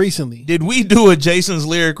 We did recently. Did we do a Jason's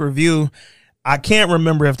lyric review? I can't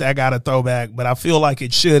remember if that got a throwback, but I feel like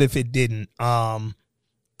it should if it didn't.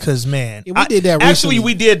 Cause man, we did that recently. Actually,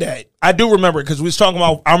 we did that. I do remember it because we was talking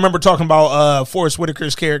about. I remember talking about Forrest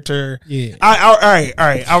Whitaker's character. Yeah. All right.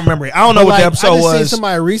 I remember it. I don't know what the episode was. Seen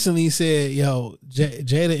somebody recently said, "Yo,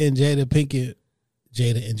 Jada and Jada Pinkett."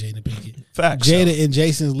 Facts. Jada and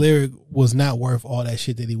Jason's lyric was not worth all that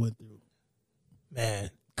shit that he went through. Man,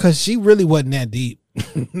 because she really wasn't that deep.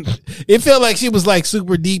 It felt like she was like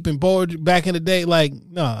super deep and bored back in the day. Like,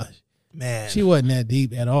 nah, man, she wasn't that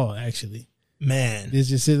deep at all. Actually. Man, it's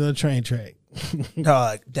just sitting on a train track.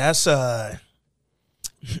 Dog, that's yeah.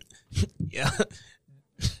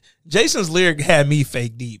 Jason's lyric had me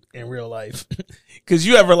fake deep in real life. Cause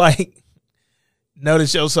you ever like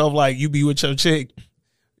notice yourself like you be with your chick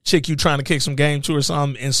you trying to kick some game to or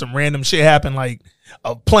something, and some random shit happen, like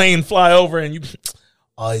a plane fly over and you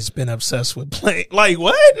always been obsessed with plane. Like,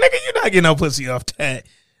 what? Nigga, you not getting no pussy off that.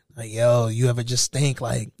 Like, yo, you ever just think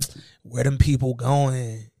like, where them people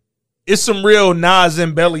going? It's some real Nas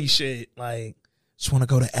and Belly shit. Like, just want to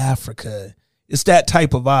go to Africa. It's that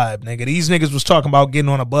type of vibe, nigga. These niggas was talking about getting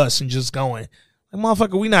on a bus and just going. Like,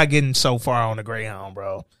 motherfucker, we not getting so far on the Greyhound,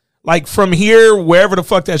 bro. Like, from here, wherever the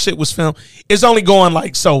fuck that shit was filmed, it's only going,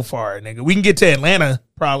 like, so far, nigga. We can get to Atlanta,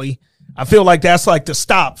 probably. I feel like that's, like, the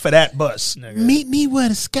stop for that bus, nigga. Meet me where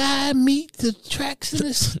the sky meets the tracks in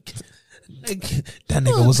the... That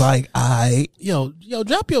nigga was like, yo,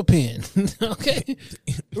 drop your pen. Okay.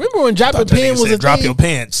 Remember when drop your pen was a drop thing? your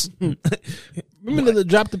pants. Remember the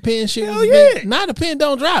drop the pen shit? Hell yeah. Now the pen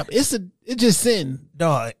don't drop. It just sitting.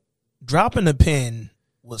 Dog, dropping the pen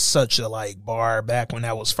was such a like bar back when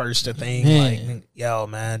that was first a thing. Man. Like, yo,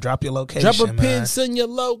 man, drop your location. Drop a pen, man. send your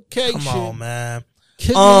location. Come on, man.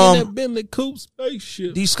 Kick me in that Bentley coupe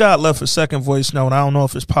spaceship. D. Scott left a second voice note. I don't know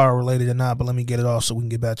if it's power related or not, but let me get it off so we can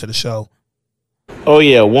get back to the show. Oh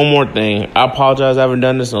yeah, one more thing. I apologize. I haven't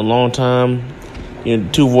done this in a long time. 2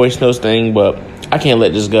 voice notes thing, but I can't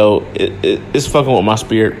let this go. It's fucking with my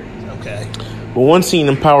spirit. Okay. But one scene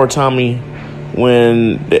in Power Tommy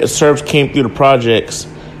when the Serbs came through the projects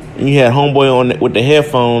and you had homeboy with the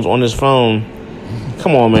headphones on his phone.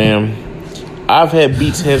 Come on, man. I've had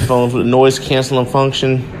Beats headphones with a noise canceling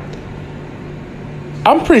function.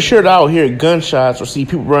 I'm pretty sure that I'll hear gunshots or see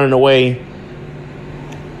people running away.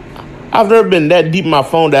 I've never been that deep in my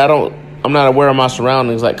phone that I'm not aware of my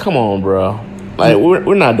surroundings. Like, come on, bro. Like,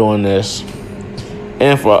 we're not doing this.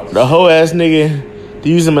 And for the whole ass nigga to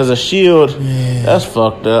use him as a shield, that's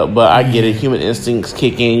fucked up. But I get it. Human instincts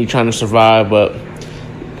kick in. You're trying to survive. But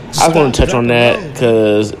I just want to touch on that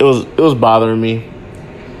because it was bothering me.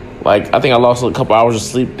 Like, I think I lost a couple hours of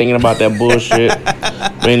sleep thinking about that bullshit.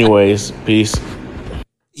 But anyways, peace.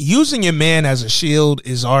 Using your man as a shield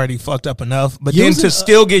is already fucked up enough, but then to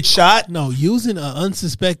still get shot? No, using an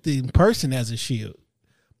unsuspecting person as a shield.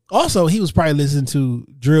 Also, he was probably listening to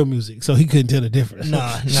drill music, so he couldn't tell the difference.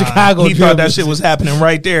 Nah. Chicago He drill thought that music. shit was happening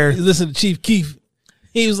right there. Listen to Chief Keef.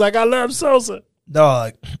 He was like, I love Sosa.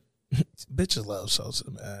 Dog. Bitches love Sosa,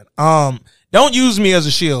 man. Don't use me as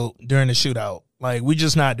a shield during the shootout. Like, we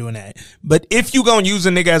just not doing that. But if you gonna use a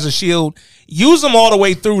nigga as a shield, use him all the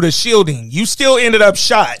way through the shielding. You still ended up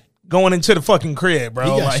shot going into the fucking crib,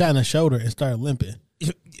 bro. He got shot in the shoulder and started limping.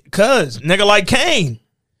 Cuz, nigga like Kane.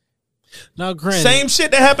 Now, granted, same shit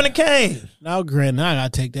that happened to Kane. Now, granted, I gotta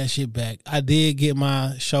take that shit back. I did get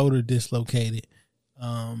my shoulder dislocated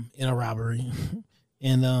in a robbery.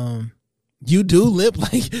 And you do limp,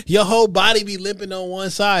 like your whole body be limping on one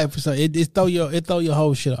side. So it throw your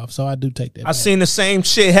whole shit off. So I do take that. I seen the same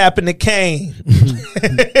shit happen to Kane.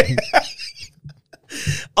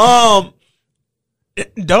 Dog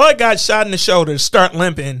got shot in the shoulder, start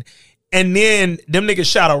limping, and then them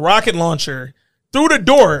niggas shot a rocket launcher through the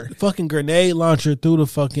door. Fucking grenade launcher through the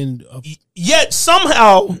fucking. Yet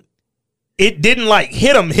somehow it didn't like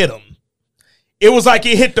hit him. It was like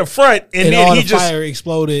it hit the front and then all he the just fire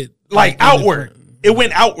exploded like outward. It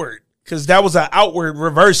went outward because that was an outward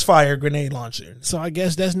reverse fire grenade launcher. So I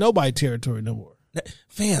guess that's nobody territory no more.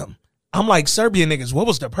 Fam, I'm like, Serbian niggas, what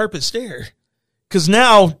was the purpose there? Because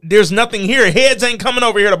now there's nothing here. Heads ain't coming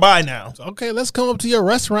over here to buy now. Okay, let's come up to your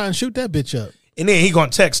restaurant and shoot that bitch up. And then he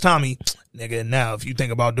gonna text Tommy, nigga, now if you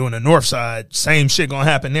think about doing the north side, same shit gonna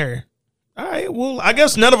happen there. All right, well, I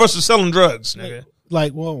guess none of us are selling drugs, nigga.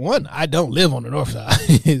 Like, well, one, I don't live on the north side.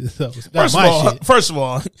 So First of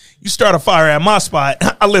all, you start a fire at my spot,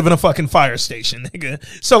 I live in a fucking fire station, nigga.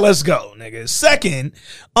 So let's go, nigga. Second,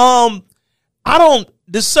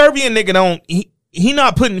 the Serbian nigga he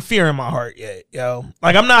not putting fear in my heart yet, yo.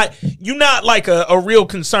 Like you not like a real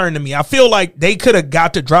concern to me. I feel like they could have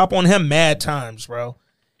got to drop on him mad times, bro.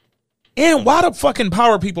 And why the fucking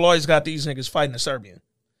power people always got these niggas fighting a Serbian?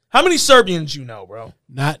 How many Serbians you know, bro?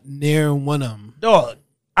 Not near one of them. Dog,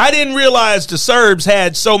 I didn't realize the Serbs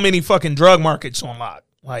had so many fucking drug markets on lock.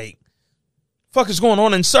 Like, fuck is going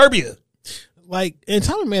on in Serbia? Like, and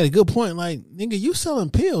Tommy made a good point. Like, nigga, you selling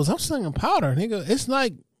pills. I'm selling powder, nigga. It's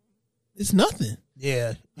like, it's nothing.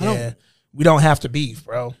 Yeah. We don't have to beef,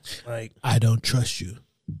 bro. Like, I don't trust you.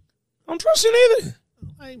 I don't trust you neither.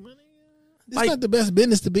 Like, man, it's not the best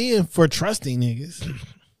business to be in for trusting niggas.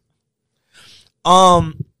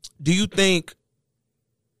 Do you think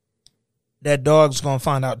that dog's gonna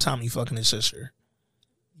find out Tommy fucking his sister?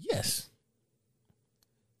 Yes.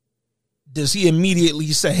 Does he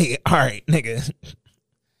immediately say, all right, nigga,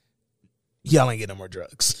 y'all ain't getting no more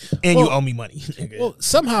drugs and you owe me money, nigga? Well,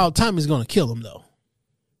 somehow Tommy's gonna kill him though.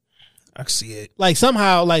 I can see it. Like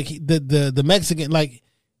somehow, like the Mexican, like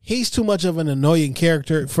he's too much of an annoying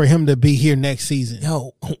character for him to be here next season.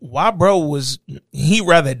 Yo, why he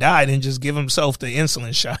rather die than just give himself the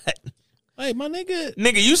insulin shot? Hey, my nigga.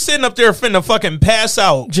 Nigga, you sitting up there finna fucking pass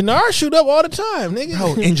out. Jannar shoot up all the time, nigga.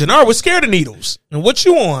 Bro, and Jannar was scared of needles. And what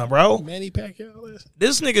you on, bro? Manny Pacquiao.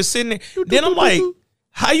 This nigga sitting there. Then I'm like,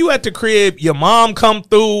 how you at the crib? Your mom come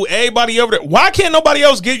through. Everybody over there. Why can't nobody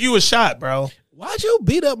else give you a shot, bro? Why'd you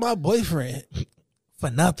beat up my boyfriend? For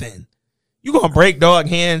nothing. You gonna break dog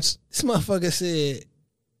hands? This motherfucker said,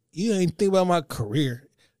 you ain't think about my career.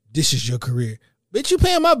 This is your career. Bitch, you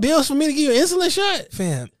paying my bills for me to give you an insulin shot?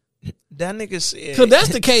 Fam, that nigga said. So that's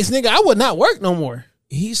the case, nigga. I would not work no more.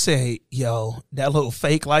 He said, yo, that little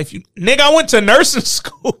fake life nigga, I went to nursing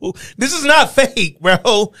school. This is not fake,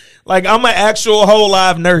 bro. Like, I'm an actual whole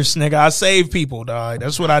live nurse, nigga. I save people, dog.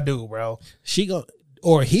 That's what I do, bro. He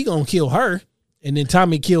gonna kill her, and then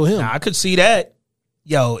Tommy kill him. Nah, I could see that.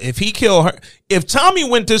 Yo, if he kill her, if Tommy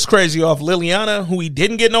went this crazy off Liliana, who he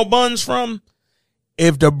didn't get no buns from,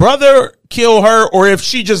 if the brother kill her, or if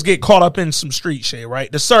she just get caught up in some street shit,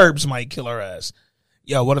 right? The Serbs might kill her ass.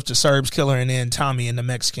 Yo, what if the Serbs kill her and then Tommy and the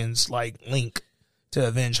Mexicans like link to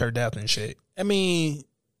avenge her death and shit? I mean,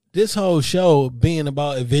 this whole show being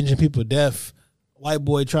about avenging people's death, white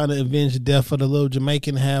boy trying to avenge the death of the little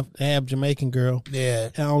Jamaican half Jamaican girl. Yeah,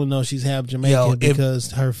 I only know she's half Jamaican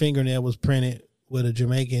because her fingernail was printed with a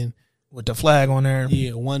Jamaican with the flag on there.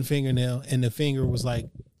 Yeah, one fingernail, and the finger was like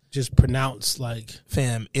just pronounced like.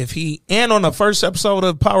 Fam, and on the first episode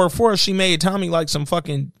of Power Force, she made Tommy like some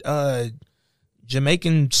fucking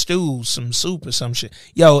Jamaican stew, some soup or some shit.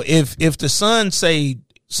 Yo, if the son say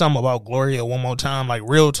something about Gloria one more time, like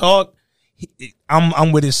real talk,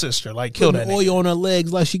 I'm with his sister. Like, kill that nigga. Oil on her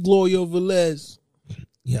legs like she Gloria Velez.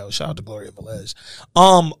 Yo, shout out to Gloria Velez.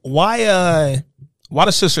 Why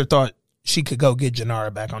the sister thought she could go get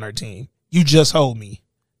Janara back on her team? You just hold me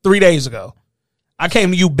 3 days ago. I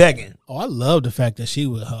came to you begging. Oh, I love the fact that she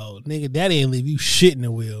would hold. Nigga, daddy ain't leave you shit in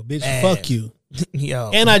the wheel. Bitch, fuck you.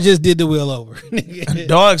 Yo. And I just did the wheel over.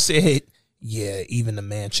 Dog said, yeah, even the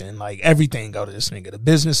mansion, like everything go to this nigga. The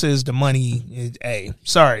businesses, the money, hey,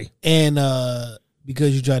 sorry. And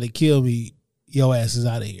because you tried to kill me, your ass is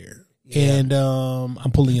out of here. Yeah. And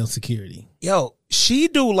I'm pulling your security. Yo, she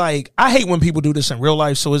do like, I hate when people do this in real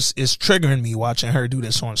life, so it's triggering me watching her do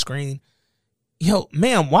this on screen. Yo,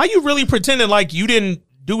 ma'am, why you really pretending like you didn't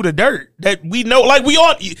do the dirt that we know? Like, we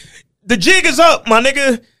all, the jig is up, my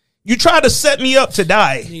nigga. You tried to set me up to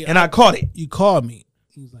die, and I caught it. You called me.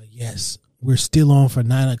 He was like, yes, we're still on for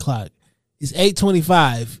 9 o'clock. It's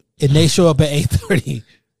 8:25, and they show up at 8:30.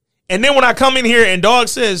 And then when I come in here and dog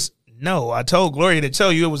says, no, I told Gloria to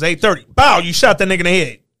tell you it was 8:30. Bow, you shot that nigga in the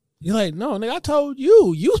head. You're like, no, nigga, I told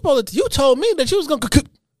you. You told me that you was going to.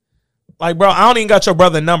 Like, bro, I don't even got your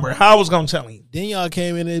brother's number. How I was going to tell him? Then y'all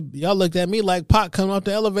came in and y'all looked at me like Pac coming off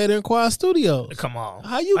the elevator in Quad Studios. Come on.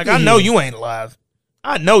 How you like, I know you ain't alive.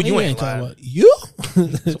 I know you ain't talking lying. about you.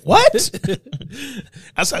 What?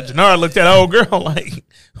 That's how Jannard looked at old girl like,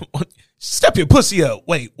 step your pussy up.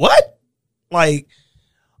 Wait, what? Like,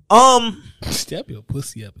 step your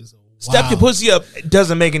pussy up is step your pussy up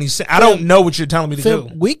doesn't make any sense. I don't know what you're telling me to do.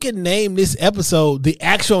 We can name this episode the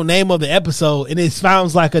actual name of the episode, and it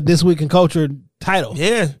sounds like a This Week in Culture title.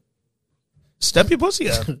 Yeah. Step your pussy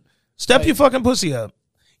up. Step your fucking pussy up.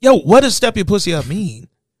 Yo, what does step your pussy up mean?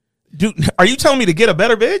 Dude, are you telling me to get a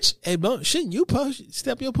better bitch? Hey, bro, shouldn't you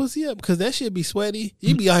step your pussy up? Because that shit be sweaty.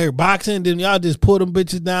 You be out here boxing, then y'all just pull them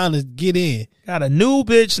bitches down and get in. Got a new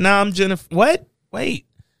bitch. Now I'm Jennifer. What? Wait.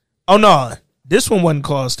 Oh, no. This one wasn't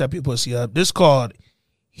called Step Your Pussy Up. This called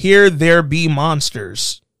Here There Be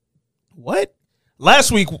Monsters. What? Last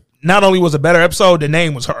week, not only was a better episode, the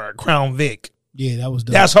name was hard. Crown Vic. Yeah, that was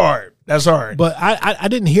dope. That's hard. That's hard. But I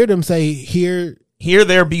didn't hear them say Here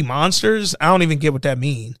There Be Monsters. I don't even get what that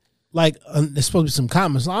means. Like, there's supposed to be some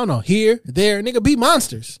comments. I don't know. Here, there, nigga, be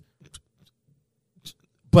monsters.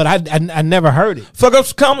 But I never heard it. Fuck up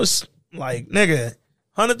some comments. Like, nigga,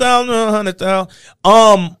 100,000,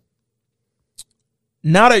 100,000.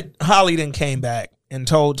 Now that Holly then came back and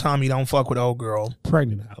told Tommy don't fuck with old girl.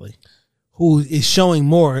 Pregnant Holly. Who is showing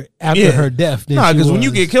more after her death than because when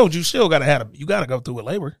you get killed, you still gotta go through a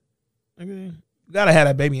labor. Okay? You gotta have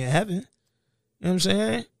that baby in heaven. You know what I'm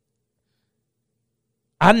saying?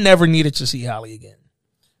 I never needed to see Holly again.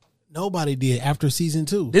 Nobody did after season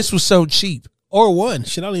 2. This was so cheap. Or 1.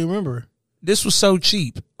 Shit, I don't even remember. This was so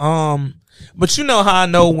cheap. But you know how I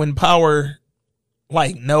know when Power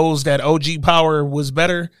like knows that OG Power was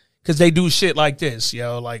better? Because they do shit like this,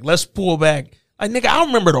 yo. Like, let's pull back. Like, nigga, I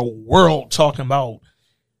remember the world talking about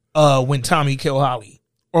when Tommy killed Holly.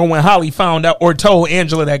 Or when Holly found out or told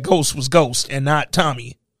Angela that Ghost was Ghost and not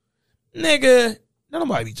Tommy. Nigga,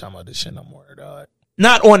 nobody be talking about this shit no more, dog.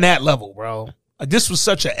 Not on that level, bro. Like, this was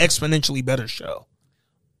such an exponentially better show.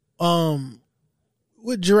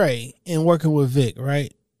 With Dre and working with Vic,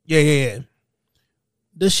 right? Yeah.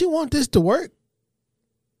 Does she want this to work?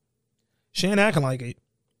 She ain't acting like it.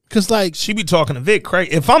 Cause like she be talking to Vic,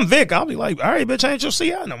 crazy. If I'm Vic, I'll be like, all right, bitch, I ain't your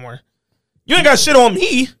CI no more. You ain't got shit on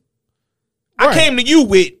me. Right. I came to you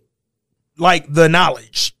with like the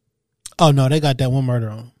knowledge. Oh no, they got that one murder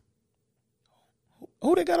on.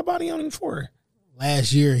 Who they got a body on him for?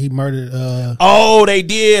 Last year he murdered Oh, they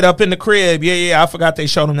did up in the crib. Yeah, I forgot they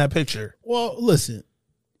showed him that picture. Well, listen.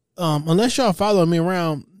 Unless y'all follow me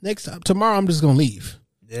around tomorrow I'm just gonna leave.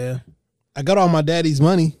 Yeah. I got all my daddy's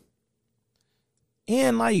money.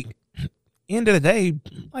 And like end of the day,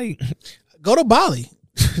 like go to Bali.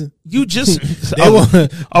 You just over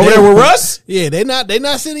there with Russ? Yeah, they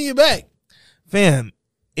not sending you back. Fam,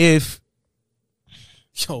 if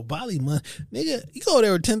Bali money, nigga, you go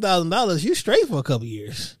there with $10,000, you straight for a couple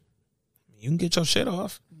years. You can get your shit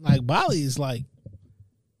off. Like Bali is like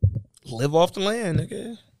live off the land,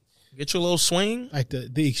 nigga. Get your little swing. Like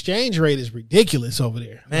the exchange rate is ridiculous over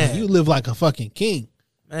there. Man, like, you live like a fucking king.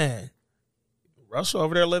 Man, Russell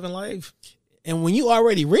over there living life. And when you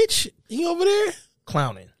already rich, you over there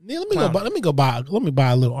clowning. Yeah, let me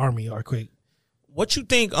buy a little army yard quick. What you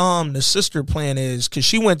think the sister plan is? Because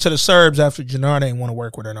she went to the Serbs after Jannard ain't want to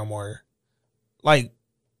work with her no more. Like,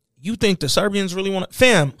 you think the Serbians really want to?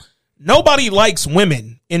 Fam, nobody likes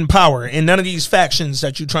women in power in none of these factions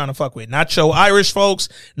that you trying to fuck with. Not your Irish folks,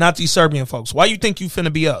 not these Serbian folks. Why you think you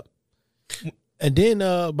finna be up? And then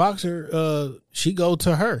Boxer, she go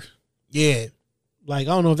to her. Yeah. Like,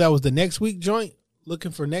 I don't know if that was the next week joint.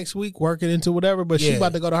 Looking for next week, working into whatever, but she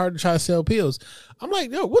about to go to her to try to sell pills. I'm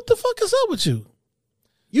like, yo, what the fuck is up with you?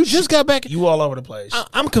 You just got back. You all over the place.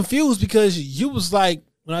 I'm confused because you was like,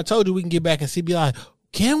 when I told you we can get back in CBI,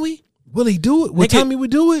 can we? Will he do it? What time he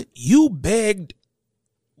would do it? You begged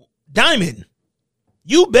Diamond.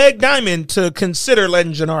 You begged Diamond to consider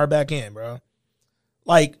letting Jannard back in, bro.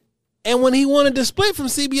 Like, and when he wanted to split from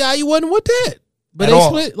CBI, you wasn't with that. But they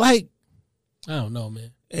split, like, I don't know,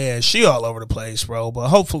 man. Yeah, she all over the place, bro. But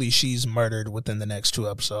hopefully she's murdered within the next 2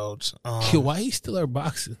 episodes. Why he still her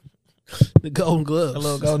boxing? The Golden Gloves. The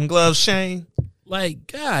little Golden Gloves, Shane. Like,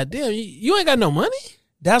 god damn, you ain't got no money?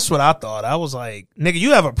 That's what I thought. I was like, nigga,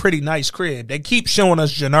 you have a pretty nice crib. They keep showing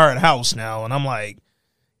us Jannard house now, and I'm like,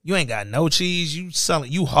 you ain't got no cheese.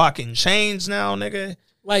 You hawking chains now, nigga.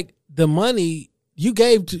 Like, the money you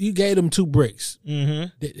gave them 2 bricks.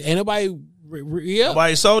 Mm-hmm. Ain't nobody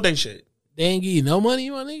nobody sold that shit. They ain't give you no money,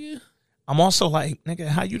 my nigga. I'm also like, nigga,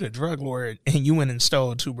 how you the drug lord and you went and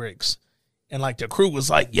stole 2 bricks? And like the crew was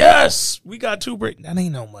like, yes, we got 2 bricks. That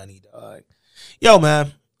ain't no money, dog. Yo,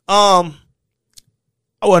 man.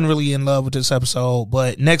 I wasn't really in love with this episode,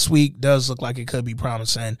 but next week does look like it could be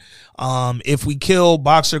promising. If we kill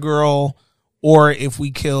Boxer Girl or if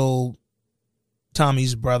we kill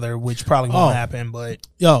Tommy's brother, which probably won't happen, but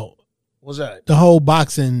what's that? The whole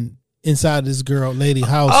boxing inside this girl lady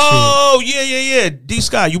house. Oh, yeah. D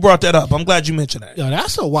Sky, you brought that up. I'm glad you mentioned that. Yo,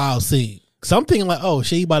 that's a wild scene. Something like, oh,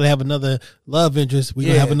 she about to have another love interest. We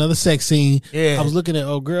gonna have another sex scene. Yeah. I was looking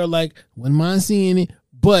at girl like, wouldn't mind seeing it,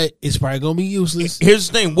 but it's probably gonna be useless. Here's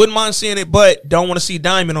the thing, wouldn't mind seeing it, but don't want to see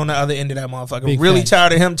Diamond on the other end of that motherfucker. Big really facts.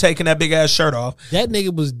 tired of him taking that big ass shirt off. That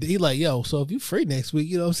nigga he like, yo, so if you free next week,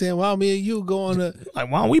 you know what I'm saying? Why don't me and you go on like,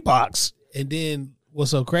 why don't we box? And then what's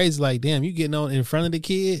so crazy, like, damn, you getting on in front of the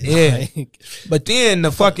kid? Yeah. Like, But then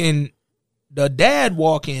the dad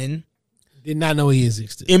walk in. Did not know he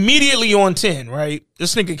existed. Immediately on 10, right?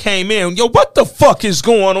 This nigga came in. Yo, what the fuck is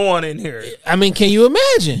going on in here? I mean, can you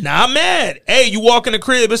imagine? Nah, I'm mad. Hey, you walk in the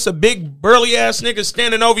crib, it's a big burly ass nigga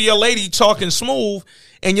standing over your lady talking smooth,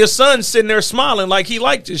 and your son sitting there smiling like he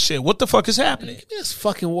liked this shit. What the fuck is happening? This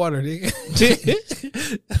fucking water, nigga.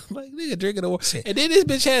 Like, nigga drinking the water. And then this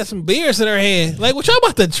bitch had some beers in her hand. Like, what y'all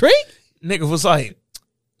about to drink? Nigga was like,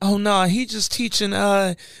 oh no, he just teaching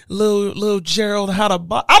little Gerald how to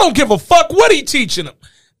box. I don't give a fuck what he teaching him.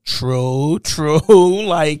 True.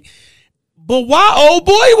 Like, but why old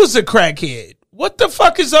boy was a crackhead? What the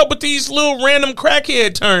fuck is up with these little random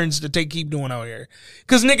crackhead turns that they keep doing out here?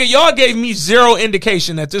 Cause nigga, y'all gave me zero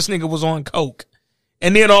indication that this nigga was on coke.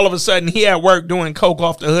 And then all of a sudden he at work doing coke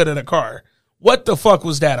off the hood of the car. What the fuck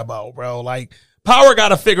was that about, bro? Like, Power got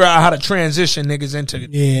to figure out how to transition niggas into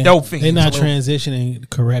dope fiends. They're not transitioning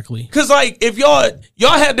correctly. Cause like if y'all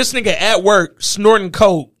had this nigga at work snorting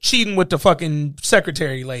coke, cheating with the fucking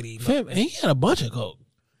secretary lady. Fam, he had a bunch of coke.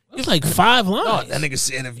 It's like 5 lines. Oh, that nigga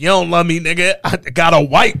said, if you don't love me, nigga, I got a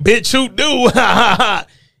white bitch who do.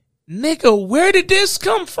 Nigga, where did this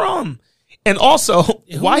come from? And also,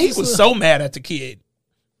 why he was so mad at the kid?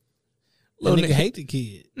 Little nigga hate the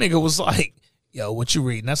kid. Nigga was like, yo, what you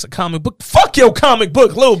reading? That's a comic book. Fuck your comic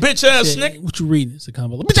book, little bitch ass nigga. What you reading? It's a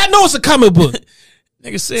comic book. Bitch, I know it's a comic book.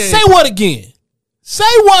 Nigga said. Say what again? Say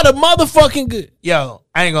what a motherfucking good. Yo,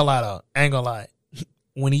 I ain't gonna lie though. I ain't gonna lie.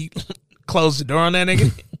 When he closed the door on that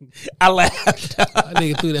nigga, I laughed. That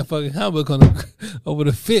nigga threw that fucking comic book over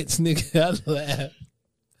the fence, nigga. I laughed.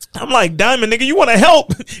 I'm like, Diamond, nigga, you want to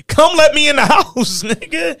help? Come let me in the house,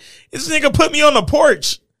 nigga. This nigga put me on the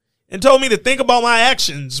porch and told me to think about my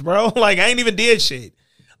actions, bro. Like, I ain't even did shit.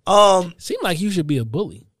 Seemed like you should be a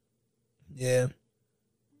bully. Yeah.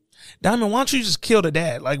 Diamond, why don't you just kill the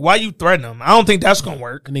dad? Like, why you threaten him? I don't think that's going to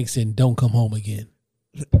work. The nigga said, don't come home again.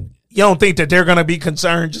 You don't think that they're going to be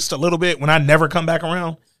concerned just a little bit when I never come back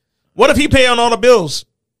around? What if he pay on all the bills?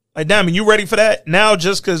 Like, Diamond, you ready for that? Now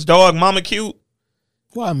just because dog mama cute?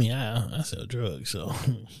 Well, I mean, I sell drugs, so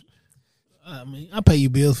I mean, I pay you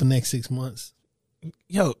bills for the next 6 months.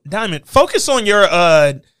 Yo, Diamond, focus on your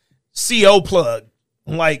CO plug.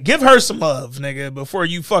 Like, give her some love, nigga, before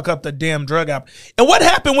you fuck up the damn drug app. And what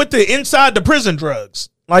happened with the inside the prison drugs?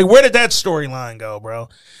 Like, where did that storyline go, bro?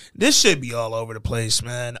 This shit be all over the place,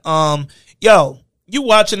 man. Yo, you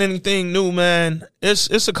watching anything new, man?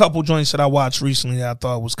 It's a couple joints that I watched recently that I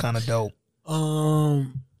thought was kind of dope.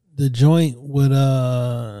 The joint with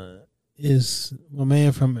is my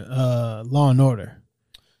man from Law and Order.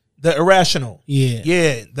 The Irrational.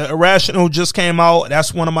 Yeah. The Irrational just came out.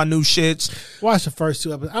 That's one of my new shits. Watch the first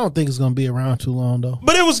 2 episodes. I don't think it's going to be around too long, though.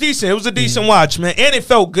 But it was decent. It was a decent watch, man. And it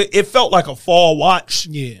felt good. It felt like a fall watch.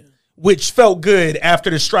 Yeah. Which felt good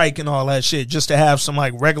after the strike and all that shit, just to have some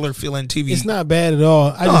like regular feeling TV. It's not bad at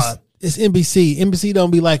all. It's NBC. NBC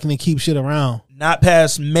don't be liking to keep shit around. Not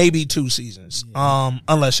past maybe 2 seasons.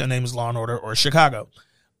 Unless your name is Law and Order or Chicago.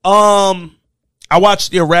 I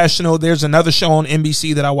watched The Irrational. There's another show on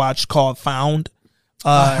NBC that I watched called Found.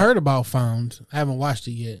 I heard about Found. I haven't watched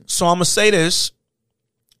it yet. So I'm going to say this.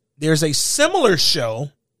 There's a similar show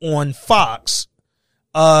on Fox.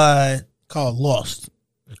 Called Lost.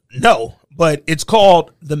 No, but it's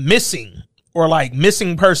called The Missing or like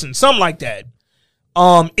Missing Person, something like that.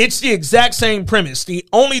 It's the exact same premise. The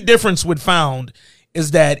only difference with Found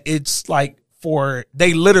is that it's like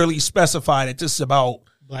they literally specify that this is about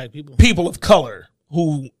Black people. People of color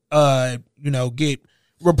who, get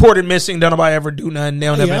reported missing. Don't nobody ever do nothing. They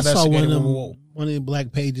don't ever investigate. I saw one of the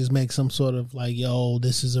Black pages make some sort of like, yo,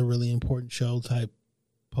 this is a really important show type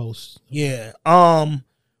post. Yeah.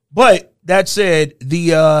 But that said,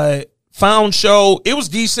 the Found show, it was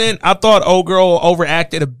decent. I thought old girl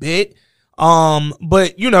overacted a bit.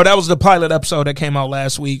 But that was the pilot episode that came out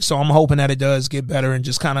last week. So I'm hoping that it does get better and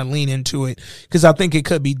just kind of lean into it. Cause I think it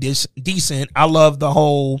could be decent. I love the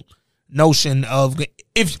whole notion of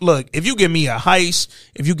if you give me a heist,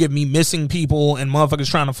 if you give me missing people and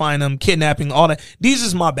motherfuckers trying to find them, kidnapping, all that, these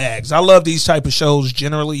is my bags. I love these type of shows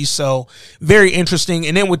generally, so very interesting.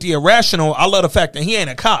 And then with the irrational, I love the fact that he ain't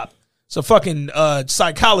a cop. It's a fucking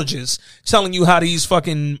psychologist telling you how these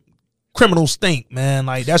fucking criminals think, man.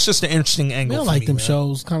 Like, that's just an interesting angle. I like them man.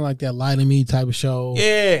 shows, kind of like that Lie to Me type of show.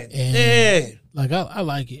 Yeah, and like I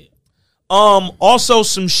like it. Also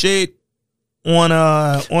some shit on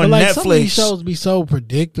but like, Netflix. Some of these shows be so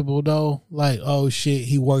predictable though. Like, oh shit,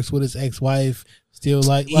 he works with his ex-wife. Still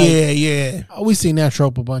like yeah. We seen that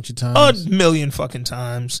trope a bunch of times. A million fucking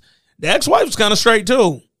times. The ex-wife's kind of straight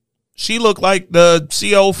too. She looked like the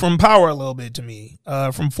CO from Power a little bit to me,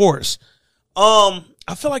 from Force. I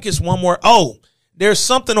feel like it's one more. Oh, there's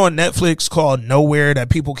something on Netflix called Nowhere that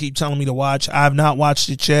people keep telling me to watch. I have not watched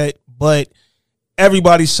it yet, but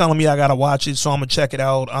everybody's telling me I gotta watch it, so I'm gonna check it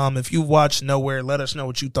out. If you've watched Nowhere, let us know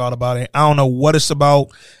what you thought about it. I don't know what it's about.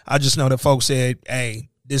 I just know that folks said, hey,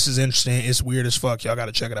 this is interesting. It's weird as fuck. Y'all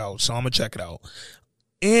gotta check it out. So I'm gonna check it out.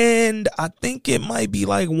 And I think it might be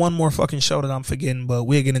like one more fucking show that I'm forgetting, but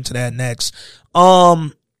we'll get into that next.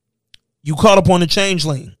 You caught up on the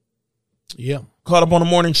Changeling. Yeah. Caught up on the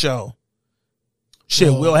morning show.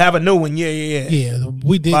 Shit, we'll have a new one. Yeah.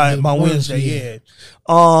 We did by Wednesday.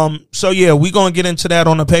 So yeah, we're gonna get into that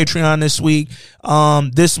on the Patreon this week.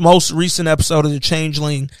 This most recent episode of the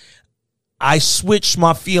Changeling, I switched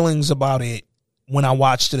my feelings about it when I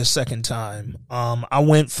watched it a second time. I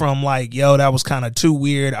went from like, yo, that was kind of too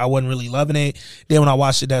weird. I wasn't really loving it. Then when I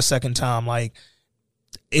watched it that second time, like,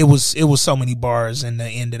 it was so many bars in the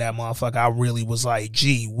end of that motherfucker. I really was like,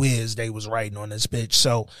 gee whiz, they was writing on this bitch.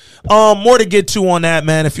 So, more to get to on that,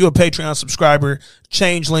 man. If you're a Patreon subscriber,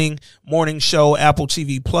 Changeling, Morning Show, Apple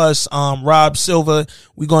TV Plus, Rob Silva,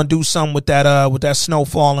 we're gonna do something with that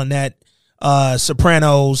Snowfall and that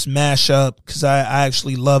Sopranos mashup, because I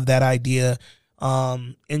actually love that idea.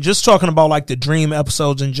 And just talking about like the dream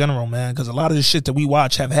episodes in general, man, because a lot of the shit that we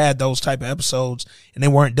watch have had those type of episodes and they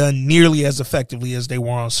weren't done nearly as effectively as they were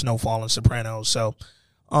on Snowfall and Sopranos. So,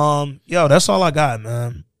 yo, that's all I got,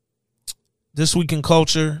 man. This Week in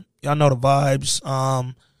Culture, y'all know the vibes.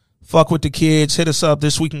 Fuck with the kids. Hit us up,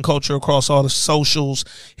 This Week in Culture, across all the socials.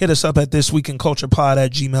 Hit us up at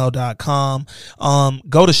thisweekinculturepod@gmail.com.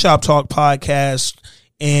 Go to Shop Talk Podcast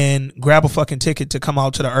and grab a fucking ticket to come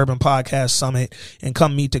out to the Urban Podcast Summit and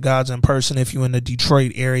come meet the gods in person. If you're in the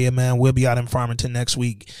Detroit area, man, we'll be out in Farmington next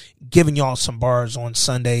week giving y'all some bars on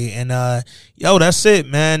Sunday. And, yo, that's it,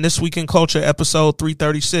 man. This Week in Culture, episode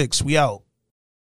 336. We out.